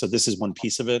targets. So this is one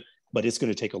piece of it. but it's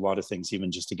going to take a lot of things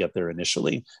even just to get there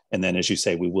initially. And then, as you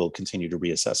say, we will continue to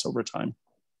reassess over time.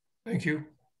 Thank you.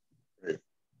 Great.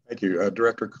 Thank you.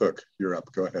 Director Cook, you're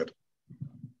up. Go ahead.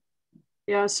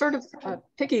 Yeah, sort of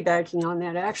piggybacking on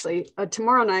that, actually.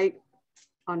 Tomorrow night,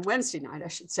 on Wednesday night, I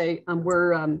should say,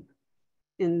 we're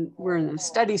in a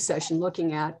study session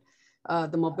looking at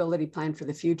the mobility plan for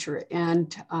the future.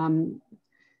 And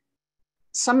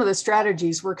some of the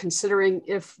strategies we're considering,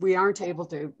 if we aren't able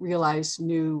to realize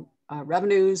new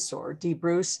revenues or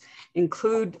debruce,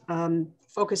 include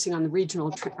focusing on the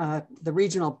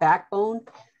regional backbone,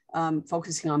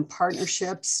 focusing on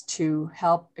partnerships to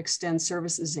help extend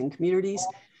services in communities.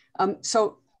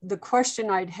 So the question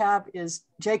I'd have is,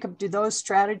 Jacob, do those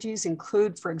strategies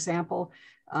include, for example,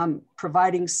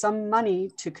 providing some money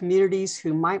to communities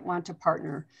who might want to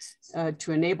partner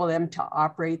to enable them to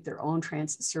operate their own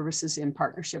transit services in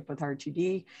partnership with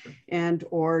RTD? And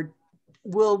or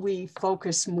will we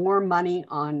focus more money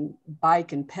on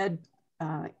bike and ped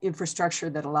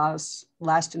infrastructure that allows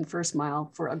last and first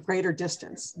mile for a greater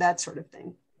distance, that sort of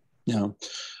thing? Yeah,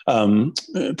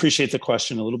 appreciate the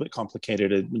question. A little bit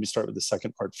complicated. Let me start with the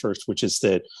second part first, which is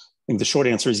that I think the short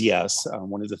answer is yes.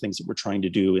 One of the things that we're trying to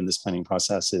do in this planning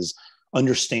process is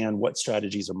understand what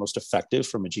strategies are most effective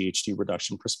from a GHG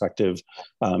reduction perspective.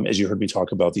 As you heard me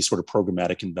talk about, these sort of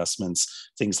programmatic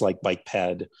investments, things like bike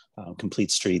ped,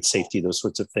 complete street safety, those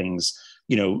sorts of things,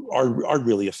 are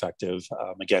really effective.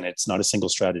 Again, it's not a single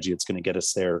strategy. It's going to get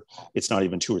us there. It's not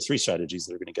even 2 or 3 strategies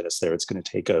that are going to get us there. It's going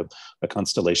to take a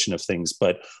constellation of things.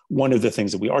 But one of the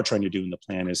things that we are trying to do in the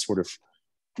plan is sort of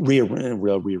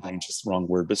rearrange is the wrong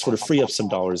word, but sort of free up some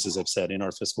dollars, as I've said, in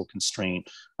our fiscal constraint,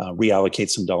 reallocate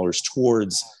some dollars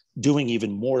towards doing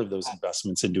even more of those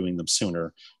investments and doing them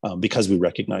sooner, because we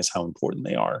recognize how important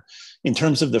they are. In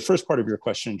terms of the first part of your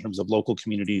question, in terms of local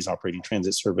communities operating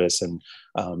transit service and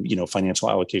financial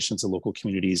allocations to local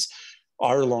communities,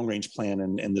 our long-range plan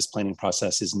and this planning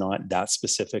process is not that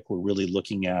specific. We're really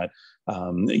looking at,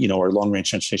 our long-range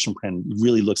transportation plan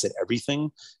really looks at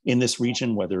everything in this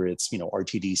region, whether it's,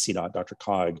 RTD, CDOT,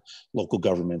 DRCOG, local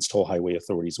governments, toll highway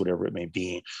authorities, whatever it may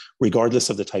be, regardless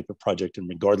of the type of project and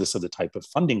regardless of the type of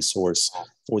funding source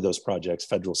for those projects,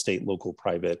 federal, state, local,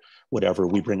 private, whatever.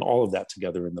 We bring all of that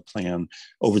together in the plan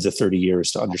over the 30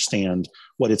 years to understand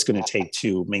what it's going to take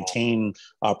to maintain,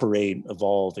 operate,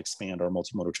 evolve, expand our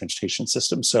multimodal transportation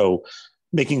system. So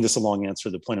making this a long answer,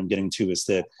 the point I'm getting to is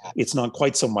that it's not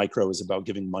quite so micro as about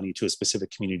giving money to a specific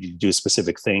community to do a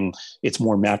specific thing. It's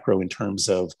more macro in terms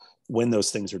of when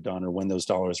those things are done or when those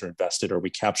dollars are invested, are we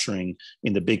capturing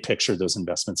in the big picture those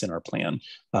investments in our plan?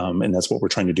 And that's what we're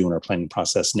trying to do in our planning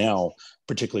process now,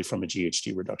 particularly from a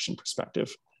GHG reduction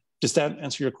perspective. Does that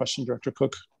answer your question, Director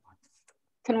Cook?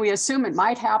 Can we assume it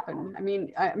might happen? I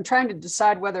mean, I'm trying to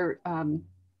decide whether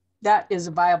that is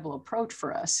a viable approach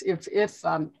for us.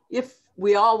 If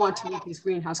we all want to meet these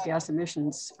greenhouse gas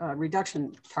emissions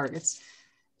reduction targets,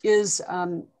 is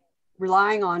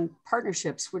relying on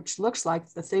partnerships, which looks like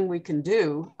the thing we can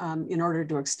do in order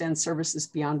to extend services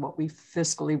beyond what we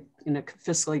in a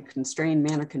fiscally constrained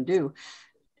manner can do.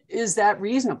 Is that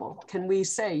reasonable? Can we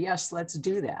say, yes, let's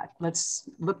do that? Let's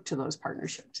look to those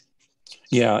partnerships.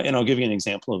 Yeah, and I'll give you an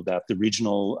example of that. The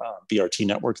regional BRT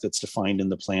network that's defined in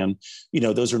the plan,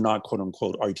 those are not quote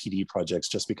unquote RTD projects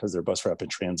just because they're bus rapid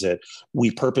transit.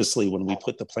 We purposely, when we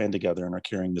put the plan together and are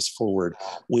carrying this forward,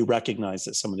 we recognize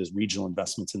that some of those regional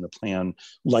investments in the plan,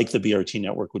 like the BRT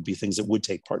network, would be things that would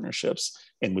take partnerships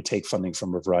and would take funding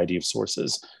from a variety of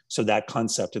sources. So that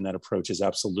concept and that approach is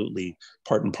absolutely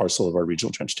part and parcel of our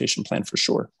regional transportation plan for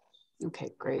sure.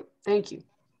 Okay, great. Thank you.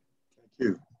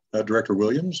 Thank you. Director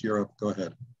Williams, you're up. Go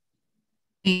ahead.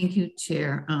 Thank you,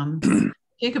 Chair.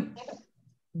 Jacob,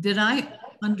 did I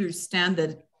understand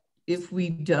that if we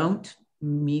don't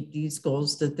meet these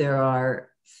goals, that there are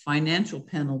financial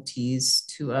penalties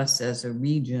to us as a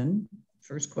region?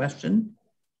 First question.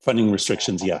 Funding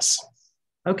restrictions, yes.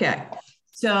 Okay.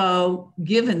 So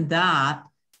given that,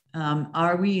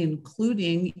 are we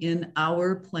including in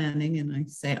our planning, and I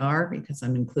say "are" because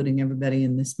I'm including everybody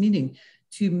in this meeting,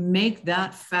 to make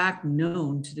that fact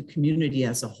known to the community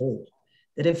as a whole,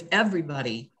 that if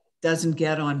everybody doesn't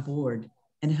get on board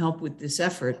and help with this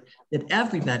effort, that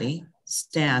everybody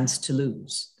stands to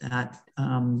lose, that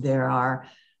there are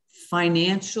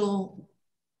financial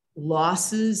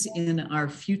losses in our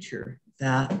future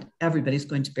that everybody's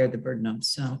going to bear the burden of.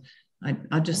 So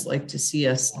I'd just like to see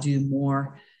us do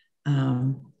more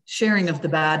sharing of the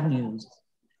bad news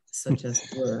such as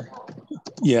were.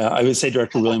 Yeah, I would say,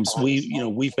 Director Williams,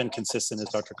 we've been consistent as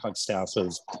Dr. Cog's staff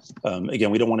of, again,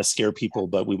 we don't want to scare people,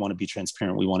 but we want to be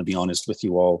transparent. We want to be honest with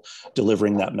you all,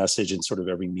 delivering that message in sort of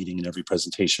every meeting and every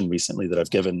presentation recently that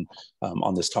I've given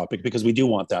on this topic, because we do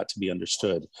want that to be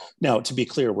understood. Now, to be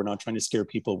clear, we're not trying to scare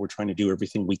people. We're trying to do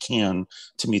everything we can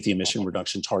to meet the emission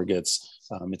reduction targets.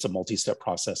 It's a multi-step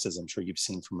process, as I'm sure you've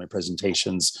seen from my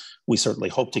presentations. We certainly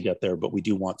hope to get there, but we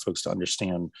do want folks to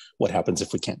understand what happens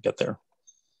if we can't get there.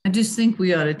 I just think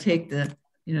we ought to take the,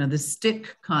 the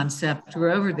stick concept. We're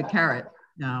over the carrot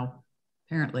now,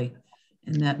 apparently,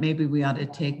 and that maybe we ought to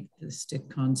take the stick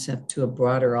concept to a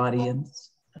broader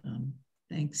audience.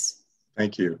 Thanks.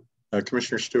 Thank you.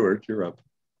 Commissioner Stewart, you're up.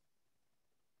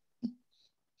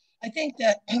 I think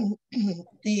that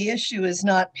the issue is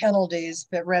not penalties,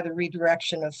 but rather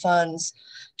redirection of funds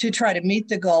to try to meet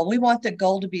the goal. We want the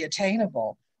goal to be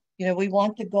attainable. We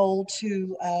want the goal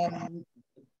to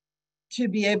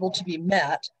be able to be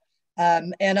met.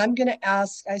 And I'm going to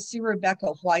ask, I see Rebecca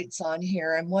White's on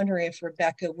here. I'm wondering if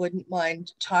Rebecca wouldn't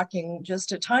mind talking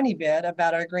just a tiny bit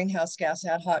about our Greenhouse Gas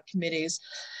Ad Hoc Committee's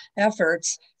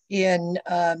efforts in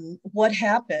what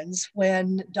happens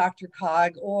when Dr.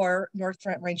 Cog or North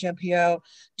Front Range MPO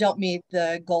don't meet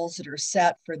the goals that are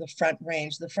set for the Front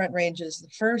Range. The Front Range is the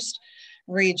first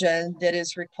region that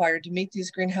is required to meet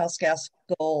these greenhouse gas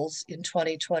goals in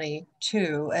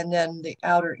 2022, and then the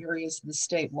outer areas of the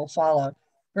state will follow.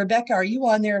 Rebecca, are you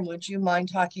on there, and would you mind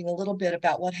talking a little bit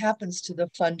about what happens to the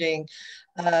funding,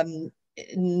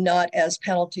 not as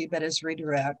penalty, but as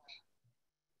redirect?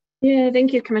 Yeah,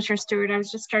 thank you, Commissioner Stewart. I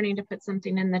was just starting to put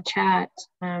something in the chat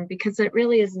because it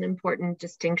really is an important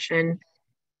distinction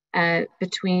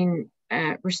between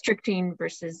restricting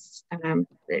versus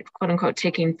quote unquote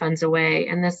taking funds away.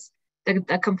 And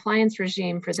the compliance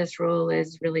regime for this rule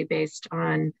is really based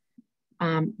on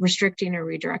restricting or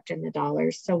redirecting the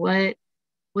dollars. So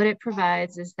what it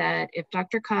provides is that if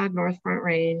Dr. Cog, North Front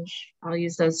Range, I'll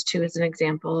use those two as an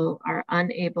example, are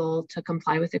unable to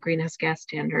comply with the greenhouse gas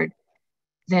standard,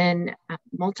 then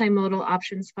multimodal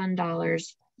options fund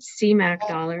dollars, CMAQ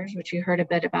dollars, which you heard a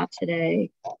bit about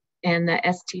today, and the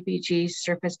STBG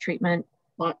surface treatment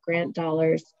block grant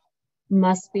dollars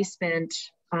must be spent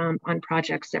on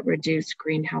projects that reduce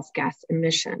greenhouse gas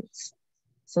emissions.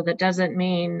 So that doesn't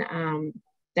mean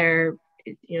they're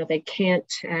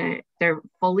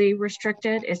fully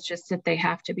restricted. It's just that they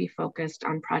have to be focused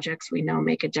on projects we know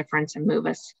make a difference and move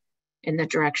us in the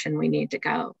direction we need to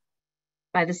go.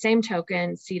 By the same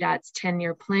token, CDOT's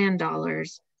 10-year plan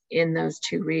dollars in those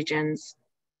two regions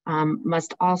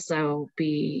must also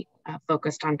be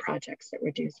focused on projects that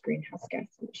reduce greenhouse gas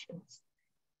emissions.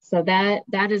 So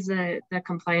that is the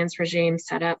compliance regime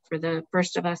set up for the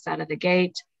first of us out of the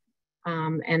gate.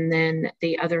 And then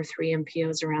the other three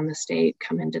MPOs around the state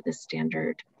come into the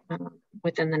standard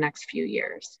within the next few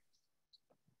years.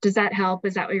 Does that help?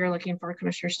 Is that what you're looking for,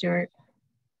 Commissioner Stewart?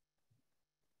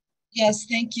 Yes,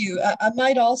 thank you. I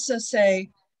might also say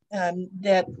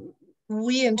that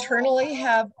we internally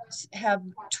have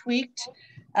tweaked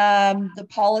the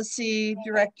policy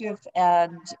directive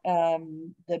and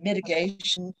the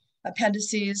mitigation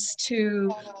appendices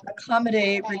to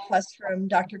accommodate requests from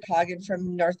Dr. Coggin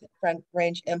from North Front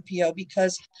Range MPO,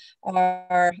 because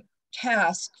our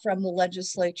task from the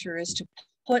legislature is to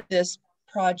put this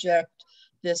project,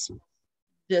 this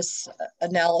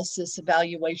analysis,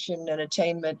 evaluation, and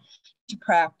attainment to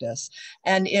practice.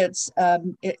 And it's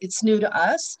new to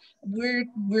us.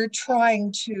 We're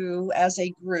trying to, as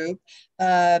a group,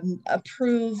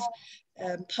 approve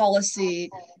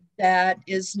policy that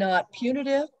is not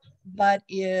punitive, but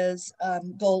is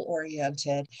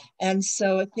goal-oriented. And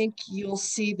so I think you'll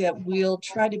see that we'll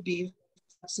try to be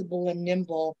flexible and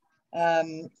nimble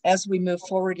as we move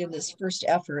forward in this first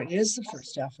effort. It is the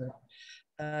first effort.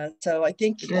 So I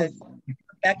think,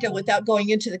 Rebecca, without going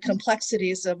into the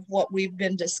complexities of what we've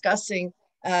been discussing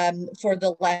for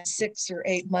the last 6 or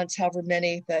 8 months, however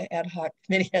many the ad hoc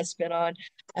committee has been on,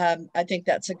 I think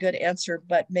that's a good answer,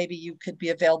 but maybe you could be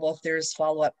available if there's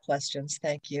follow-up questions.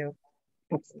 Thank you.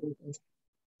 Absolutely.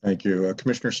 Thank you.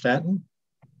 Commissioner Stanton?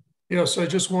 Yes, I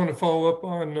just want to follow up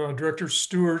on Director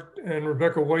Stewart and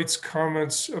Rebecca White's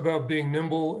comments about being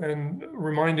nimble and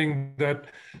reminding that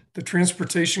the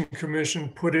Transportation Commission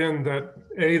put in that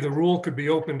A, the rule could be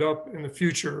opened up in the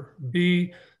future,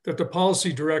 B, that the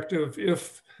policy directive,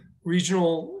 if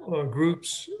regional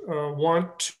groups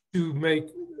want to make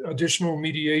additional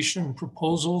mediation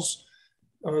proposals,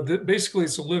 that basically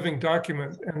it's a living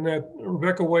document, and that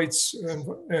Rebecca White's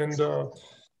and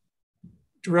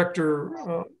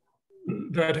Director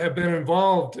that have been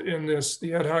involved in this,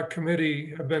 the ad hoc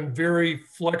committee, have been very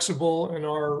flexible and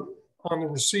are on the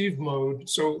receive mode.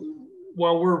 So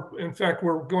while in fact,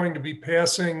 we're going to be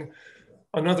passing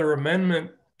another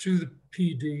amendment to the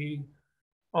PD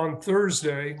on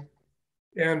Thursday,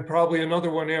 and probably another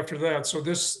one after that. So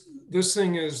this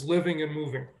thing is living and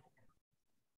moving.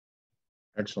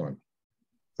 Excellent.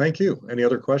 Thank you. Any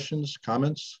other questions,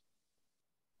 comments?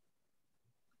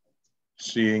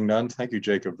 Seeing none, thank you,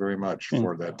 Jacob, very much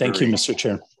for that. Thank you, Mr.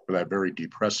 Chair. For that very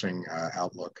depressing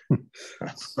outlook.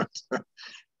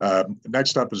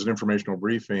 Next up is an informational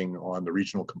briefing on the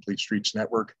Regional Complete Streets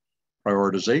Network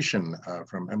prioritization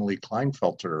from Emily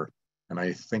Kleinfelter. And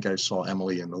I think I saw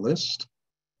Emily in the list.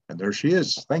 And there she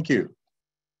is. Thank you.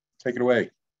 Take it away.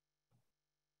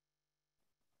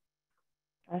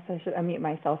 So I should unmute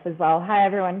myself as well. Hi,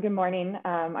 everyone. Good morning.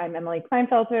 I'm Emily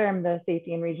Kleinfelter. I'm the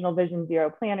Safety and Regional Vision Zero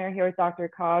Planner here with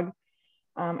DRCOG.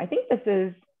 I think this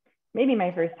is maybe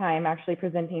my first time actually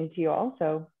presenting to you all.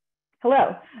 So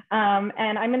hello.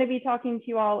 And I'm going to be talking to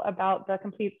you all about the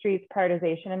Complete Streets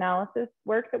prioritization analysis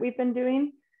work that we've been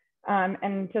doing.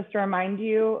 And just to remind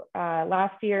you,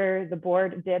 last year, the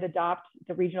board did adopt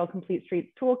the Regional Complete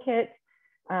Streets Toolkit,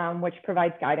 which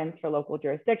provides guidance for local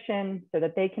jurisdictions so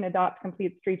that they can adopt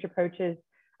complete streets approaches,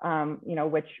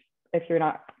 which, if you're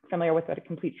not familiar with what a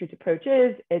complete streets approach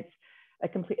is, it's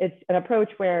an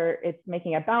approach where it's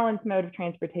making a balanced mode of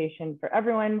transportation for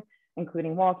everyone,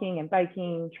 including walking and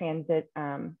biking, transit,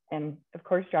 and of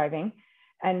course, driving.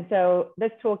 And so this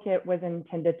toolkit was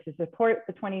intended to support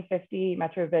the 2050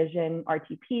 MetroVision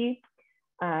RTP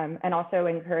and also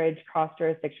encourage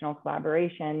cross-jurisdictional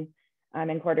collaboration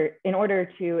in order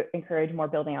to encourage more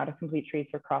building out of complete streets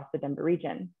across the Denver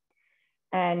region.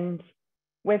 And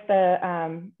with the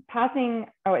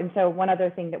and so one other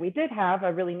thing that we did have,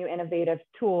 a really new innovative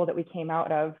tool that we came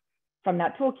out of from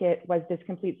that toolkit, was this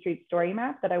Complete Streets Story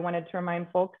Map that I wanted to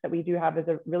remind folks that we do have as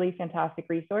a really fantastic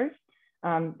resource.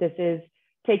 This is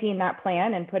taking that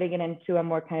plan and putting it into a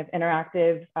more kind of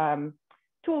interactive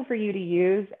tool for you to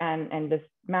use. And this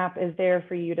map is there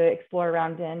for you to explore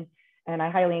around in. And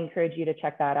I highly encourage you to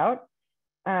check that out.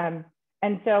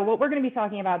 And so what we're going to be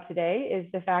talking about today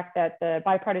is the fact that the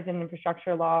bipartisan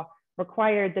infrastructure law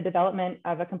required the development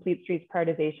of a complete streets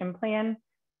prioritization plan,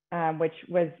 which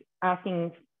was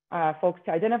asking folks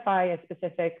to identify a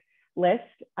specific list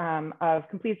of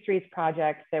complete streets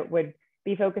projects that would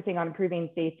be focusing on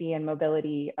improving safety and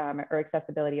mobility or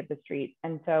accessibility of the street.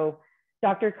 And so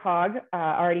DRCOG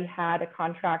already had a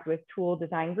contract with Tool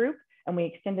Design Group, and we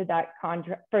extended that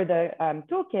contract for the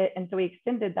toolkit. And so we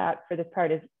extended that for this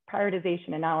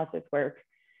prioritization analysis work.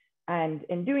 And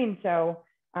in doing so,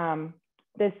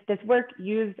 this work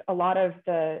used a lot of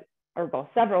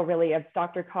several really of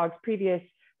DRCOG's previous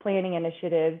planning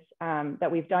initiatives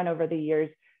that we've done over the years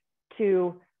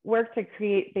to work to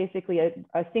create basically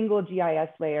a single GIS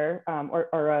layer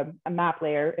or a map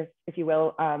layer, if you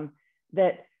will,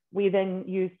 that we then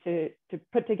used to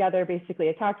put together basically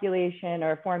a calculation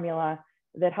or a formula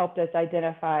that helped us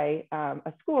identify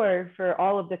a score for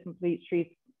all of the complete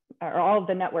streets or all of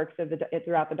the networks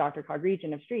throughout the DRCOG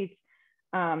region of streets.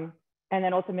 And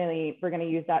then ultimately, we're going to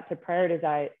use that to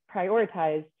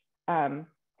prioritize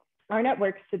our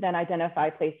networks to then identify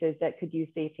places that could use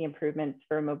safety improvements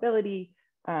for mobility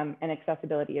and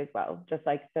accessibility as well, just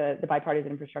like the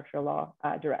bipartisan infrastructure law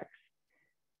directs.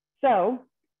 So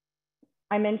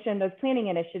I mentioned those planning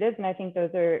initiatives, and I think those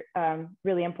are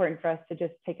really important for us to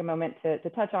just take a moment to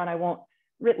touch on. I won't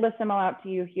list them all out to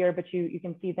you here, but you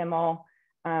can see them all,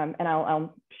 and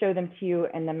I'll show them to you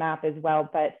in the map as well.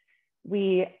 But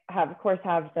we of course,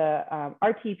 have the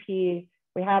RTP,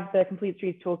 we have the Complete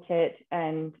Streets Toolkit,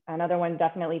 and another one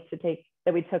definitely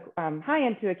that we took high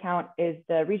into account is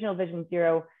the Regional Vision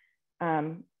Zero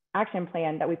action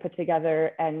plan that we put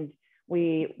together. And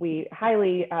we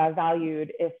highly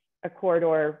valued if a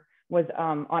corridor was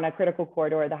on a critical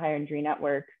corridor, the higher injury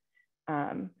network.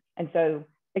 And so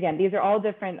again, these are all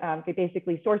different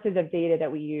basically sources of data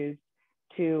that we use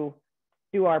to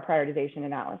do our prioritization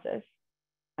analysis.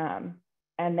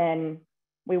 And then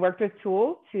we worked with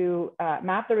Tool to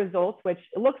map the results, which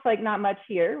it looks like not much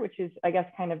here, which is, I guess,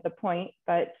 kind of the point.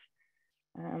 But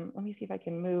let me see if I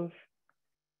can move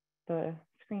the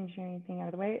screen sharing thing out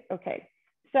of the way. Okay.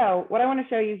 So what I want to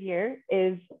show you here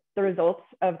is the results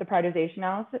of the prioritization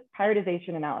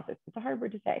analysis. It's a hard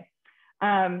word to say.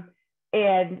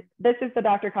 And this is the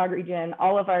DRCOG region,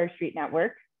 all of our street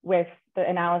network with the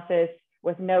analysis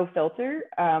with no filter.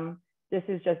 This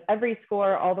is just every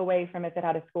score all the way from if it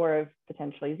had a score of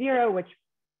potentially 0, which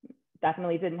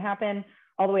definitely didn't happen,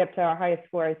 all the way up to our highest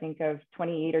score, I think, of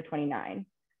 28 or 29.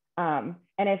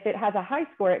 And if it has a high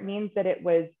score, it means that it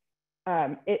was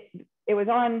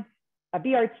on a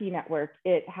BRT network.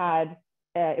 It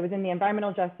was in the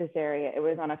environmental justice area. It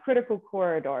was on a critical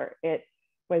corridor. It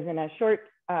was in a short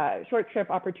trip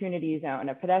opportunity zone,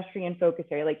 a pedestrian focus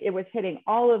area. Like, it was hitting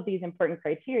all of these important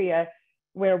criteria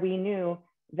where we knew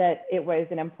that it was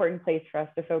an important place for us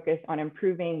to focus on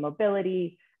improving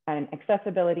mobility and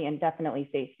accessibility and definitely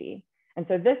safety. And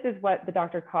so this is what the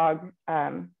DRCOG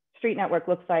street network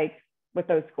looks like with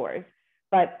those scores.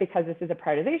 But because this is a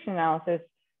prioritization analysis,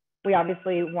 we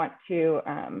obviously want to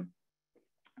kind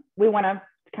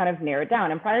of narrow it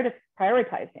down and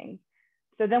prioritize things.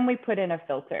 So then we put in a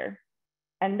filter.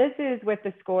 And this is with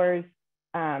the scores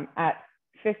at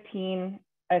 15,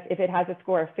 if it has a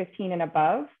score of 15 and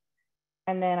above.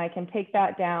 And then I can take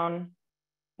that down,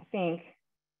 I think,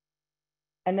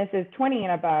 and this is 20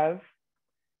 and above.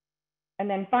 And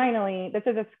then finally, this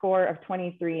is a score of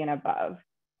 23 and above.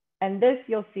 And this,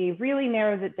 you'll see, really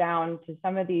narrows it down to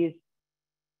some of these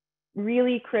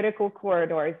really critical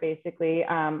corridors, basically,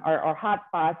 or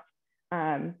hotspots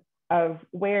of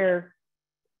where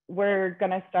we're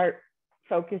gonna start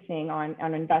focusing on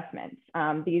investments.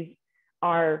 These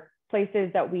are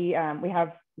places that we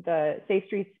have the Safe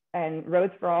Streets and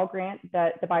Roads for All grant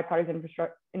that the bipartisan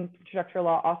infrastructure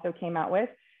law also came out with.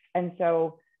 And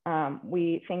so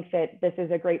we think that this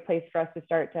is a great place for us to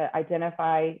start to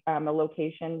identify a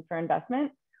location for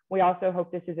investment. We also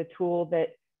hope this is a tool that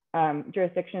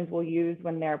jurisdictions will use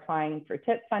when they're applying for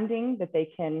TIP funding, that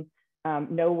they can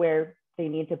know where they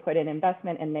need to put in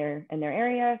investment in their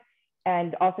area,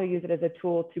 and also use it as a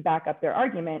tool to back up their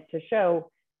argument to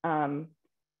show,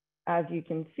 as you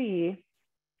can see,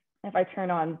 if I turn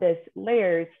on this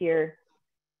layers here,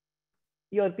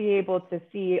 you'll be able to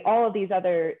see all of these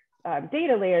other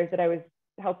data layers that I was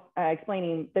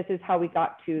explaining. This is how we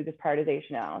got to this prioritization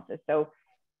analysis. So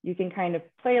you can kind of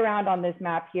play around on this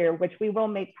map here, which we will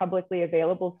make publicly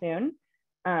available soon.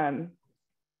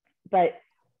 But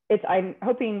I'm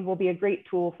hoping will be a great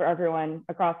tool for everyone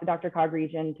across the DRCOG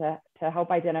region to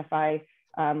help identify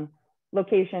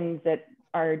locations that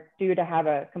are due to have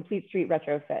a complete street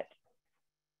retrofit.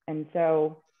 And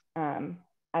so,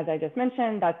 as I just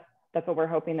mentioned, that's what we're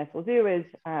hoping this will do, is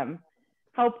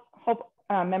help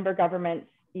member governments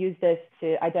use this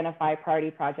to identify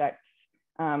priority projects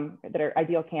that are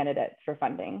ideal candidates for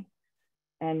funding.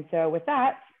 And so with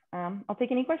that, I'll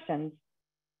take any questions.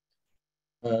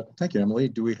 Thank you, Emily.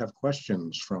 Do we have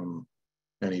questions from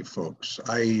any folks?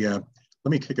 Let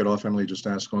me kick it off, Emily, just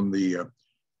ask on the,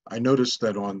 I noticed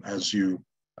that as you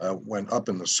went up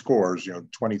in the scores,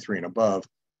 23 and above,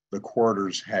 the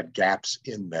corridors had gaps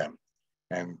in them.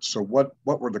 And so what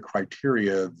were the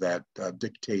criteria that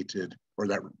dictated, or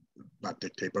that not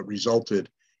dictate, but resulted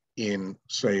in,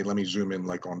 say, let me zoom in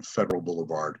like on Federal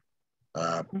Boulevard,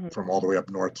 from all the way up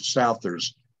north to south,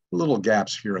 there's little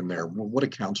gaps here and there. What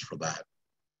accounts for that?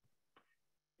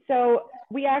 So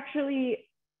we actually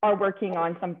are working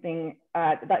on something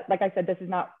that, like I said, this is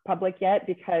not public yet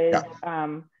because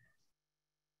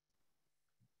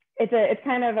it's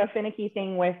kind of a finicky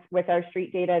thing with our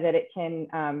street data, that it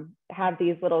can have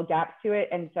these little gaps to it.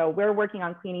 And so we're working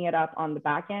on cleaning it up on the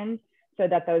back end so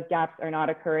that those gaps are not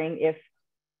occurring if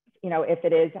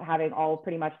it is having all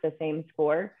pretty much the same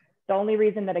score. The only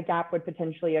reason that a gap would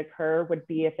potentially occur would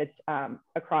be if it's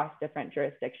across different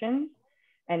jurisdictions.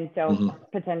 And so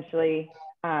potentially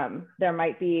there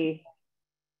might be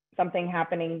something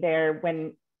happening there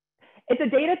when it's a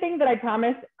data thing that I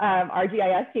promise our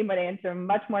GIS team would answer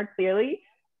much more clearly.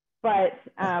 But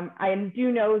I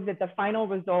do know that the final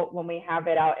result, when we have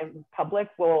it out in public,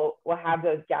 will have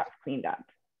those gaps cleaned up.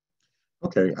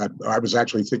 Okay, I was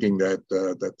actually thinking that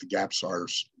that the gaps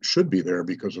should be there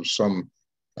because of some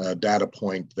data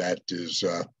point that is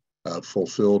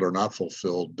fulfilled or not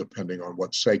fulfilled, depending on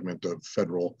what segment of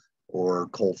Federal or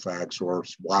Colfax or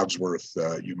Wadsworth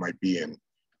you might be in.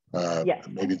 Yes.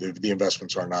 Maybe the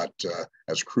investments are not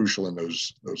as crucial in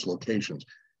those locations.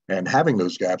 And having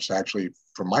those gaps actually,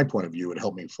 from my point of view, would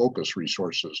help me focus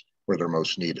resources where they're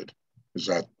most needed. Is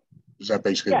that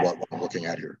basically what I'm looking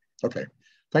at here? Okay.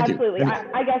 Thank you. Absolutely.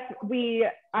 I guess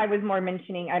I was more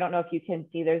mentioning, I don't know if you can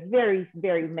see, there's very,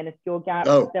 very minuscule gaps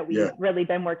that we've really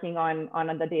been working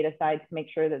on the data side to make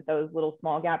sure that those little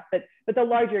small gaps, but the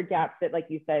larger gaps that, like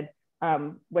you said,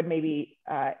 would maybe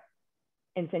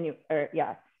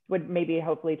would maybe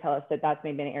hopefully tell us that that's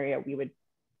maybe an area we would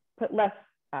put less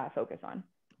focus on.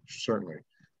 Certainly.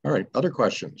 All right, other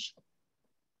questions?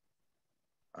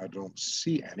 I don't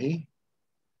see any.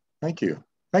 Thank you.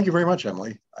 Thank you very much,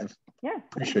 Emily. I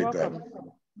appreciate that.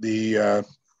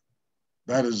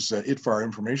 That is it for our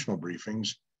informational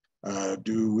briefings.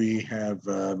 Do we have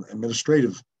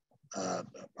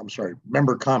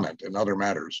member comment and other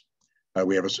matters?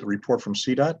 We have a report from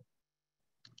CDOT.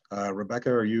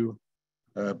 Rebecca, are you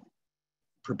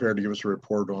prepared to give us a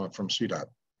report from CDOT?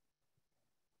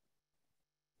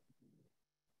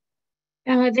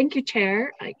 Thank you,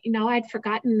 Chair. I'd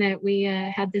forgotten that we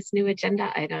had this new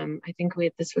agenda item. I think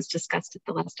this was discussed at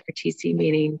the last RTC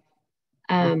meeting.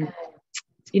 The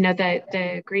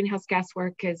greenhouse gas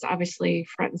work is obviously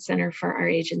front and center for our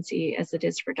agency, as it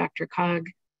is for DRCOG,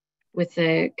 with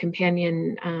the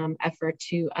companion effort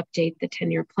to update the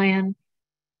 10-year plan.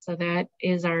 So that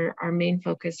is our main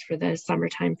focus for the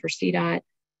summertime for CDOT,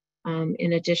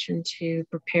 in addition to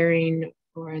preparing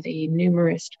for the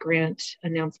numerous grant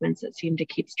announcements that seem to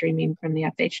keep streaming from the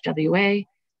FHWA.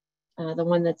 The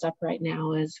one that's up right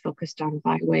now is focused on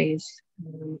byways,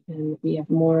 and we have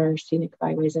more scenic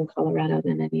byways in Colorado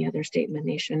than any other state in the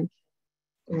nation.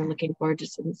 We're looking forward to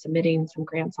submitting some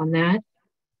grants on that.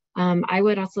 I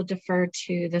would also defer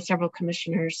to the several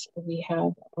commissioners we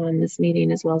have on this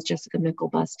meeting, as well as Jessica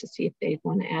Mickelbus, to see if they'd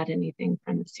want to add anything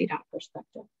from the CDOT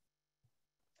perspective.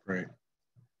 Great.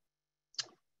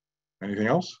 Anything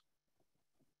else?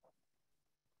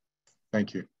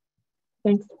 Thank you.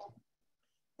 Thanks.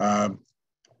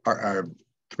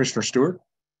 Commissioner Stewart?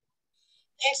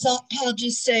 Thanks. I'll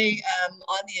just say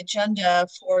on the agenda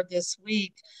for this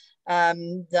week,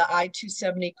 the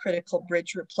I-270 Critical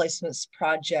Bridge Replacements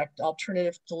Project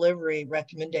Alternative Delivery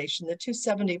Recommendation. The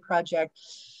 270 project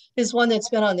is one that's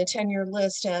been on the 10-year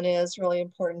list and is really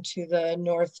important to the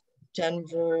North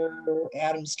Denver,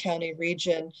 Adams County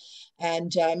region.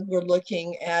 And we're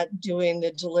looking at doing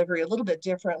the delivery a little bit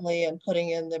differently and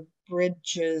putting in the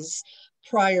bridges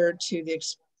prior to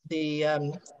the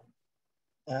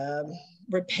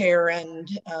repair and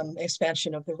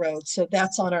expansion of the road. So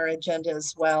that's on our agenda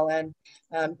as well. And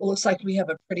it looks like we have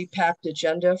a pretty packed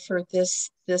agenda for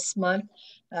this month.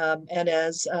 And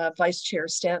as Vice Chair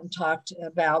Stanton talked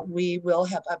about, we will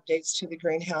have updates to the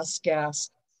greenhouse gas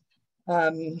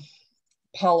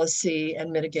policy and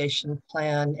mitigation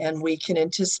plan. And we can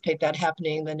anticipate that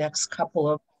happening in the next couple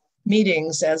of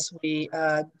meetings as we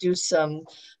do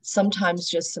sometimes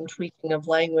just some tweaking of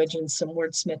language and some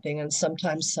wordsmithing, and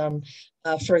sometimes some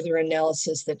further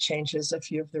analysis that changes a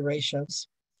few of the ratios.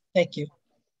 Thank you.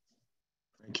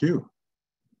 Thank you.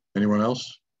 Anyone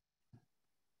else?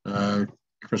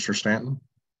 Commissioner Stanton?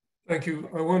 Thank you.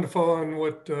 I wanted to follow on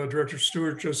what Director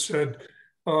Stewart just said.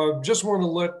 Just want to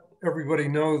let everybody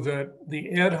know that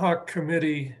the ad hoc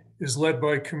committee is led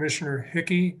by Commissioner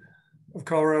Hickey of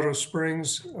Colorado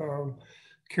Springs,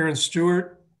 Karen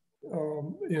Stewart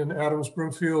in Adams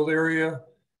Broomfield area,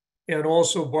 and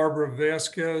also Barbara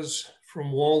Vasquez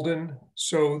from Walden.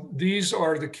 So these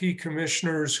are the key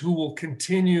commissioners who will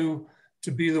continue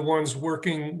to be the ones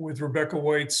working with Rebecca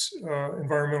White's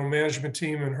environmental management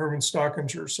team and Herman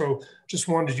Stockinger. So just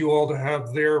wanted you all to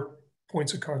have their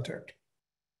points of contact.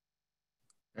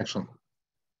 Excellent.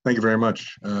 Thank you very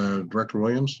much. Director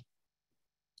Williams?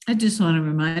 I just want to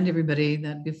remind everybody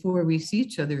that before we see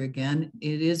each other again,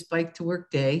 it is Bike to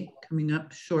Work Day coming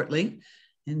up shortly.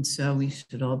 And so we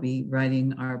should all be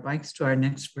riding our bikes to our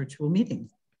next virtual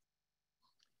meeting.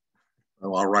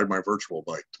 Well, I'll ride my virtual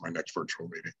bike to my next virtual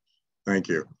meeting. Thank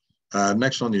you.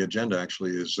 Next on the agenda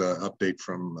actually is update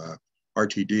from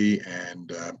RTD,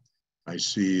 and I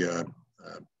see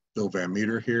Bill Van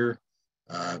Meter here.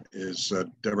 Is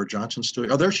Deborah Johnson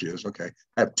still? Oh, there she is. Okay.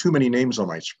 I have too many names on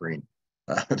my screen.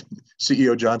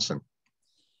 CEO Johnson.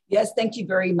 Yes, thank you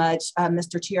very much,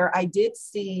 Mr. Chair. I did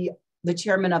see the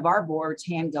chairman of our board's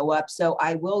hand go up, so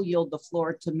I will yield the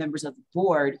floor to members of the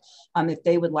board if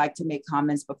they would like to make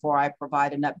comments before I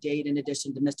provide an update in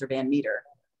addition to Mr. Van Meter.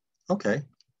 Okay.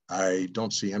 I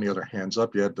don't see any other hands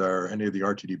up yet. Are any of the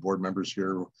RTD board members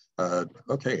here?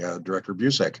 Okay, Director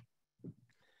Busick.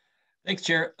 Thanks,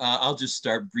 Chair. I'll just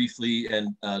start briefly,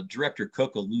 and Director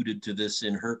Cook alluded to this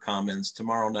in her comments.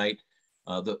 Tomorrow night,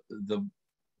 our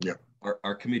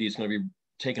committee is going to be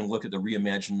taking a look at the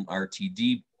Reimagine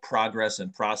RTD progress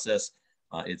and process.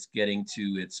 It's getting to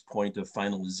its point of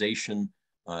finalization.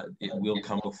 It will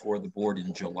come before the board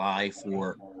in July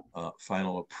for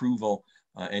final approval.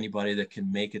 Anybody that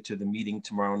can make it to the meeting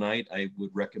tomorrow night, I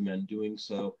would recommend doing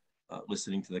so.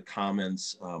 Listening to the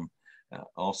comments,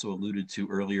 also alluded to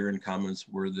earlier in comments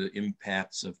were the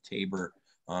impacts of Tabor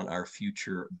on our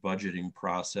future budgeting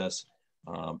process.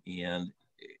 And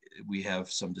we have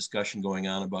some discussion going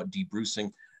on about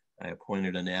debrucing. I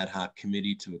appointed an ad hoc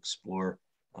committee to explore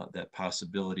that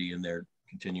possibility, and they're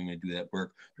continuing to do that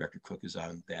work. Director Cook is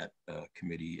on that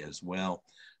committee as well.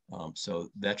 So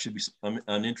that should be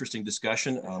an interesting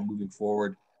discussion moving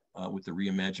forward with the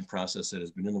Reimagine process that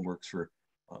has been in the works for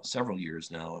several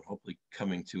years now, and hopefully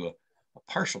coming to a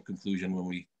partial conclusion when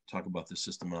we talk about the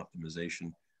system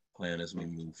optimization plan as we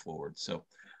move forward. So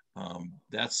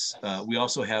we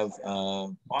also have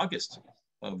August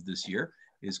of this year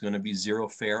is going to be Zero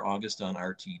Fare August on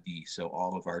RTD. So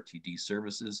all of RTD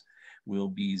services will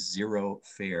be zero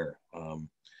fare.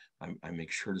 I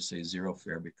make sure to say zero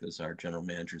fare because our general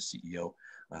manager, CEO,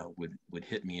 would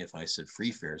hit me if I said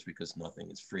free fares because nothing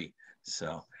is free.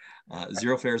 So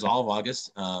zero fares all of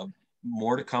August.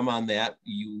 More to come on that.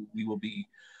 We will be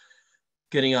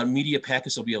getting on media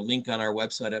packets. There'll be a link on our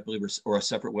website, I believe, or a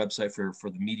separate website for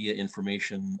the media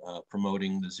information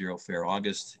promoting the Zero Fare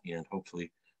August, and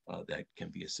hopefully that can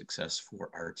be a success for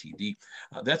RTD.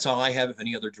 That's all I have. If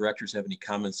any other directors have any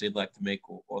comments they'd like to make,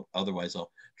 or otherwise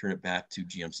I'll turn it back to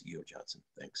GM CEO Johnson.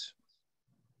 Thanks.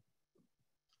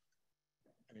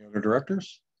 Any other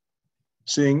directors?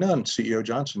 Seeing none, CEO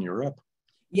Johnson, you're up.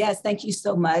 Yes, thank you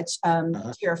so much,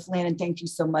 Chair Flynn, and thank you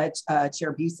so much,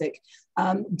 Chair Busick.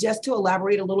 Just to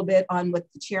elaborate a little bit on what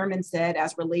the chairman said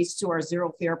as relates to our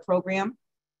Zero Fare program,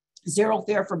 Zero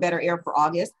Fare for Better Air for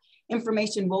August.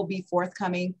 Information will be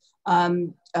forthcoming.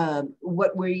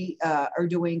 What we are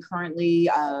doing currently,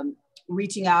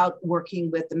 reaching out, working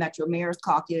with the Metro Mayor's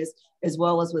Caucus, as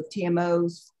well as with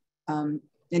TMOs,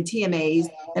 and TMAs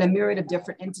and a myriad of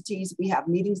different entities. We have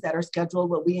meetings that are scheduled.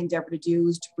 What we endeavor to do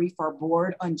is to brief our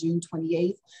board on June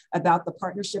 28th about the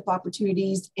partnership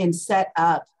opportunities and set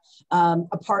up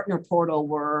a partner portal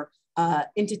where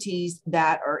entities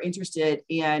that are interested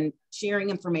in sharing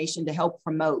information to help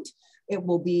promote. It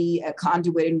will be a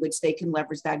conduit in which they can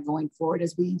leverage that going forward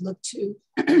as we look to,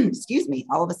 excuse me,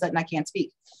 all of a sudden I can't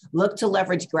speak, look to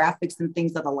leverage graphics and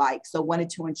things of the like. So wanted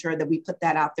to ensure that we put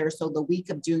that out there. So the week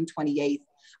of June 28th,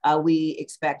 we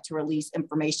expect to release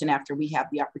information after we have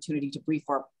the opportunity to brief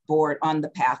our board on the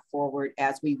path forward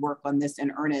as we work on this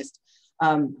in earnest.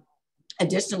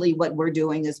 Additionally, what we're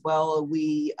doing as well,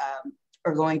 we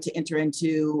are going to enter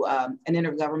into an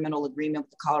intergovernmental agreement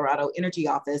with the Colorado Energy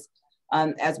Office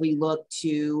as we look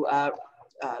to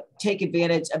take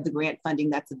advantage of the grant funding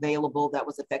that's available that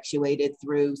was effectuated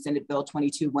through Senate Bill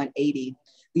 22-180.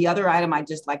 The other item I'd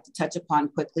just like to touch upon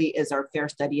quickly is our fare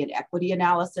study and equity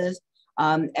analysis.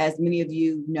 As many of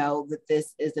you know, that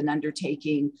this is an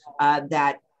undertaking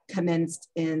that commenced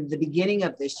in the beginning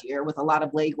of this year with a lot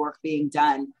of legwork being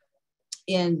done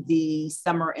in the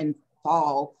summer and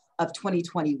fall of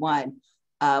 2021.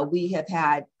 We have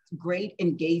had great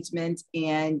engagement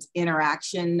and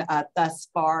interaction thus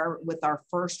far with our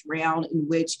first round, in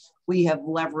which we have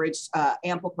leveraged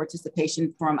ample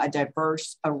participation from a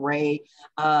diverse array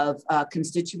of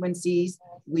constituencies.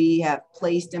 We have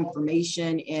placed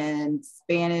information in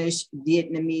Spanish,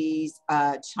 Vietnamese,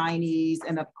 Chinese,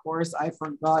 and of course, I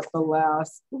forgot the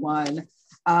last one.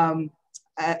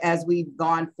 As we've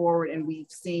gone forward, and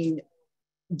we've seen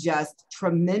just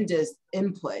tremendous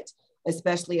input,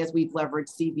 especially as we've leveraged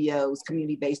CBOs,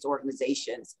 community-based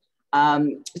organizations.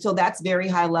 So that's very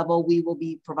high level. We will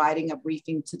be providing a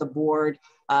briefing to the board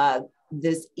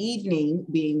this evening,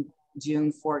 being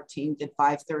June 14th at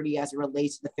 5:30 as it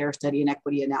relates to the fare study and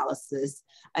equity analysis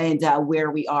and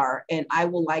where we are. And I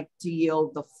would like to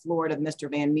yield the floor to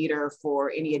Mr. Van Meter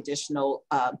for any additional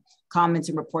comments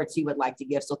and reports he would like to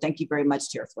give. So thank you very much,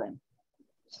 Chair Flynn.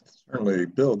 Certainly.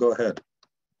 Bill, go ahead.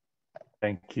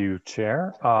 Thank you,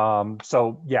 Chair.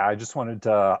 So yeah, I just wanted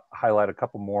to highlight a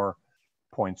couple more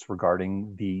points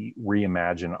regarding the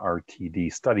Reimagine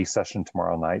RTD study session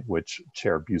tomorrow night, which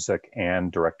Chair Busick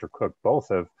and Director Cook both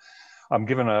have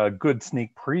given a good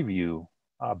sneak preview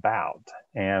about.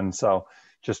 And so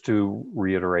just to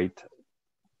reiterate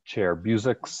Chair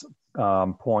Busick's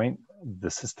point, the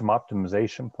system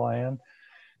optimization plan,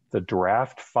 the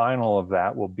draft final of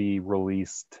that will be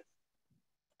released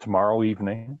tomorrow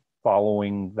evening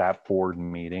following that board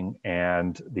meeting,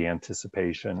 and the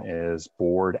anticipation is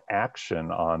board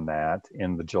action on that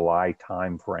in the July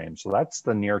timeframe. So that's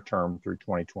the near term through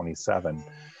 2027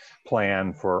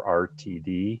 plan for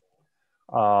RTD.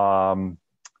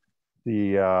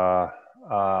 The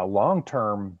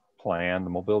long-term plan, the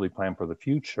mobility plan for the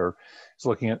future, is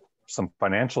looking at some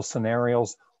financial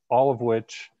scenarios, all of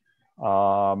which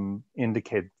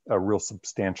indicate a real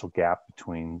substantial gap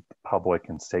between public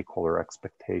and stakeholder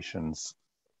expectations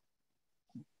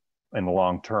in the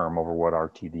long term over what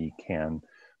RTD can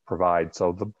provide.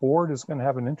 So the board is going to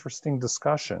have an interesting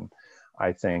discussion,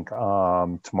 I think,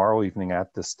 tomorrow evening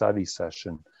at the study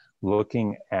session,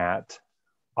 looking at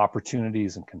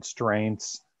opportunities and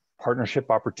constraints,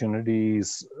 partnership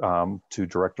opportunities, to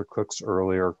Director Cook's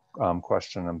earlier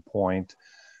question and point,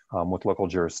 with local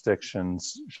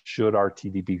jurisdictions. Should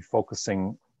RTD be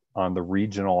focusing on the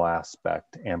regional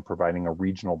aspect and providing a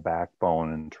regional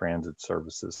backbone in transit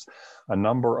services? A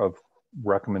number of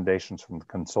recommendations from the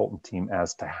consultant team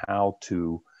as to how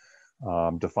to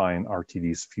define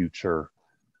RTD's future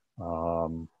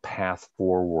path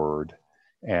forward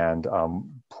and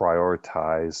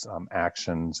prioritize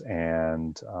actions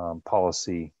and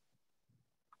policy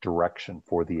direction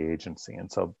for the agency.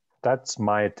 And so that's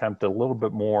my attempt, a little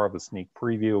bit more of a sneak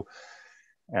preview.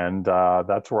 And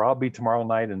that's where I'll be tomorrow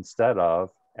night instead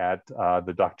of at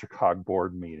the DRCOG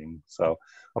board meeting. So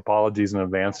apologies in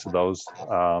advance to those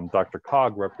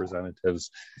DRCOG representatives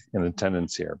in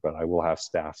attendance here, but I will have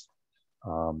staff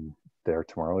there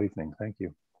tomorrow evening. Thank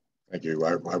you. Thank you.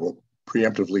 I will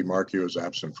preemptively mark you as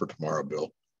absent for tomorrow,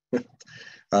 Bill.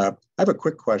 I have a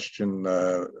quick question,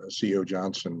 CEO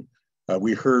Johnson.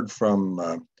 We heard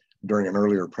from during an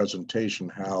earlier presentation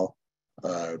how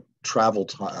travel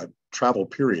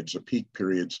periods, the peak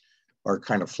periods, are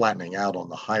kind of flattening out on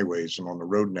the highways and on the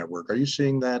road network. Are you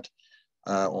seeing that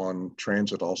on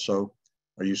transit also?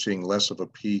 Are you seeing less of a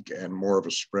peak and more of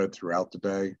a spread throughout the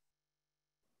day?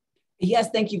 Yes,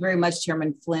 thank you very much,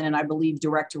 Chairman Flynn. And I believe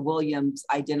Director Williams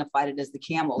identified it as the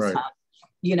camel's hump.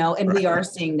 You know, and we are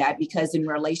seeing that because in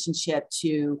relationship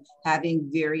to having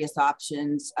various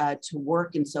options to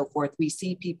work and so forth, we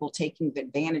see people taking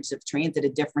advantage of transit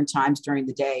at different times during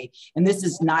the day. And this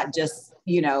is not just,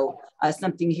 you know,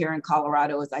 something here in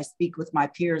Colorado. As I speak with my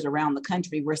peers around the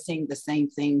country, we're seeing the same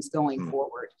things going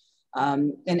forward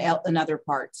in other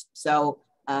parts. So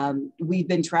we've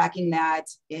been tracking that,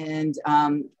 and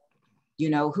you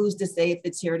know, who's to say if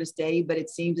it's here to stay, but it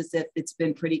seems as if it's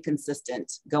been pretty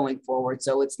consistent going forward.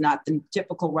 So it's not the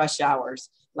typical rush hours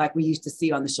like we used to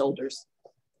see on the shoulders.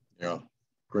 Yeah,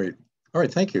 great. All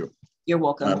right, thank you. You're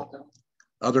welcome.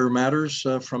 Other matters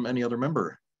from any other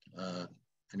member?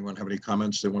 Anyone have any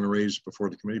comments they want to raise before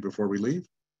the committee before we leave?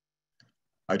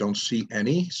 I don't see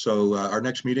any. So our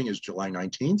next meeting is July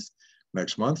 19th.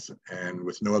 Next month, and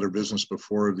with no other business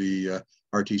before the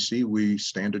RTC, we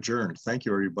stand adjourned. Thank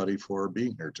you, everybody, for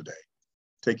being here today.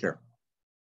 Take care.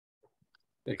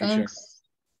 Thanks.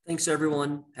 Thanks,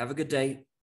 everyone. Have a good day.